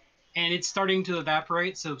 And it's starting to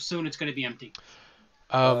evaporate, so soon it's going to be empty.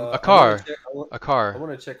 A I wanna car. check- A I car.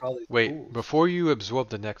 want to check all these Wait, pools. before you absorb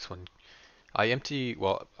the next one, I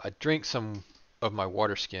drink some of my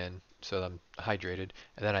water skin so that I'm hydrated,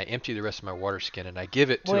 and then I empty the rest of my water skin and I give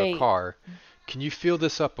it to a Wait. car. Can you fill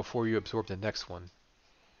this up before you absorb the next one?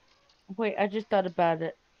 Wait, I just thought about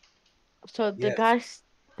it. So Yes.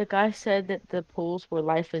 the guy said that the pools were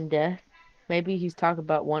life and death. Maybe he's talking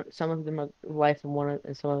about some of them are life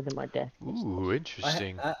and some of them are death. Ooh,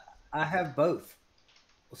 interesting. I have both.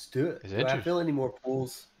 Let's do it. It's Do I interesting. fill any more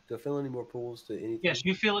pools? Do I fill any more pools to anything? Yes,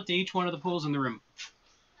 you fill it to each one of the pools in the room.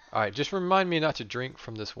 Alright, just remind me not to drink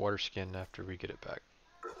from this water skin after we get it back.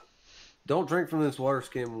 Don't drink from this water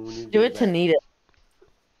skin when you Do get it to back. Nita. I'm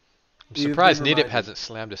You've surprised been Nedep reminded. hasn't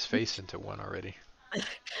slammed his face into one already.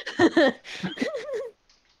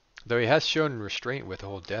 Though he has shown restraint with the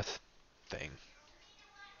whole death thing.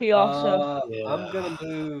 He also I'm gonna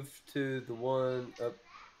move to the one up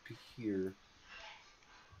here,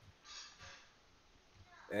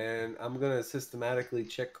 and I'm gonna systematically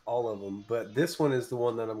check all of them. But this one is the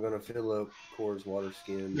one that I'm gonna fill up Core's water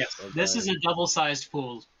skin. Yes, as this is I- a double-sized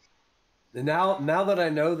pool. And now that I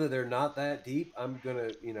know that they're not that deep, I'm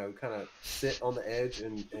gonna kind of sit on the edge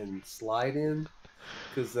and slide in,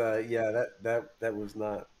 because yeah, that was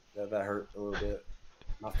not that hurt a little bit.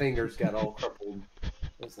 My fingers got all crumpled.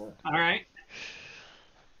 It's not- All right.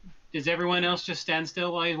 Does everyone else just stand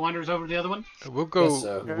still while he wanders over to the other one? We'll go Guess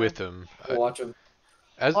so. with him. We'll watch them.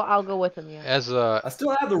 As well, I'll go with him, yeah. as I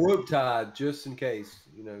still have the rope tied just in case,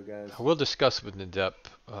 guys. we'll discuss with Nedep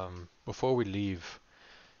before we leave.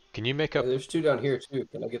 Can you make up? There's two down here too.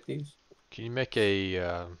 Can I get these? Can you make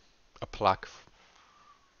a plaque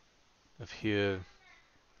of here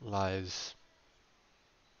lies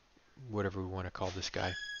whatever we want to call this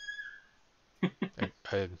guy. A,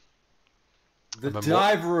 a, The a, memo-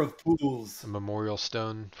 diver of pools. a memorial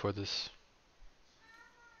stone for this.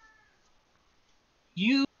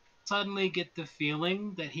 You suddenly get the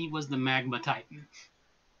feeling that he was the magma titan.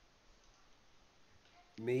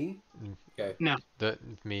 Me? Okay, No,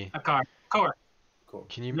 Me. a car. Core. Cool.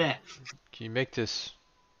 Can you Bleh. make this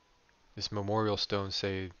memorial stone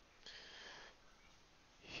say,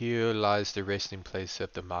 "Here lies the resting place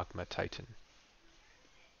of the magma titan"?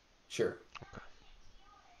 sure.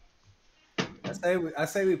 I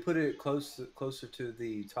say we put it closer to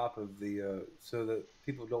the top of the so that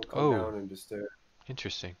people don't come Oh, down and just stare.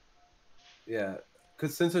 interesting. Yeah,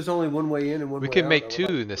 because since there's only one way in and one We way could out, I make would like two,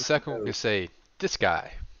 to and the let you second one know. could say, "This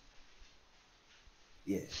guy."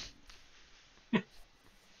 Yeah.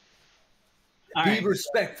 All Be right.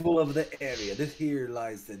 respectful of the area. This here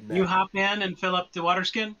lies the You magma. hop in and fill up the water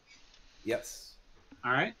skin. Yes.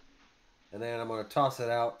 All right. And then I'm gonna toss it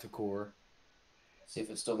out to Core. See if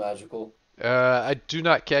it's still magical. I do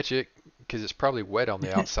not catch it because it's probably wet on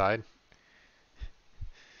the outside.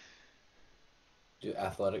 Do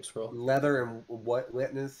athletics roll. Leather and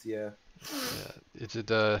wetness. Yeah. Is it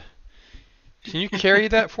Can you carry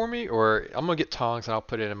that for me, or I'm gonna get tongs and I'll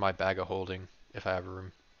put it in my bag of holding if I have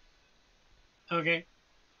room. Okay.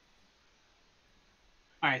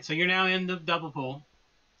 All right. So you're now in the double pool.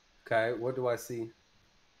 Okay. What do I see?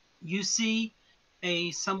 You see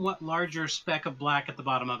a somewhat larger speck of black at the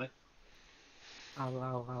bottom of it. Ow,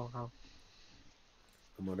 ow, ow, ow,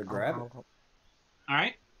 I'm gonna ow, grab it. ow, ow. All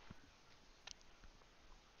right.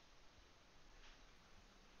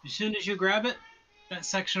 As soon as you grab it, that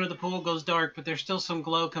section of the pool goes dark, but there's still some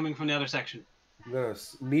glow coming from the other section. I'm gonna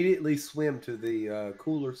immediately swim to the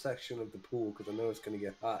cooler section of the pool because I know it's gonna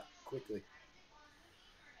get hot quickly.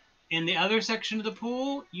 In the other section of the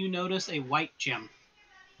pool, you notice a white gem.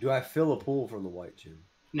 Do I fill a pool from the white gem?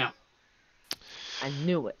 No. I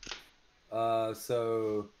knew it.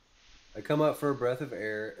 So I come up for a breath of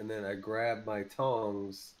air, and then I grab my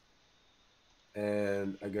tongs,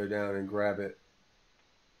 and I go down and grab it,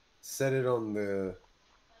 set it on the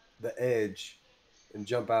edge, and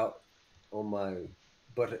jump out on my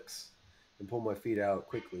buttocks and pull my feet out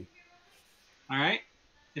quickly. All right.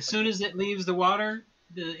 As soon as it leaves the water,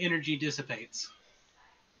 the energy dissipates.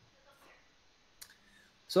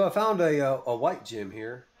 So I found a white gem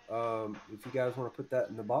here. If you guys want to put that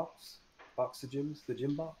in the box of gems, the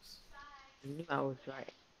gem box. I knew I was right.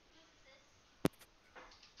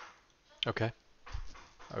 Okay.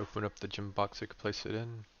 I open up the gym box. I could place it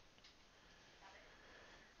in.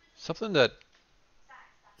 Something that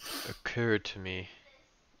occurred to me.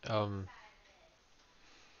 Um,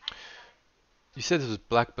 you said this was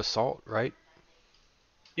black basalt, right?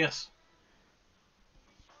 Yes.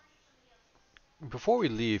 Before we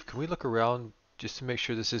leave, can we look around just to make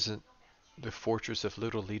sure this isn't the fortress of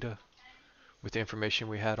Little Lita with the information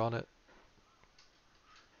we had on it?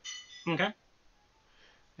 Okay.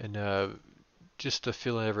 And just to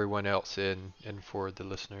fill everyone else in and for the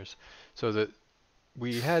listeners. So that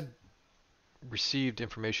we had received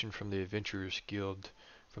information from the Adventurers Guild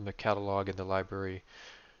from the catalog in the library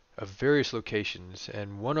of various locations,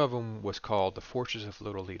 and one of them was called the Fortress of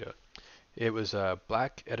Little Lita. It was a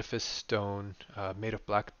black edifice stone made of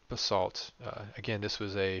black basalt. Again, this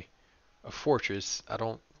was a fortress. I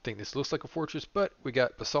don't think this looks like a fortress, but we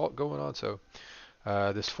got basalt going on, so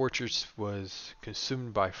this fortress was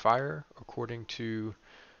consumed by fire, according to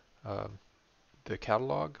um, the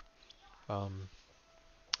catalog. Um,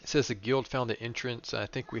 it says the guild found the entrance. I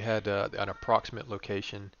think we had an approximate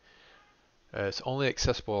location. It's only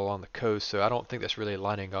accessible along the coast, so I don't think that's really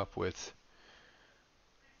lining up with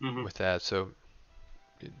Mm-hmm. that. So,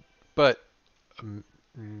 but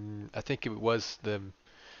I think it was the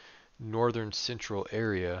northern central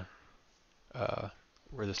area uh,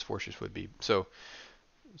 where this fortress would be. So,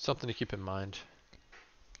 something to keep in mind.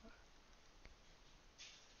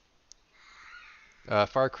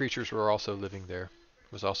 Fire creatures were also living there.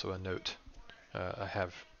 Was also a note I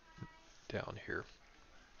have down here.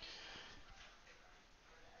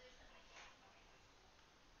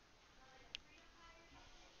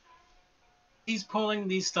 He's pulling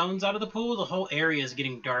these stones out of the pool. The whole area is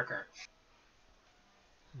getting darker.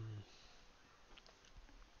 Hmm.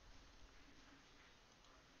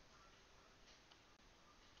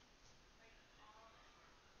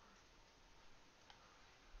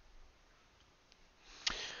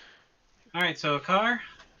 All right. So, Car,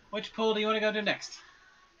 which pool do you want to go to next?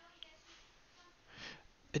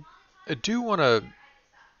 I do want to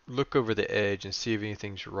look over the edge and see if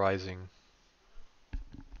anything's rising.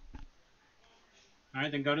 All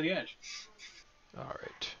right, then go to the edge. All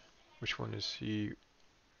right. Which one is he?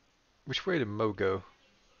 Which way did Mo go?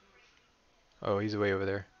 Oh, he's way over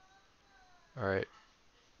there. All right.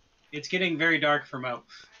 It's getting very dark for Mo.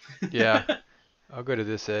 Yeah, I'll go to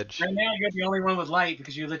this edge. Right now, you're the only one with light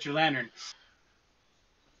because you lit your lantern.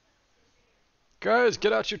 Guys,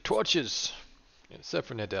 get out your torches. Except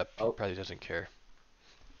for Nedep, he I'll, probably doesn't care.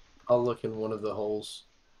 I'll look in one of the holes,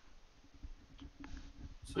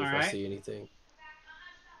 see All if I right. see anything.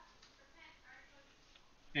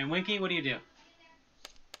 And Winky, what do you do?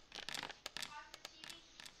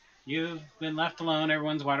 You've been left alone.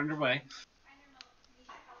 Everyone's wandered away.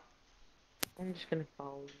 I'm just gonna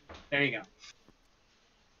follow. There you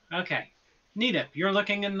go. Okay. Nedep, you're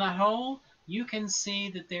looking in that hole. You can see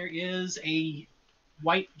that there is a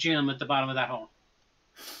white gem at the bottom of that hole.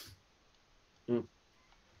 I'm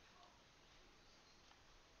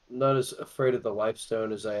not as afraid of the life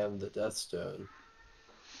stone as I am the death stone.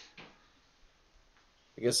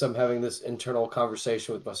 I guess I'm having this internal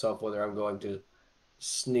conversation with myself whether I'm going to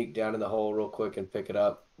sneak down in the hole real quick and pick it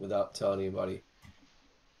up without telling anybody.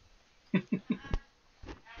 I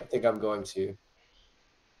think I'm going to.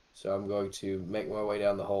 So I'm going to make my way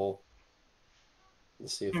down the hole and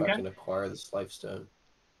see if I Okay. can acquire this life stone.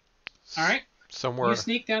 All right. You Somewhere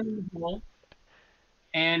sneak down in the hole,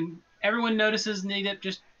 and everyone notices Nedep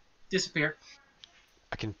just disappear.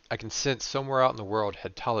 I can sense somewhere out in the world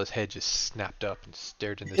Hatala's head just snapped up and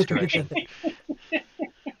stared in this direction.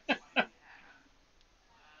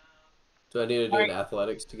 Do I need to All do an right.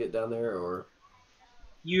 athletics to get down there, or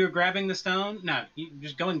You're grabbing the stone? No, you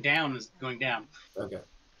just going down is going down. okay?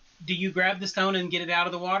 Do you grab the stone and get it out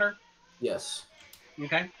of the water? Yes.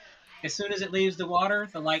 Okay. As soon as it leaves the water,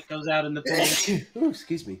 the light goes out in the pool, Ooh,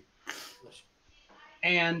 excuse me.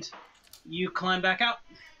 and you climb back out.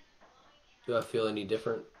 Do I feel any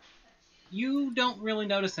different? You don't really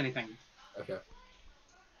notice anything. Okay.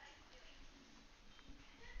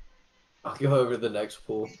 I'll go over to the next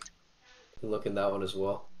pool and look in that one as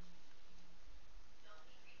well.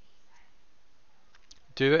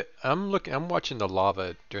 Do it. I'm watching the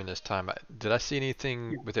lava during this time. Did I see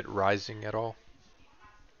anything with it rising at all?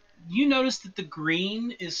 You notice that the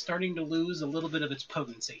green is starting to lose a little bit of its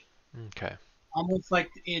potency. Okay. Almost like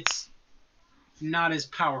it's not as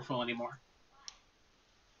powerful anymore.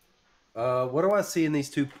 What do I see in these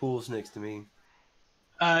two pools next to me?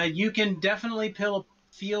 You can definitely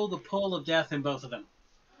feel the pull of death in both of them.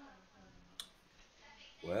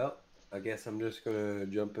 Well, I guess I'm just gonna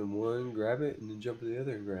jump in one, grab it, and then jump in the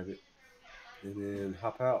other and grab it, and then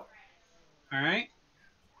hop out. All right.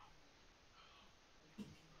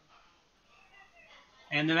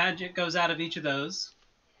 And the magic goes out of each of those.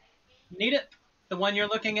 Need it? The one you're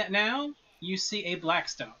looking at now, you see a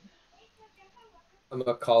blackstone. I'm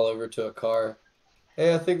gonna call over to a car.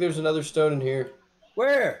 Hey, I think there's another stone in here.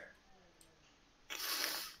 Where?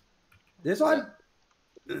 This one?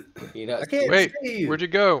 You know, I can't Wait, see you. where'd you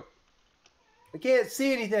go? I can't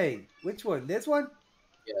see anything. Which one? This one?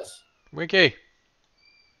 yes. Winky.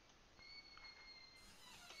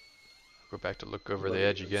 Go back to look over the Look at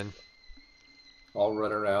edge this. again. I'll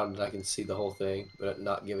run around and I can see the whole thing, but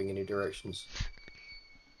not giving any directions.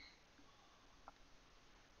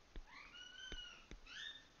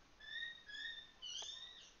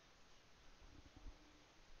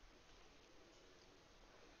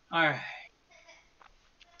 All right.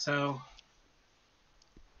 So,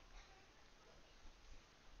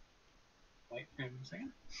 wait a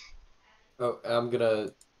second. Oh, I'm gonna.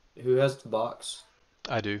 Who has the box?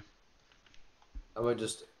 I do. I'm gonna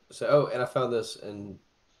just say, oh, and I found this and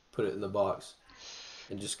put it in the box,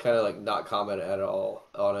 and just kind of like not comment at all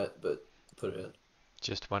on it, but put it in.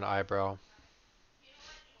 Just one eyebrow.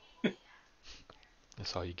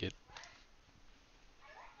 That's all you get.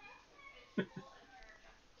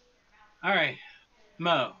 All right.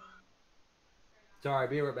 Mo. Sorry,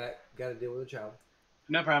 be right back. Got to deal with a child.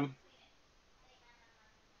 No problem.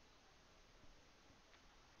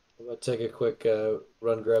 I'm gonna take a quick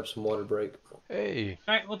run, grab some water break. Hey,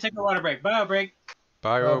 All right, we'll take a water break. Bio break.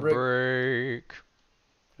 bio break. break.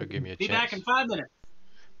 Oh, give me a Be back chance. in 5 minutes.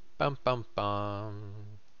 Bum bum bum.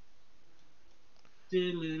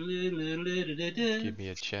 Give me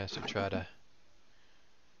a chance to try to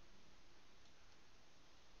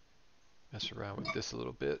mess around with this a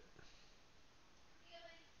little bit.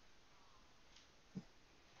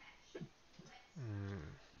 Mm.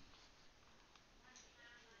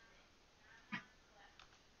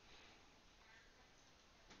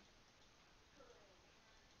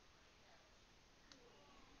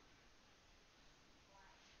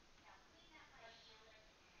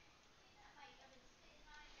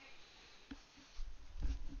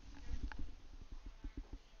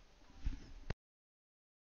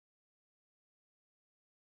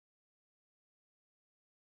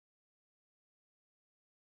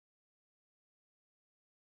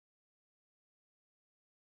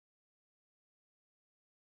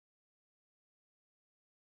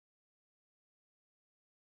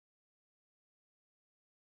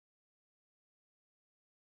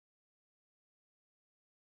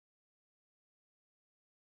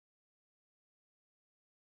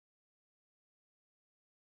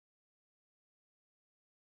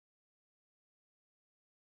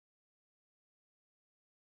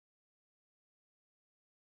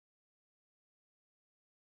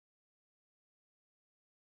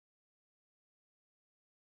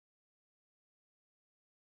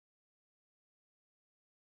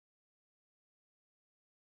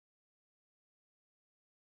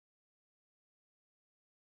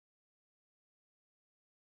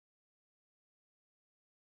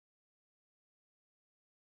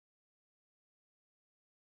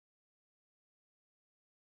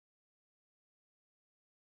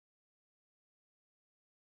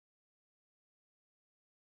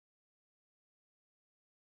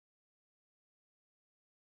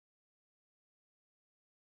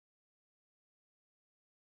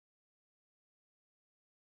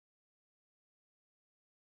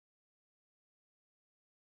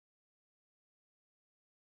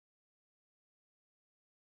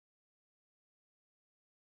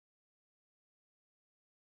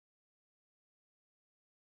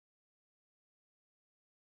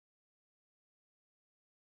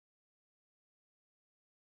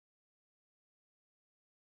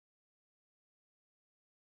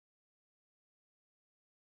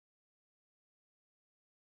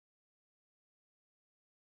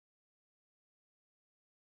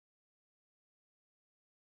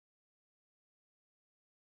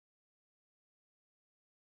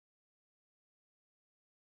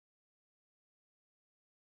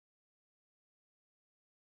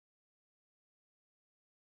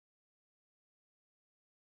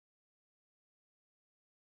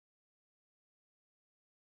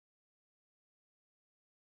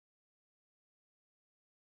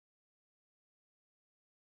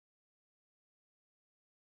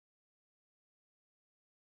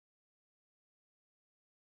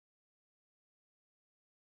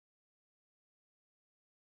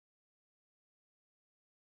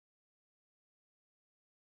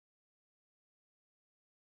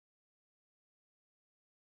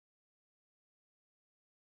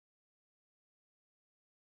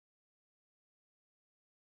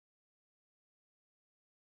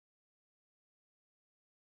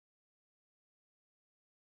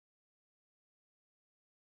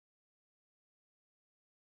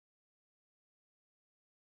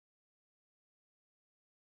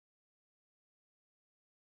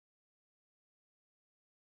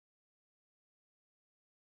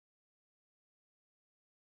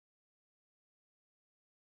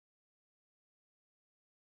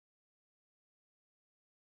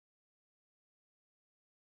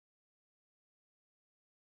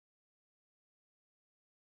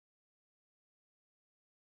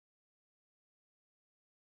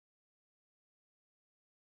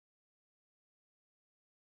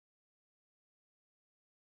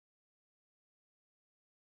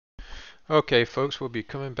 Okay, folks, we'll be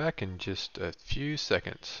coming back in just a few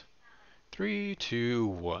seconds. 3, 2,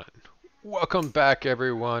 1. Welcome back,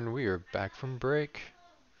 everyone. We are back from break.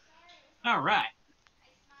 All right.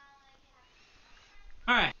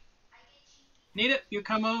 All right. Nedep, you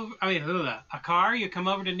come over. Akar, you come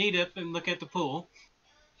over to Nedep and look at the pool.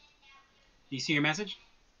 Do you see your message?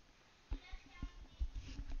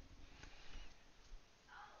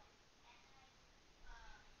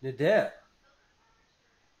 Nadette,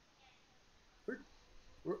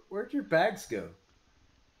 where'd your bags go?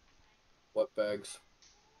 What bags?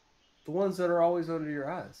 The ones that are always under your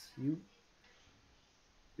eyes. You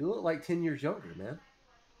look like 10 years younger, man.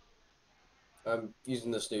 I'm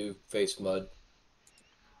using this new face mud.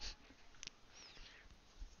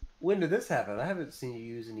 When did this happen? I haven't seen you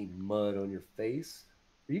use any mud on your face.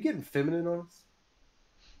 Are you getting feminine on us?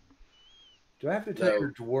 Do I have to tell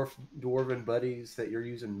No, your dwarven buddies that you're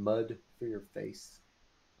using mud for your face?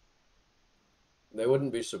 they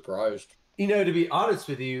wouldn't be surprised. You know, to be honest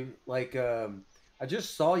with you, I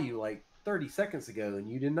just saw you like 30 seconds ago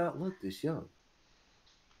and you did not look this young.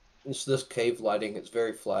 It's this cave lighting. It's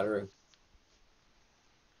very flattering.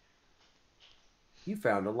 You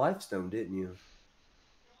found a life stone, didn't you?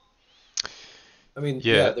 I mean,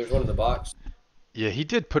 Yeah. yeah, there's one in the box. Yeah, he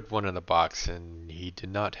did put one in the box, and he did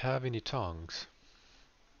not have any tongs.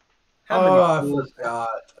 I forgot.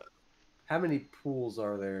 How many pools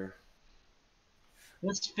are there?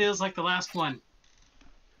 This feels like the last one.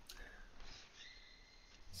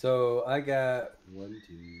 So I got 1,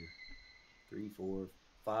 2, 3, 4,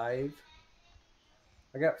 5.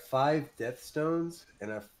 I got 5 death stones,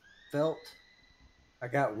 and I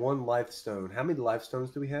got 1 life stone. How many life stones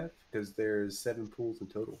do we have? Because there's 7 pools in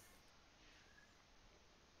total.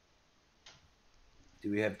 Do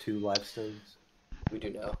we have 2 life stones? We do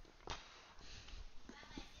now.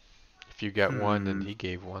 If you got one, then he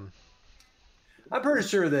gave one. I'm pretty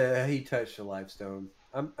sure that he touched a life stone.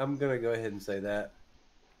 I'm gonna go ahead and say that.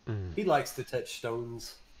 He likes to touch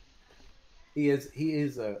stones. He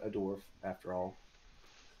is a dwarf after all.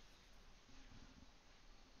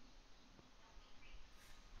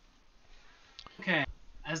 Okay.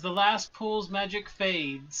 As the last pool's magic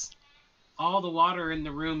fades, all the water in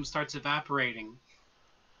the room starts evaporating.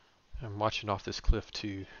 I'm watching off this cliff,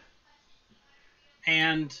 too.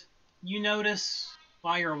 And you notice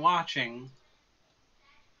while you're watching,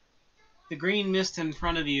 the green mist in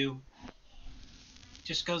front of you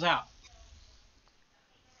just goes out.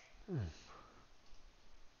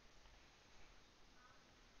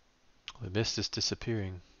 The mist is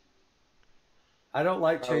disappearing. I don't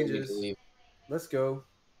like How are we to changes. leave? Let's go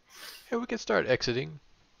Hey, we can start exiting.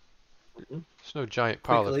 Mhm. There's no giant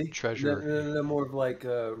pile quickly. of treasure. No more of like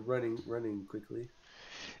running quickly.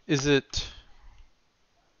 Is it...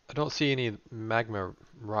 I don't see any magma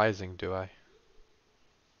rising, do I?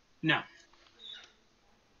 No.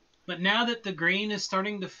 But now that the green is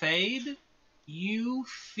starting to fade, you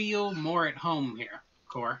feel more at home here,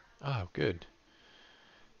 Cor. Oh, good.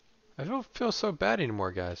 I don't feel so bad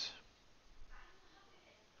anymore, guys.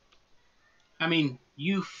 I mean,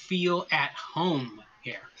 you feel at home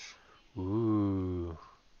here. Ooh.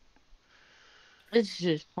 It's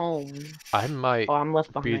just home. I might Oh, I'm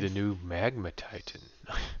left be behind. the new magma titan.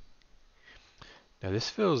 Now this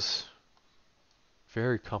feels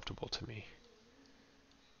very comfortable to me.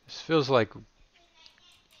 This feels like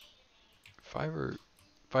if I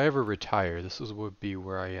ever retire, would be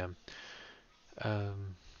where I am.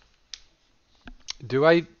 Um, do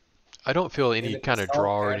I don't feel In any a kind of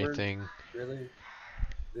draw salt or cavern, anything. really?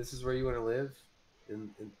 This is where you want to live?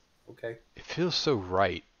 Okay. It feels so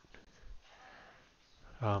right.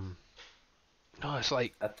 Um, no, it's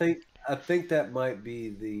like I think that might be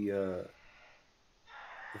the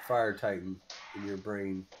fire titan in your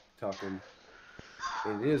brain talking.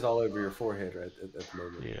 And it is all over your forehead right at the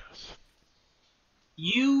moment. yes.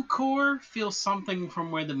 You, Cor, feel something from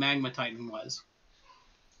where the magma titan was.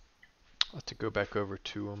 I'll have to go back over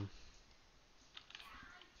to him.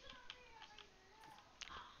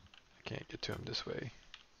 I can't get to him this way.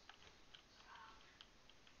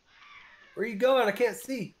 Where are you going? I can't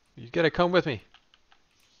see. You gotta come with me.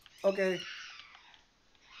 Okay.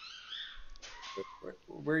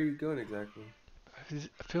 Where are you going exactly?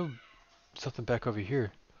 I feel something back over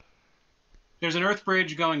here. There's an earth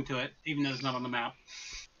bridge going to it, even though it's not on the map.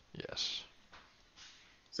 Yes.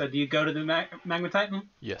 So do you go to the magma titan?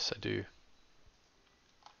 Yes, I do.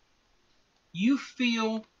 You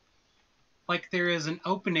feel like there is an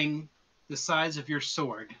opening the size of your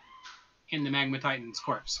sword in the magma titan's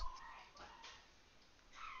corpse.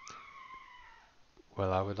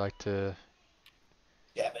 Well, I would like to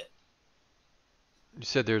Damn it. You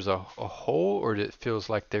said there's a hole, or it feels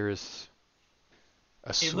like there is a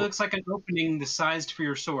It sword? looks like an opening the sized for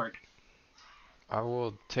your sword. I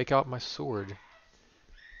will take out my sword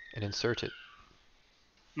and insert it.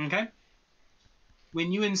 Okay.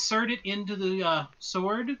 When you insert it into the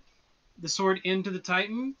sword into the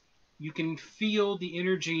Titan, you can feel the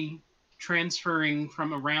energy transferring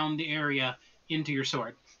from around the area into your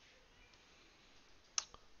sword.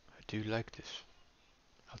 I do like this.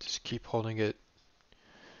 I'll just keep holding it.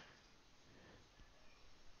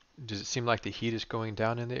 Does it seem like the heat is going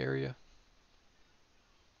down in the area?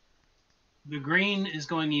 The green is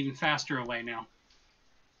going even faster away now.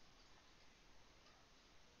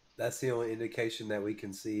 That's the only indication that we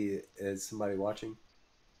can see as somebody watching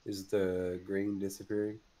is the green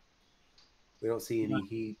disappearing. We don't see any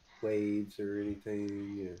heat waves or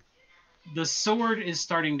anything. The sword is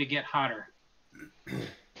starting to get hotter. I'm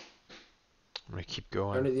gonna keep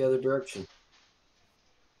Turn going. it the other direction.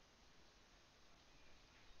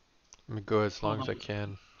 I'm gonna go as long Hold as I on.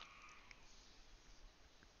 can.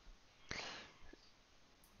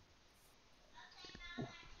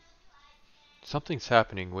 Something's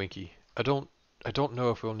happening, Winky. I don't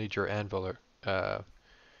know if we'll need your anvil or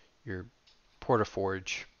your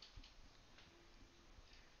portaforge.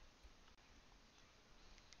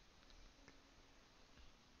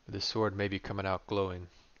 This sword may be coming out glowing.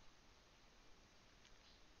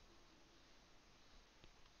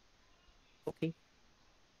 Okay.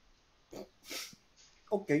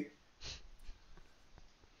 Okay.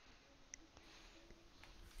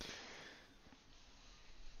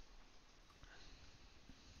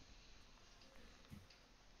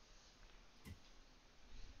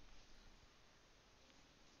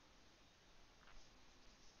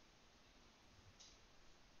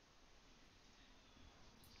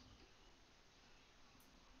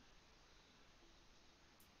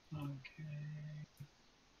 Okay.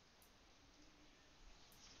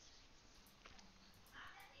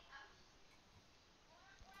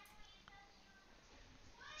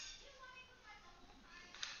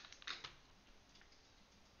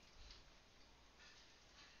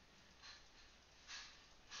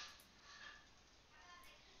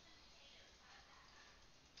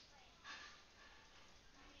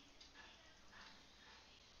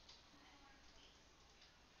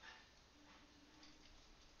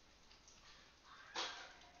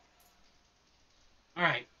 All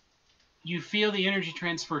right. You feel the energy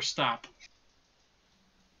transfer stop.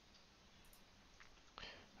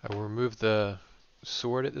 I will remove the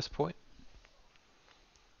sword at this point.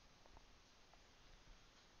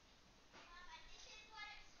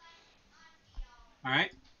 All right.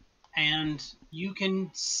 And you can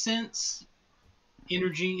sense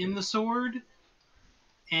energy in the sword,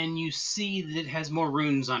 and you see that it has more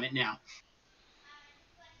runes on it now.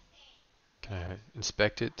 Can I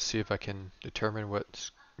inspect it, see if I can determine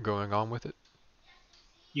what's going on with it?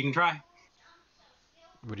 You can try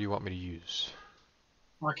What do you want me to use?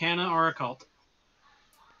 Arcana or Occult.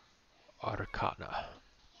 Arcana.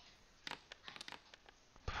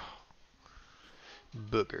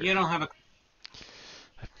 Booger. You don't have a.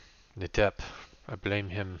 Nedep. I blame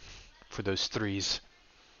him for those threes.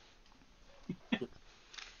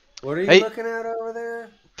 What are you Hey! looking at over there?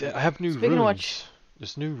 I have new Speaking of runes. which,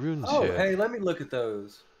 There's new runes Oh, here. hey, let me look at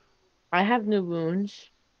those. I have new wounds.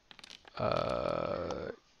 Uh,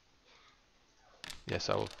 yes,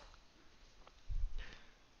 I will.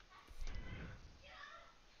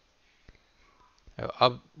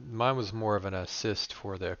 Mine was more of an assist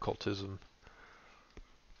for the occultism.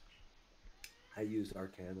 I used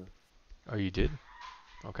Arcana. Oh, you did?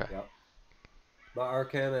 Okay. Yep. My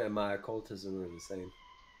Arcana and my occultism are the same.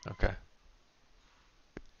 Okay.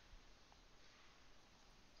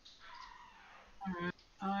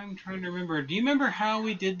 I'm trying to remember. Do you remember how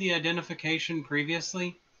we did the identification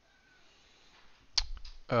previously?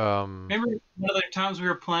 Remember one of the times we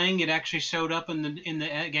were playing, it actually showed up in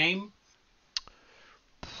the game.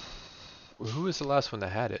 Who was the last one that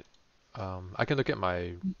had it? I can look at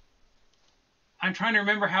my. I'm trying to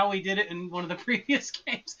remember how we did it in one of the previous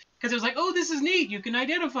games because it was like, oh, this is neat. You can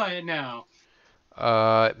identify it now.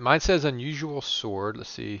 Mine says unusual sword. Let's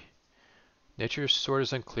see. Nature's sword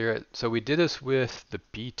is unclear. So we did this with the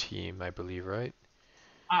B team, I believe, right?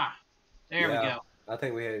 Ah, there we Yeah, go. I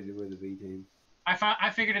think we had to do with the B team. I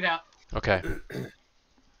figured it out. Okay.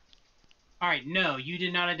 All right, no, you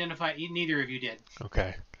did not identify it. Neither of you did.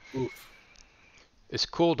 Okay. Oof. It's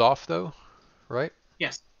cooled off though, right?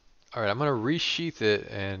 Yes. All right. I'm gonna resheath it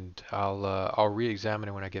and I'll re-examine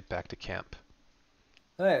it when I get back to camp.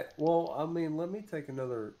 Hey, well, I mean, let me take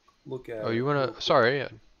another look at Oh, you it real wanna? quick. Sorry, I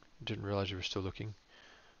didn't realize you were still looking.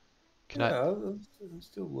 Can I? Yeah, I'm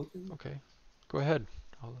still looking. Okay, go ahead.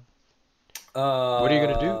 I'll, what are you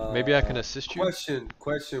gonna do? Maybe I can Uh, assist you.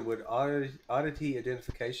 question. Would oddity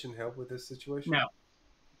identification help with this situation? No.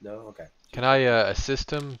 No. Okay. Can Just I checking.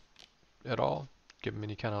 assist him at all? Give him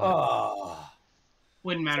any kind of like. Ah,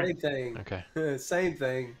 Wouldn't matter. same thing. Okay. Same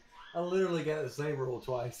thing. I literally got the same rule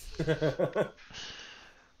twice.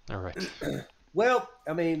 All right. Well,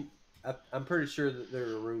 I mean, I'm pretty sure that there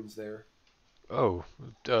are runes there. Oh,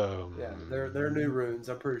 Yeah, they're new runes.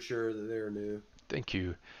 I'm pretty sure that they're new. thank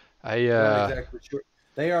you. I I'm not exactly sure.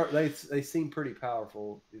 They seem pretty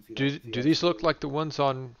powerful if you do these look actually. like the ones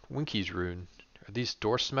on Winky's rune? Are these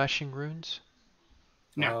door smashing runes?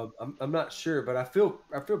 No. I'm not sure, but I feel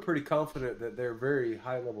pretty confident that they're very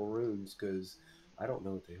high level runes because I don't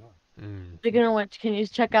know what they are. Mm, Speaking of which, can you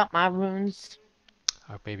check out my runes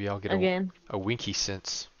maybe I'll get again? a Winky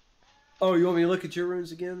sense. Oh, you want me to look at your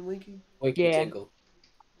runes again, Winky? Winky Yeah. tingle.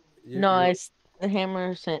 No, Your it's the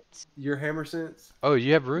hammer sense. your hammer sense. Oh,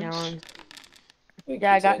 you have Yeah, runes? Winky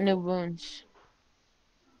yeah, I got new tingle. runes.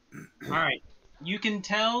 All right. You can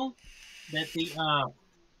tell that the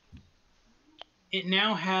it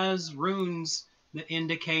now has runes that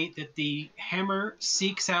indicate that the hammer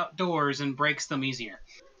seeks out doors and breaks them easier.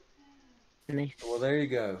 Nice. Well, there you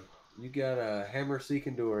go. You got a hammer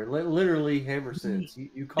seeking door, and literally hammer sense. You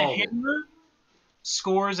The called it. hammer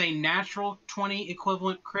scores a natural 20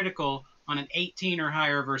 equivalent critical on an 18 or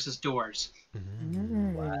higher versus doors.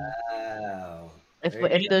 Mm. Wow. If There you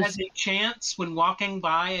And if it go. has there's, a chance when walking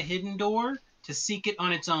by a hidden door to seek it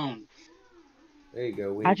on its own. There you go,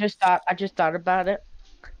 I Wink. just thought about it.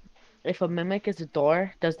 If a mimic is a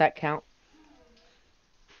door, does that count?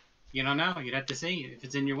 You don't know. You'd have to see if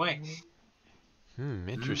it's in your way. Mm.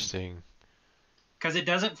 Interesting. Because it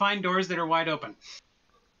doesn't find doors that are wide open.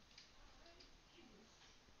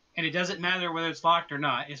 And it doesn't matter whether it's locked or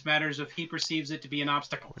not. It matters if he perceives it to be an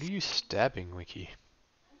obstacle. What are you stabbing, Winky?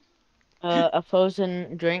 A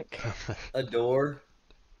frozen drink. A door.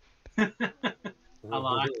 A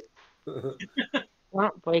lot.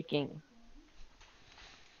 Not breaking.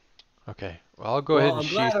 Okay, well I'll go ahead Well, and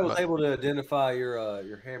I'm glad sheath I was my. able to identify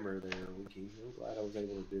your hammer there, Winky. I'm glad I was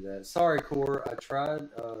able to do that. Sorry, Core. I tried.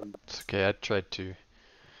 It's okay, I tried to.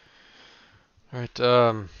 All right,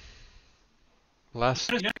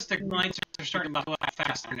 last Notice the lights are starting to go out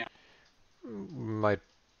faster now. might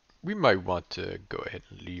we might want to go ahead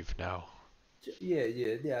and leave now. Yeah.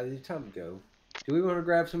 It's time to go. Do we want to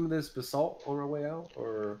grab some of this basalt on our way out,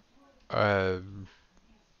 or? Uh,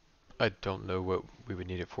 I don't know what we would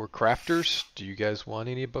need it for. Crafters, do you guys want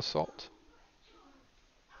any basalt?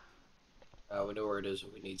 We know where it is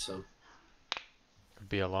and we need some. It'd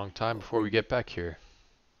be a long time before we We, get back here.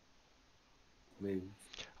 I mean,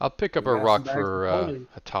 I'll pick up we a got some rock bags of for holding.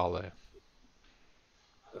 Hatale.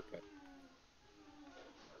 Okay.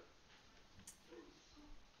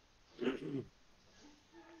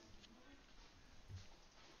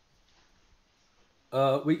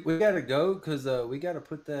 We gotta go because we gotta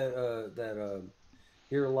put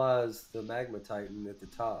here lies the magma titan at the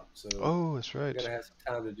top. So Oh, that's we right. gotta have some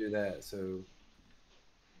time to do that. So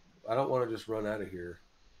I don't want to just run out of here.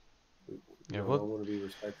 Yeah, I well, want to be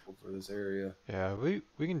respectful for this area. yeah, we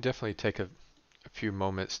can definitely take a few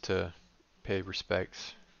moments to pay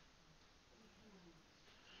respects.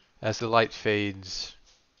 As the light fades,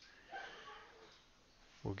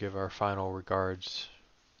 we'll give our final regards.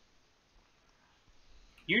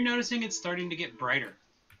 You're noticing it's starting to get brighter.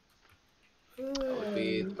 That would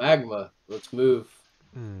be the magma. Let's move.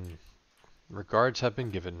 Hmm. Regards have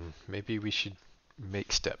been given. Maybe we should make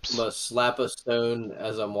I'm steps. gonna slap a stone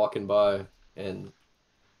as I'm walking by, and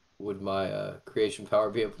would my creation power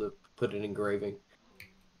be able to put an engraving?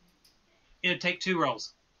 It'd take 2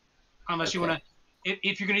 rolls. Unless you Okay. want to.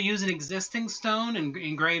 If you're going to use an existing stone and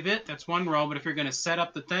engrave it, that's 1 roll. But if you're going to set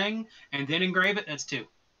up the thing and then engrave it, that's 2.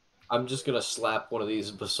 I'm just gonna slap one of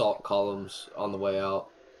these basalt columns on the way out.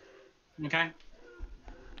 Okay?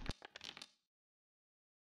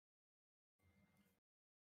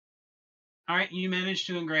 All right, you managed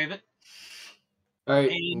to engrave it. All right,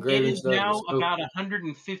 And it engraving's is done. now Let's go. about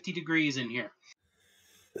 150 degrees in here.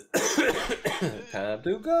 Time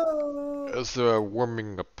to go. As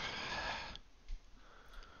warming up.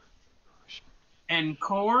 And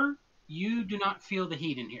Core, you do not feel the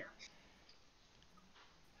heat in here.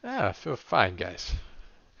 Ah, I feel fine, guys.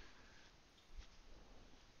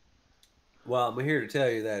 Well, I'm here to tell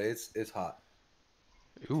you that it's hot.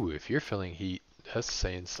 Ooh, if you're feeling heat, that's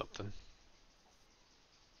saying something.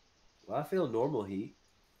 Well, I feel normal heat.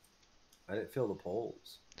 I didn't feel the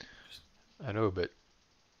poles. I know, but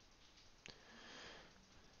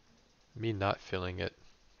me not feeling it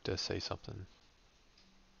to say something.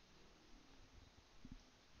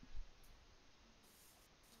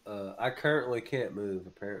 I currently can't move.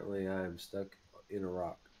 Apparently, I am stuck in a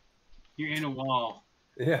rock. You're in a wall.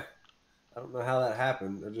 Yeah, I don't know how that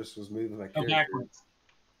happened. I just was moving my Go character. backwards.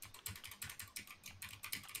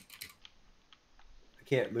 I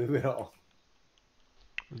can't move at all.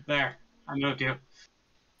 There. I moved you.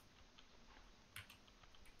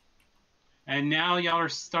 And now y'all are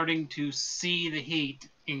starting to see the heat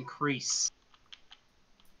increase.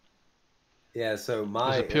 Yeah, so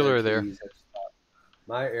There's a pillar there.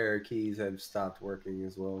 My arrow keys have stopped working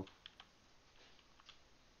as well.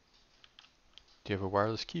 Do you have a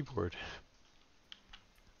wireless keyboard?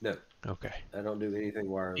 No, Okay. I don't do anything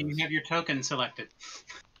wireless. And you have your token selected.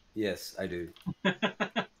 Yes, I do.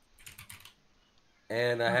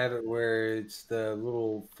 And I have it where it's the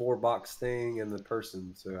little 4-box thing and the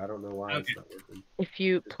person, so I don't know why it's not working. If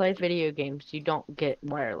you play video games, you don't get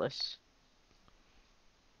wireless.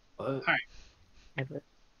 What? All right. Ever.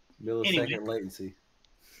 Millisecond Anyway. latency.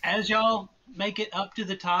 As y'all make it up to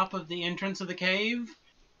the top of the entrance of the cave,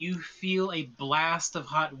 you feel a blast of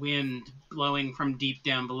hot wind blowing from deep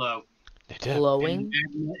down below. Nedep. Glowing. And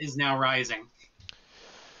magma is now rising.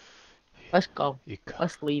 Let's go.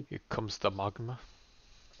 Let's leave. Here comes the magma.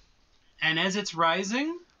 And as it's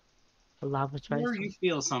rising, The lava's Cor, rising. you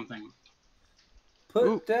feel something. Put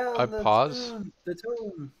Ooh, down I the pause. tone. The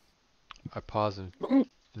tone. I pause and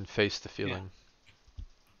face the feeling.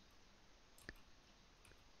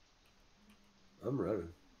 I'm running.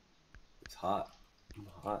 It's hot. I'm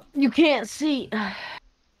hot. You can't see.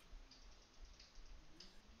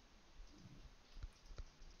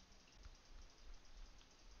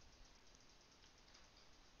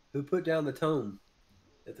 Who put down the tone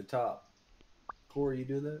at the top? Corey, you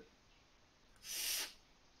doing that?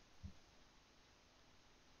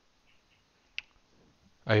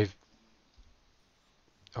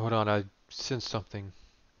 Hold on, I sensed something.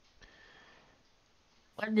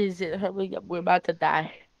 What is it? Hurry up, we're about to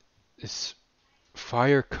die. This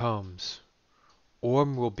fire comes.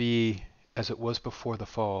 Orm will be as it was before the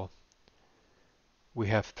fall. We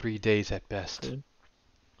have 3 days at best. Okay.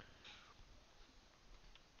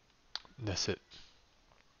 That's it.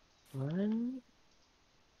 What?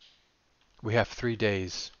 We have 3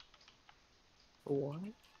 days. What?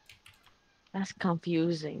 That's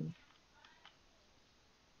confusing.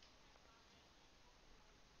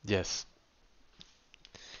 Yes.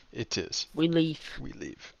 It is. We leave. We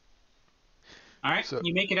leave. All right, So-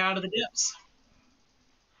 you make it out of the depths.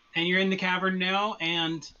 And you're in the cavern now,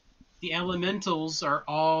 and the elementals are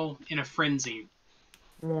all in a frenzy.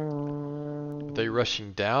 Are they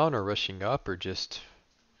rushing down or rushing up or just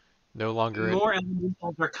no longer in? More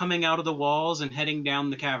elementals are coming out of the walls and heading down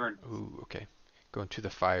the cavern. Ooh, okay. Going to the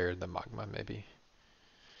fire, the magma maybe.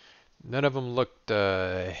 None of them looked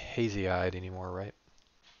hazy-eyed anymore, right?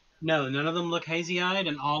 No, none of them look hazy-eyed,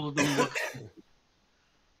 and all of them look...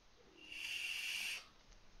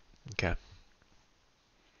 Okay.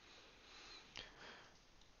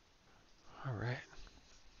 All right.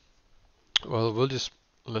 Well, we'll just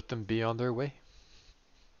let them be on their way.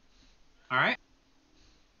 All right.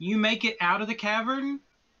 You make it out of the cavern,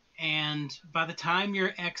 and by the time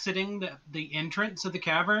you're exiting the entrance of the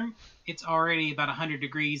cavern, it's already about 100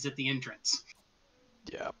 degrees at the entrance.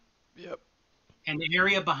 Yep. Yep. And the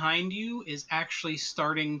area behind you is actually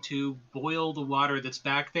starting to boil the water that's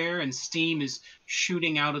back there, and steam is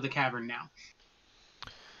shooting out of the cavern now.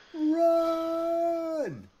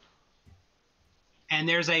 Run! And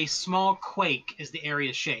there's a small quake as the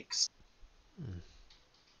area shakes.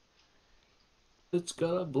 It's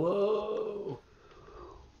gonna blow.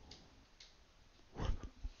 All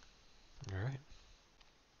right.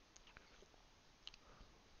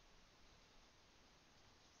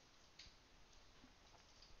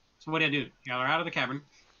 So what do I do? Y'all are out of the cavern.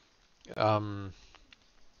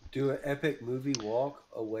 Do an epic movie walk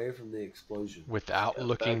away from the explosion. Without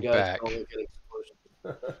looking Bad guys back, don't look at explosion.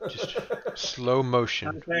 just slow motion.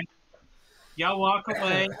 Okay. Y'all walk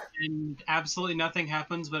away, and absolutely nothing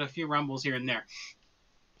happens but a few rumbles here and there.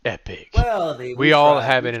 Epic. Well, We all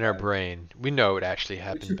have it in our brain. We know it actually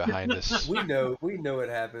happened behind us. We know it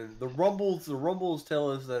happened. The rumbles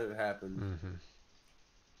tell us that it happened. Mm-hmm.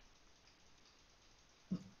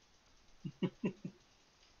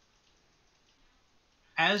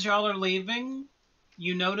 As y'all are leaving,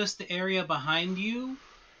 you notice the area behind you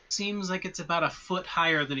seems like it's about a foot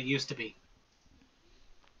higher than it used to be.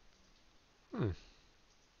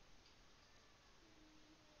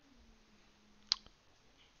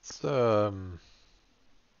 It's ground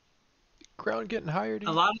getting higher.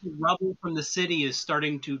 A lot of the rubble from the city is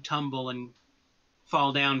starting to tumble and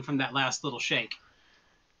fall down from that last little shake.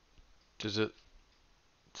 Does it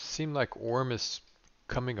seem like Orm is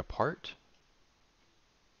coming apart?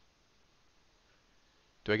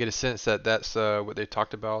 Do I get a sense that that's what they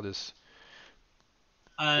talked about is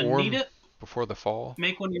Orm Nedep, before the fall?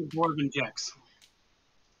 make one of your dwarven checks.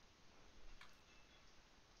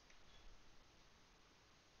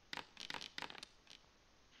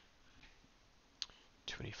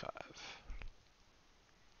 25.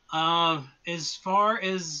 As far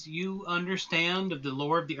as you understand of the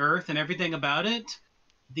lore of the earth and everything about it,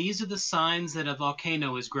 these are the signs that a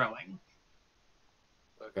volcano is growing.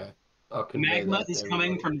 Okay. I'll The convey magma that to is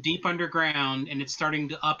coming everybody. from deep underground, and it's starting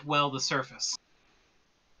to upwell the surface.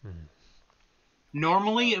 Hmm.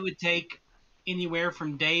 Normally, it would take anywhere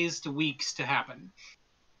from days to weeks to happen.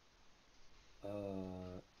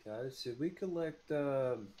 Guys, should we collect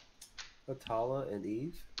Atala and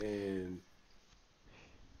Eve and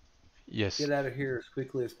Yes. get out of here as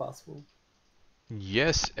quickly as possible?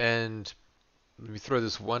 Yes, and let me throw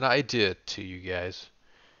this one idea to you guys.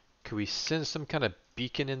 Could we send some kind of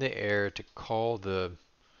beacon in the air to call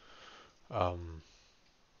um,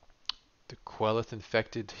 the Quel'Th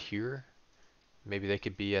infected here? Maybe they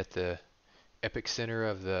could be at the epic center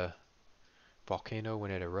of the volcano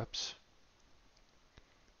when it erupts.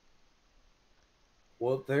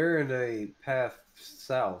 Well, they're in a path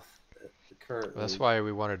south Well, that's currently. why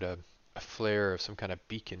we wanted a flare of some kind of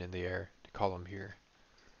beacon in the air to call them here.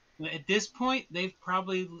 At this point, they've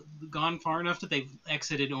probably gone far enough that they've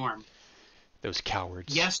exited Orm. Those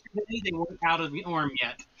cowards. Yesterday, they weren't out of the Orm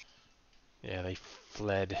yet. Yeah, they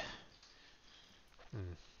fled.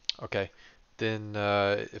 Okay. Then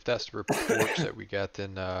if that's the reports that we got,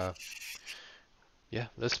 then yeah,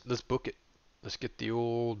 let's book it. Let's get the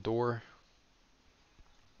old door,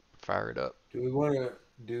 fire it up. Do we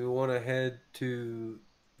want to head to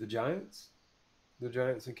the Giants? The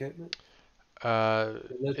Giants encampment? To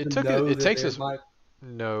let them know It that takes there us. might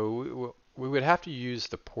No, we would have to use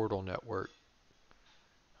the portal network.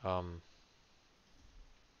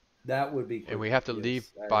 that would be And we quicker. have to leave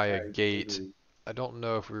Yes, by a I gate. agree. I don't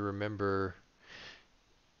know if we remember.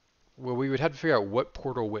 Well, we would have to figure out what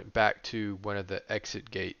portal went back to one of the exit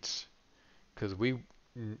gates, because we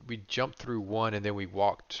jumped through one and then we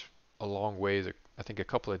walked a long ways. I think a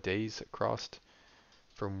couple of days across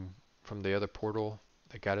from the other portal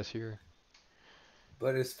that got us here.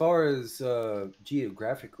 But as far as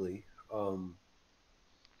geographically,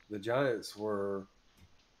 the Giants were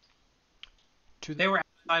To the They were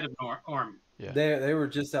outside of Orm. Yeah. they were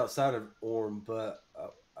just outside of Orm, but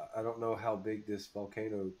I don't know how big this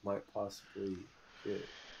volcano might possibly get.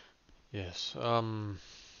 Yes.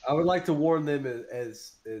 I would like to warn them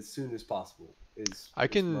as soon as possible. Is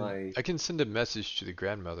my I can send a message to the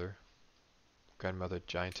grandmother oh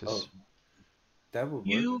giantess. that would work.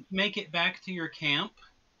 You make it back to your camp,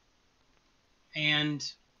 and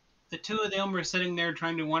the two of them are sitting there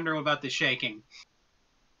trying to wonder about the shaking.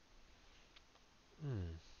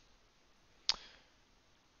 Hmm.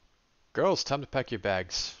 Girls, time to pack your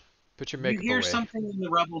bags. Put your You makeup hear away. something in the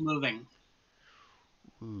rubble moving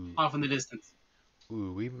Ooh, off in the distance.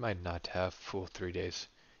 we might not have full 3 days.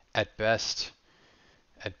 At best,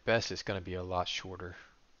 it's gonna be a lot shorter.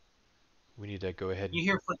 We need to go ahead and. You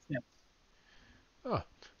hear footsteps. Oh,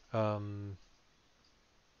 um,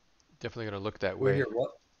 definitely gonna look that We're way. here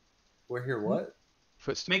what? We're here what?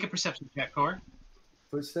 Footsteps. Make a perception check, Cor.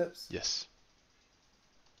 Footsteps? Yes.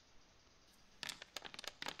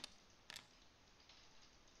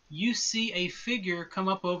 You see a figure come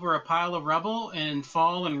up over a pile of rubble and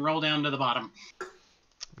fall and roll down to the bottom. I'm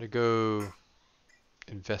gonna go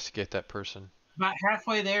investigate that person. About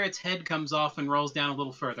halfway there, its head comes off and rolls down a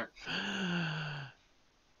little further.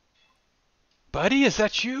 Buddy, is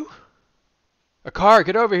that you? A car,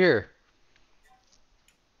 get over here.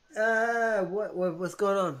 What's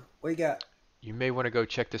going on? What you got? You may want to go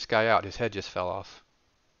check this guy out. His head just fell off.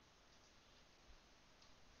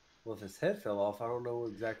 Well, if his head fell off, I don't know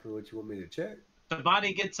exactly what you want me to check. The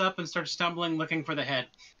body gets up and starts stumbling, looking for the head.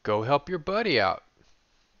 Go help your buddy out.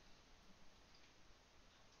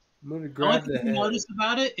 I'm gonna The only grab thing the you head. notice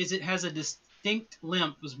about it is it has a distinct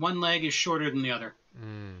limp, as one leg is shorter than the other.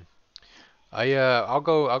 I'll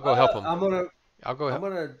go help him. I'm gonna I'll go I'm help.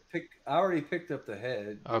 gonna pick. I already picked up the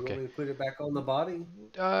head. Do you Okay. want me to put it back on the body?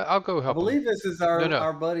 I'll go I help him. believe this is our No.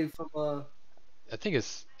 our buddy from. I think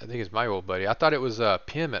it's my old buddy. I thought it was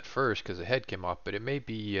Pim at first because the head came off, but it may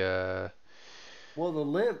be Well, the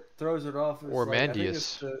limp throws it off. It's like, I think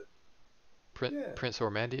it's Ormandius. the yeah Prince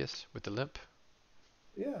Ormandius with the limp.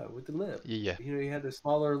 yeah with the limp. Yeah. You know, he had the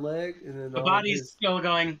smaller leg, and then The all of body's his. still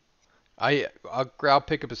going. I'll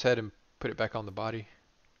pick up his head and put it back on the body.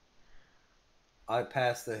 I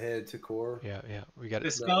passed the head to Core. Yeah, yeah, we got The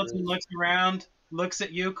it. skeleton looks around, looks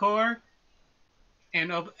at you, Core,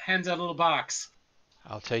 and hands out a little box.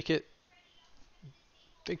 I'll take it.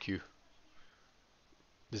 Thank you.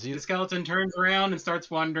 Does he? The skeleton turns around and starts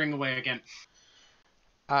wandering away again.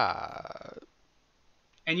 Ah,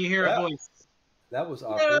 And you hear a That, voice. that was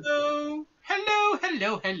awkward. Hello, hello,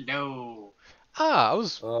 hello, hello. I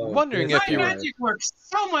was Oh, wondering good if My you were. God. magic works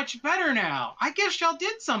so much better now. I guess y'all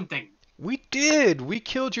did something. We did. We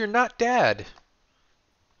killed your not dad.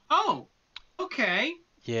 Oh, okay.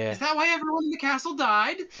 Yeah. Is that why everyone in the castle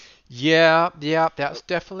died? Yeah, yeah, that's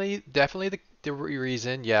definitely the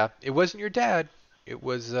reason. Yeah, it wasn't your dad. It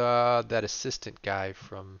was that assistant guy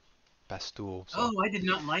from Bastool. So Oh, I did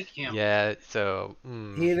not like him. yeah, so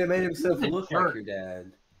He even made He was himself a look like jerk. your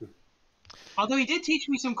dad. Although he did teach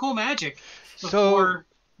me some cool magic so before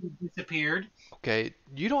he disappeared. okay,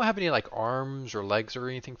 you don't have any like arms or legs or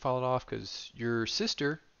anything falling off because your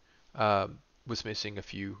sister was missing a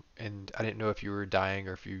few, and I didn't know if you were dying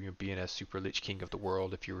or if you were being a super lich king of the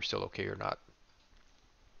world, if you were still okay or not.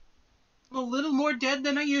 I'm a little more dead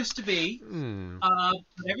than I used to be. Hmm.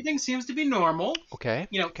 But everything seems to be normal. Okay.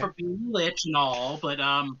 You know, Okay. for being a lich and all. But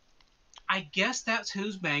I guess that's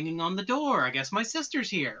who's banging on the door. I guess my sister's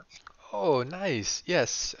here. Oh, nice.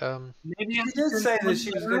 Yes. Maybe She I did should say let that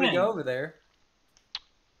she was her going to go in. over there.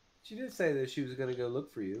 She did say that she was going to go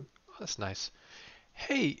look for you. That's nice.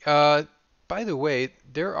 Hey, by the way,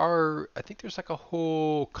 I think there's like a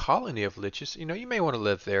whole colony of liches. You know, you may want to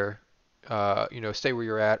live there, stay where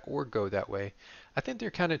you're at or go that way. I think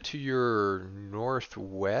they're kind of to your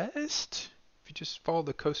northwest. If you just follow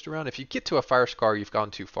the coast around, if you get to a fire scar, you've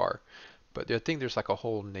gone too far. But I think there's like a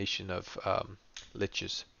whole nation of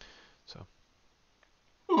liches. So,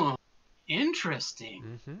 Hmm,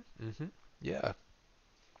 interesting. yeah.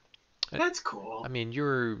 I That's I cool. mean,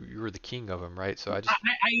 you're the king of them, right? So I I, just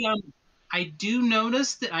I do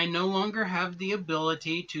notice that I no longer have the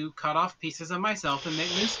ability to cut off pieces of myself and make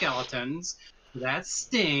new skeletons. That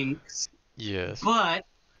stinks. yes. But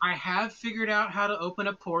I have figured out how to open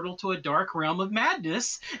a portal to a dark realm of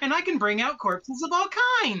madness, and I can bring out corpses of all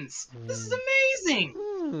kinds. This is amazing.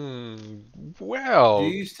 Hmm. Do Well,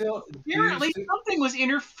 you still? Do you Apparently, still? something was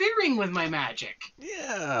interfering with my magic.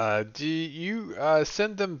 yeah. Do you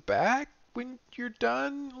send them back when you're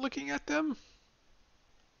done looking at them?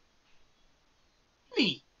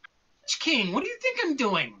 Me, King, what do you think I'm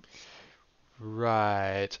doing?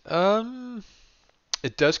 Right.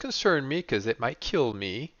 It does concern me because it might kill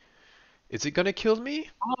me. Is it gonna kill me?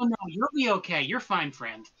 Oh no, you'll be okay. You're fine,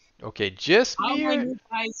 friend. Okay, just me or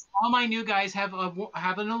All my new guys have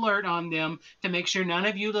an alert on them to make sure none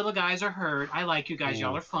of you little guys are hurt. I like you guys.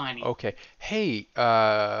 Y'all Ooh. are funny. Okay. Hey,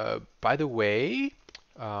 by the way,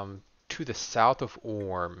 to the south of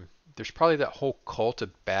Orm, there's probably that whole cult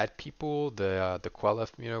of bad people, the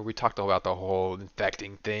Quel'Tha, we talked about the whole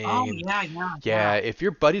infecting Oh thing, and yeah, yeah, yeah, yeah. if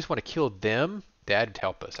your buddies want to kill them, that'd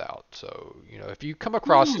help us out. So, if you come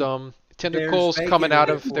across Hmm. them, There's tentacles coming bacon out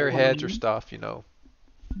in it of for their heads or you. stuff.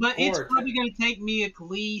 But it's Core, probably going to take me at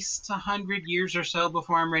least 100 years or so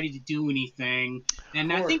before I'm ready to do anything.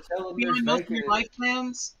 And I Core, think tell them there's beyond most of bacon your in life it.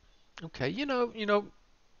 plans, Okay,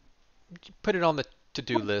 put it on the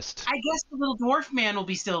to-do well, list. I guess the little dwarf man will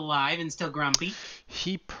be still alive and still grumpy.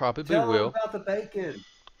 He probably Tell them will. about the bacon.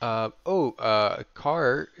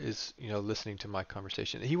 Carr is, listening to my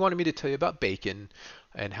conversation. He wanted me to tell you about bacon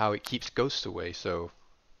and how it keeps ghosts away. So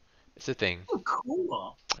it's a thing. Oh,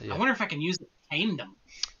 cool. I Yeah, wonder if I can use it to tame them.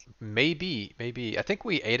 maybe, maybe. I think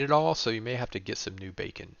we ate it all, so you may have to get some new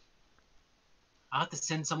bacon. I'll have to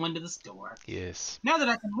send someone to the store. Yes. Now that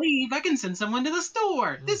I can leave, I can send someone to the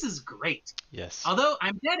store. Mm, This is great. yes. Although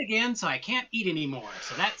I'm dead again, so I can't eat anymore,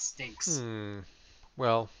 so that stinks. Hmm.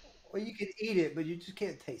 Well, Well, you can eat it, but you just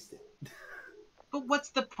can't taste it. But what's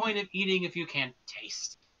the point of eating if you can't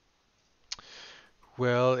taste?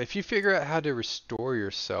 well, if you figure out how to restore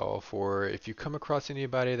yourself, or if you come across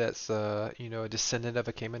anybody that's, a descendant of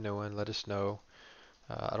a Kaminoan, let us know.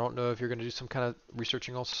 I don't know if you're going to do some kind of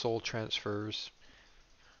researching on soul transfers.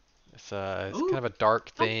 It's Ooh, kind of a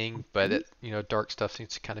dark I thing, but dark stuff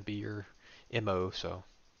seems to kind of be your MO. So,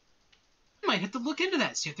 might have to look into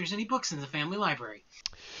that, see if there's any books in the family library.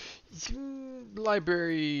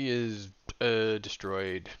 library is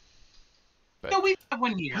destroyed. But No, we have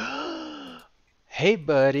one here. hey,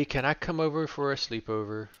 buddy, can I come over for a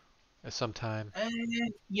sleepover at some time?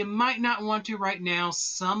 You might not want to right now.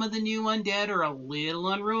 Some of the new undead are a little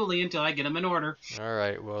unruly until I get them in order. All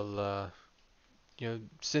right. Well,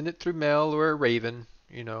 send it through mail or a raven.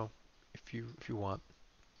 If you want,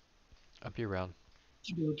 I'll be around.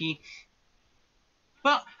 Okey-dokey.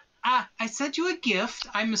 Well, I sent you a gift.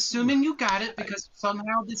 I'm assuming you got it because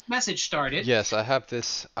somehow this message started. Yes, I have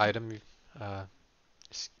this item.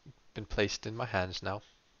 It's been placed in my hands now.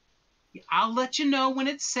 I'll let you know when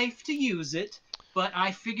it's safe to use it, but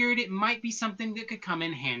I figured it might be something that could come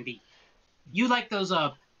in handy. You like those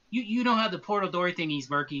you know how the portal door thingies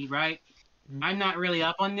worky, right? I'm not really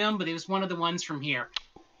up on them, but it was one of the ones from here.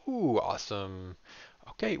 Ooh, awesome.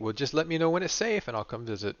 Okay, well, just let me know when it's safe and I'll come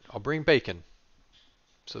visit. I'll bring bacon.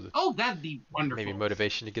 So that Oh, that'd be maybe wonderful.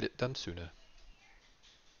 motivation to get it done sooner.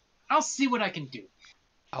 I'll see what I can do.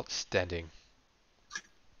 Outstanding.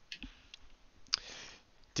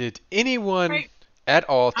 Did anyone Right, at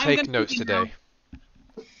all I'm take gonna notes leave you now. today?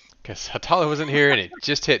 Because Hatala wasn't here and it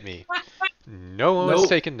just hit me. No one was Nope.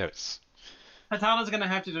 taking notes. Hatala's gonna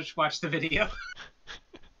have to just watch the video.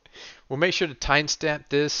 We'll make sure to timestamp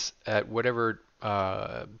this at whatever.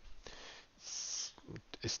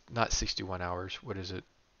 It's not 61 hours. What is it?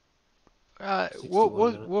 We'll 61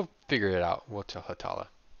 we'll minutes. we'll figure it out. We'll tell Hatala.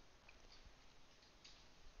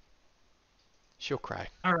 She'll cry.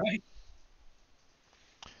 All right.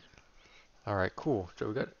 All right, cool. So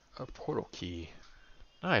we got a portal key.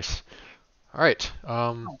 Nice. All right.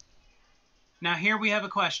 Now here we have a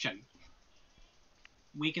question.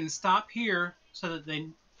 We can stop here so that the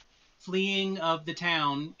fleeing of the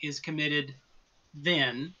town is committed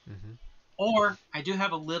then. Mhm. Or I do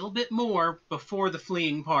have a little bit more before the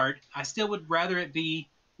fleeing part. I still would rather it be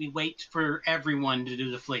we wait for everyone to do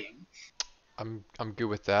the fleeing. I'm good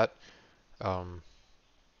with that. Um,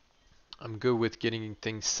 I'm good with getting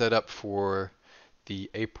things set up for the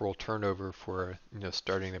April turnover for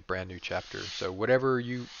starting a brand new chapter. So whatever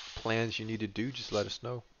plans you need to do, just let us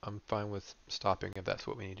know. I'm fine with stopping if that's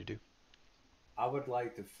what we need to do. I would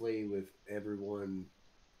like to flee with everyone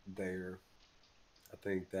there. I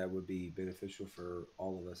think that would be beneficial for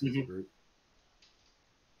all of us as a Mm-hmm. group.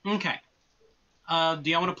 Okay. Do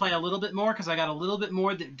y'all want to play a little bit more? Because I got a little bit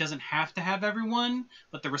more that doesn't have to have everyone,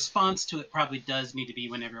 but the response to it probably does need to be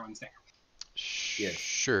when everyone's there. Yes.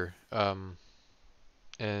 Sure.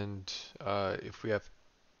 And if we have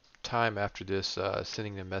time after this,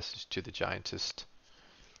 sending a message to the giantess.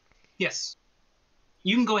 Yes.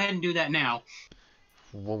 You can go ahead and do that now.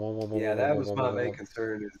 Yeah, that was my main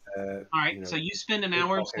concern is that, All right. So you spend an big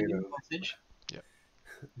hour sending volcano. a message.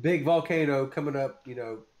 Big volcano coming up,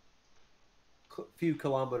 few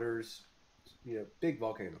kilometers, big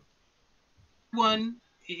volcano.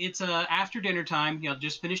 It's after dinner time.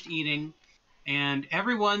 Just finished eating, and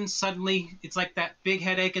everyone suddenly it's like that big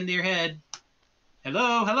headache in their head.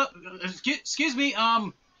 Hello, hello. Excuse me,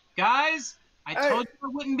 guys. I Hey, told you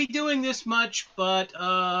I wouldn't be doing this much, but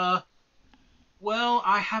well,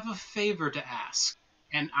 I have a favor to ask,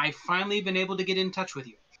 and I've finally been able to get in touch with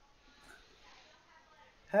you.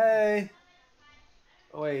 hey.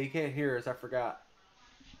 Oh, wait, you can't hear us. I forgot.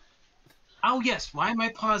 Oh yes. Why am I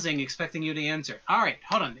pausing, expecting you to answer? All right,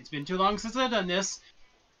 hold on. It's been too long since I've done this.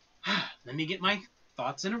 Let me get my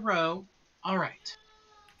thoughts in a row. All right.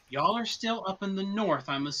 Y'all are still up in the north,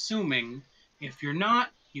 I'm assuming. If you're not,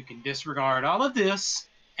 you can disregard all of this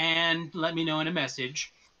and let me know in a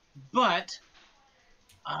message. But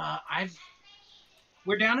I've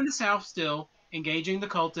we're down in the south still, engaging the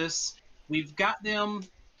cultists. We've got them.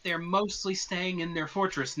 They're mostly staying in their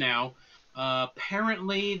fortress now.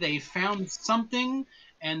 Apparently, they found something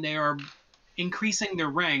and they are increasing their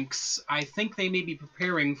ranks. I think they may be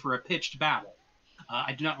preparing for a pitched battle.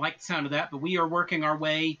 I do not like the sound of that, but we are working our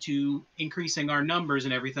way to increasing our numbers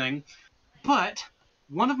and everything. But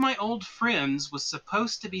one of my old friends was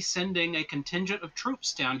supposed to be sending a contingent of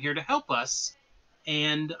troops down here to help us,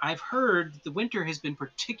 and I've heard the winter has been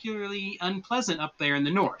particularly unpleasant up there in the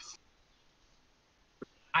north.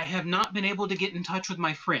 I have not been able to get in touch with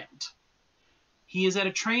my friend. He is at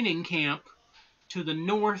a training camp to the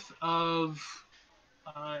north of.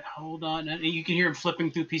 Hold on, you can hear him flipping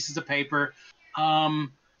through pieces of paper.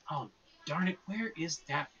 Oh darn it, where is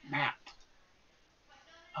that map?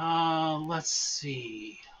 Let's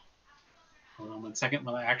see. Hold on one second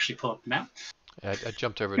while I actually pull up the map. I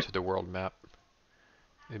jumped over to the world map,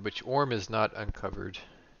 which Orm is not uncovered.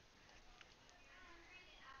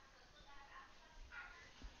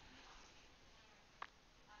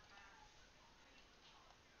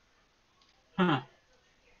 Huh.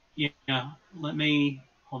 Yeah, let me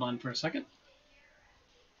hold on for a second.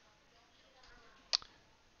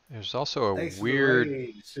 There's also a Thanks for the weird,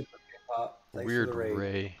 raid, Super K-pop. Thanks for weird the raid.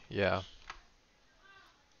 ray. Yeah.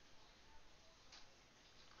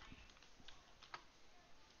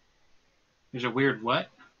 There's a weird what?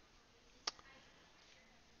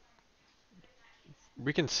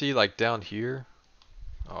 We can see like down here.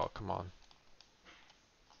 Oh, come on.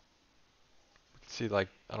 see like,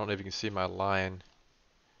 I don't know if you can see my line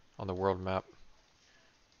on the world map,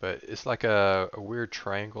 but it's like a weird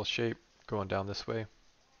triangle shape going down this way.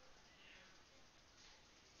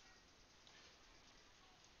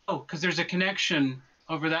 Oh, because there's a connection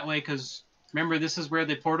over that way, because remember, this is where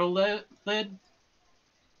the portal led?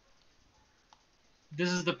 This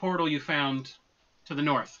is the portal you found to the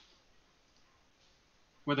north,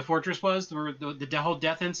 where the fortress was, where the whole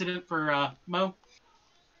death incident for Mo.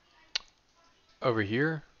 Over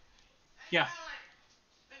here? Yeah.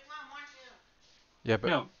 Yeah, but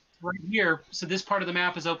No, right here. So this part of the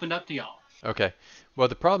map is opened up to y'all. okay. Well,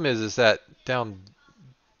 the problem is that down,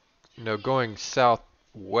 going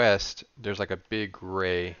southwest, there's like a big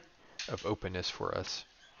ray of openness for us.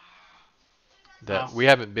 That Oh. we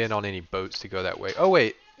haven't been on any boats to go that way. Oh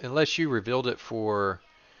wait, unless you revealed it for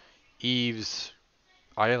Eve's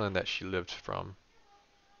island that she lived from.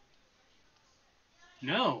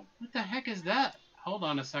 No. What the heck is that? Hold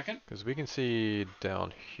on a second. Because we can see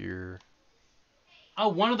down here. Oh,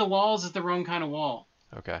 one of the walls is the wrong kind of wall.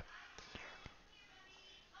 Okay.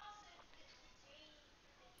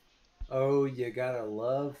 Oh, you gotta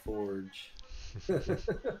love Forge.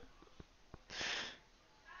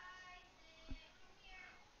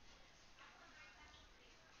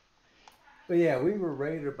 But yeah, we were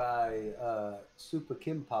rated by Super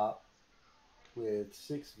Kim Pop with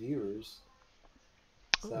 6 viewers.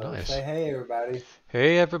 Oh, So nice. say hey, everybody.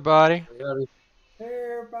 Hey everybody. Hey, everybody.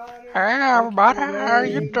 Hey Thank you everybody, for how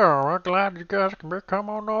you rating. doing? Glad you guys can come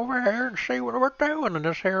on over here and see what we're doing in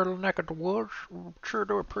this here little neck of the woods. Sure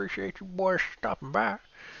do appreciate you boys stopping by.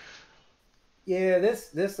 Yeah,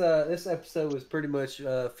 this episode was pretty much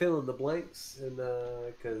filling the blanks, and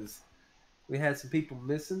because we had some people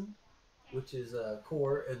missing, which is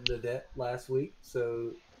Cor and Nedep last week,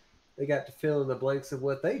 so they got to fill in the blanks of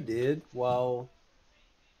what they did while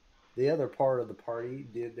the other part of the party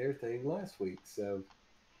did their thing last week. So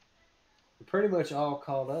we're pretty much all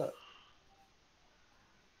caught up.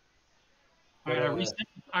 All right,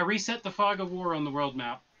 I reset the fog of war on the world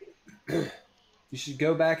map. You should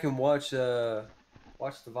go back and watch the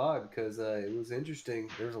VOD because it was interesting.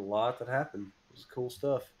 There's a lot that happened. It was cool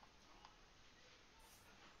stuff.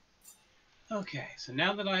 Okay, so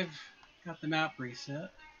now that I've got the map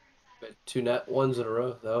reset. 2 net ones in a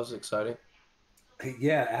row. That was exciting.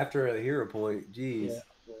 Yeah, after a hero point, jeez.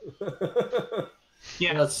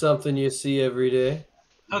 Yeah. That's something you see every day.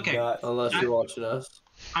 Okay. Unless you're watching us.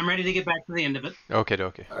 I'm ready to get back to the end of it. Okay.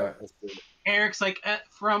 All right, let's do it. Eric's like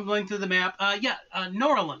rumbling through the map.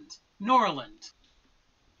 Norland.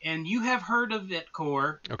 And you have heard of it,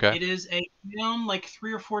 Core. Okay. It is a town like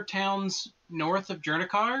 3 or 4 towns north of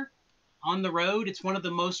Jernikar on the road. It's one of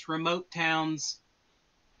the most remote towns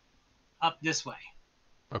up this way.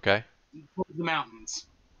 Okay. Towards the mountains.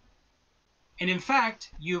 And in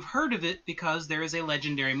fact, you've heard of it because there is a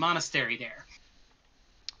legendary monastery there.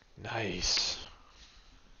 Nice.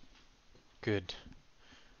 Good.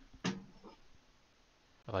 I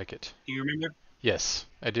like it. Do you remember? Yes,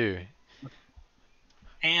 I do.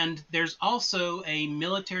 And there's also a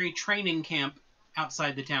military training camp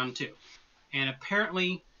outside the town, too. And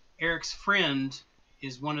apparently, Eric's friend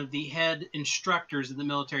is one of the head instructors of the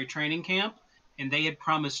military training camp, and they had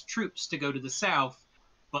promised troops to go to the south,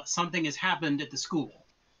 but something has happened at the school.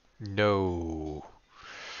 No.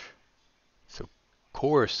 So,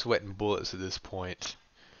 Core's sweating bullets at this point.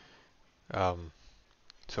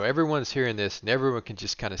 So everyone's hearing this, and everyone can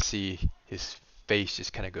just kind of see his face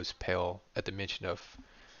just kind of goes pale at the mention of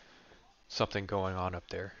something going on up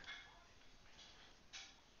there.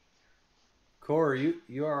 Cor,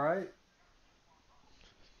 you all right?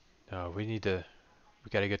 No, we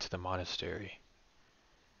got to get to the monastery.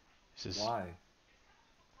 Why?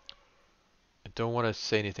 I don't want to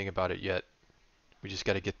say anything about it yet. We just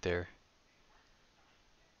got to get there.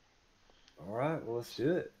 All right, well, let's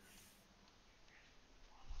do it.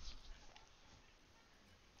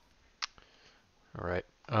 All right.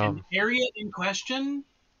 And the area in question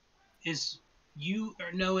is, you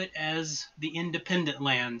know it as the Independent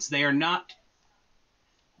Lands. They are not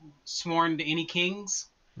sworn to any kings.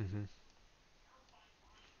 Mm-hmm.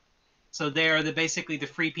 So they are basically the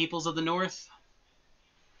free peoples of the north.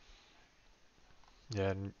 Yeah,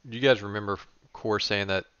 and you guys remember Core saying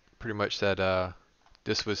that pretty much that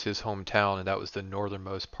this was his hometown and that was the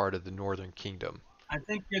northernmost part of the Northern Kingdom. I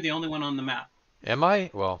think you're the only one on the map. Am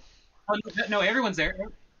I? Well. Oh, no, everyone's there.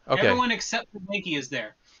 Okay. Everyone except for Blinky is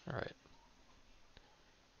there. All right.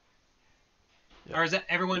 Yep. Or is that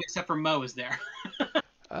everyone except for Mo is there?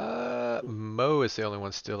 Mo is the only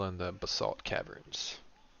one still in the basalt caverns.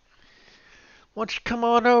 Why don't you come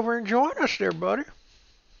on over and join us there, buddy?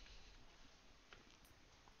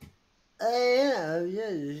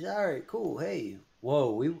 Yeah. All right, cool. Hey,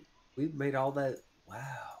 whoa, we made all that.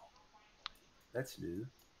 Wow, that's new.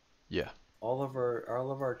 Yeah. All of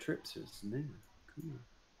our trips is new. Cool.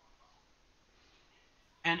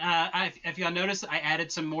 And if y'all notice, I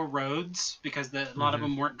added some more roads because a lot of Mhm.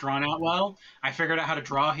 them weren't drawn out well. I figured out how to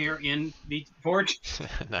draw here in the Forge.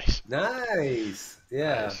 Nice. Nice.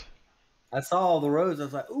 Yeah, Nice. I saw all the roads. I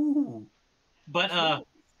was like, ooh. But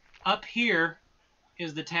up here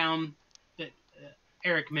is the town that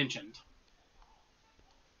Eric mentioned.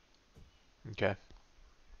 Okay.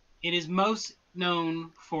 It is most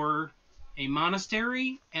known for a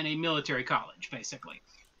monastery and a military college, basically.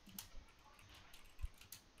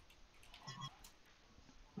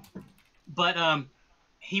 But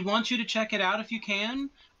he wants you to check it out if you can,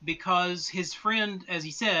 because his friend, as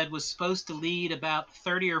he said, was supposed to lead about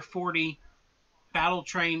 30 or 40 battle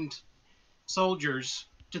trained soldiers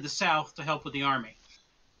to the south to help with the army.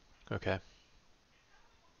 Okay.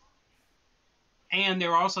 And they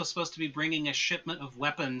were also supposed to be bringing a shipment of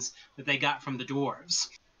weapons that they got from the dwarves.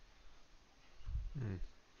 Mm.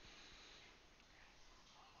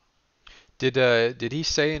 Did he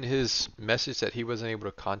say in his message that he wasn't able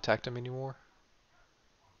to contact him anymore?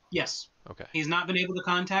 Yes, Okay. he's not been able to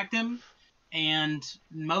contact him, and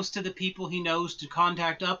most of the people he knows to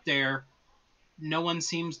contact up there, no one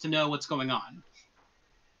seems to know what's going on.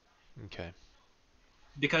 Okay.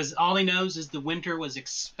 Because all he knows is the winter was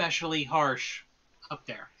especially harsh up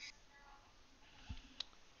there.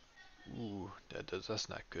 Ooh, that's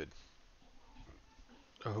not good.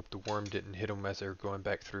 I hope the worm didn't hit him as they were going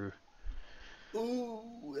back through.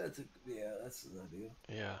 Ooh, that's an idea.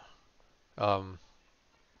 Yeah. Um,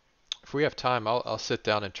 if we have time, I'll sit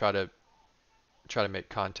down and try to make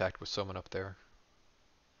contact with someone up there.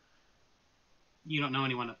 You don't know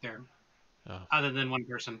anyone up there Oh. other than one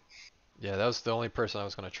person. Yeah, that was the only person I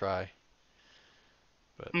was gonna try.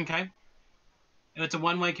 But Okay. It's a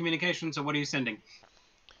one-way communication, so what are you sending?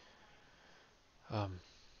 um,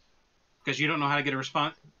 Because you don't know how to get a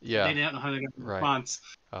response. yeah, They don't know how to get a right. response.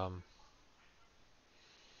 Um,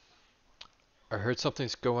 I heard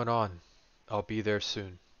something's going on. I'll be there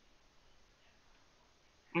soon.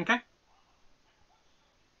 Okay.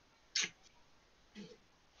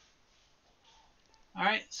 All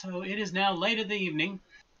right. So it is now late in the evening,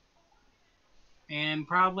 and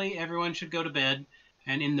probably everyone should go to bed.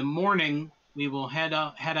 And in the morning, we will head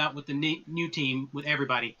out with the new team with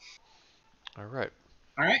everybody. All right.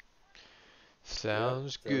 All right. Yep,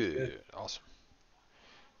 Sounds sounds good. good. Awesome.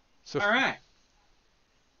 So All right.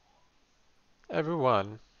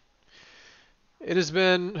 everyone, it has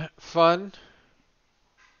been fun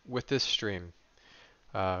with this stream.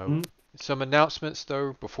 Uh, Mhm. some announcements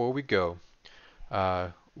though before we go.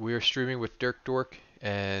 We are streaming with Dirk Dork,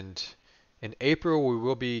 and in April we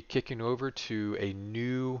will be kicking over to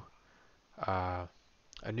uh,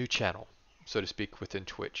 a new channel, so to speak, within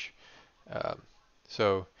Twitch. Um,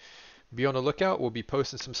 so be on the lookout. We'll be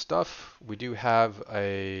posting some stuff. We do have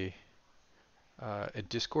a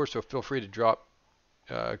Discord, so feel free to drop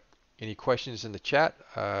uh, any questions in the chat.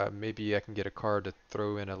 Maybe I can get a card to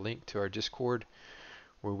throw in a link to our Discord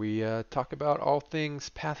where we talk about all things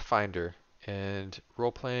Pathfinder and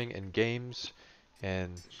role playing and games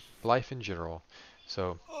and life in general.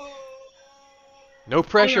 So no Normally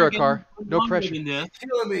pressure, our games Akar. run No longer pressure. than this.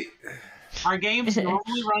 Killing me. Our games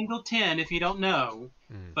normally run till 10 if you don't know.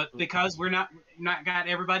 Mm. But because we're not got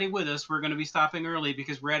everybody with us, we're going to be stopping early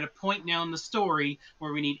because we're at a point now in the story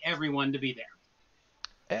where we need everyone to be there.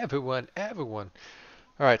 Everyone, everyone.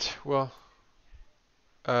 All right. Well,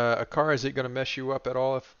 Akar, is it going to mess you up at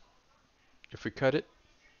all if we cut it?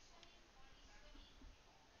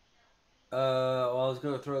 Well, I was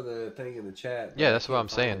gonna throw the thing in the chat, but Yeah, I that's what can't I'm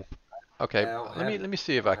find saying. it. Okay, I don't let have me it. let me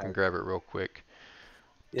see I if I don't can have grab it. it real quick.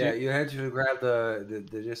 Yeah, Do you had to grab the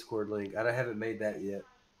Discord link. I haven't made that yet.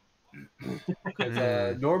 Because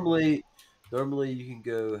mm, normally you can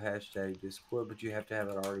go hashtag Discord, but you have to have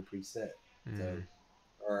it already preset. So, mm.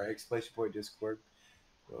 or exclamation point Discord.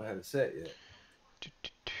 I don't have it set yet.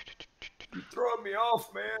 You're throwing me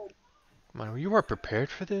off, man. Come on, you are prepared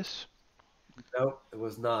for this? Nope, it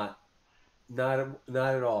was not. Not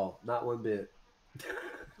at all. Not one bit.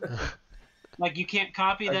 Like you can't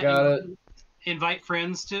copy I that got and it. invite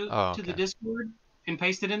friends Oh, to the okay. Discord and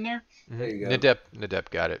paste it in there. Hmm. There you go. Nedep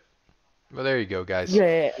got it. Well, there you go, guys.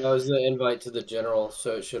 Yeah. That was the invite to the general,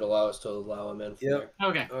 so it should allow us to allow him in from Yep. there.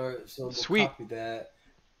 Okay. All right, so we'll Sweet. copy that.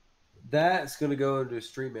 That's going to go into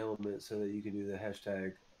stream element so that you can do the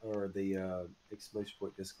hashtag or the exclamation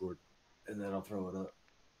point Discord, and then I'll throw it up.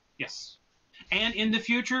 Yes. And in the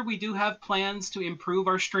future, we do have plans to improve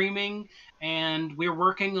our streaming, and we're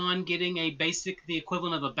working on getting the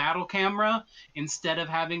equivalent of a battle camera. Instead of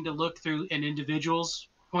having to look through an individual's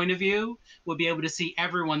point of view, we'll be able to see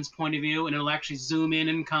everyone's point of view, and it'll actually zoom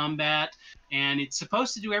in combat. And it's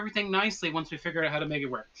supposed to do everything nicely once we figure out how to make it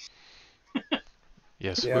work.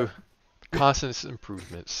 Yes, Yeah. constant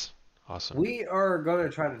improvements. Awesome. We are going to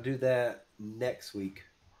try to do that next week.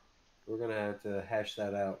 We're going to have to hash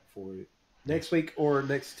that out for you. Next week or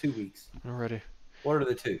next 2 weeks. Alrighty. One of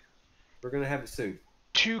the two. We're going to have it soon.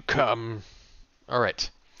 To come. All right.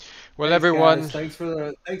 Well, Thanks, everyone. guys. Thanks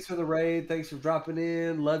for the raid. Thanks for dropping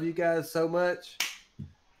in. Love you guys so much.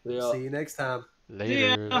 Yeah. See you next time.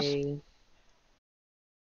 Later. Yeah. Hey.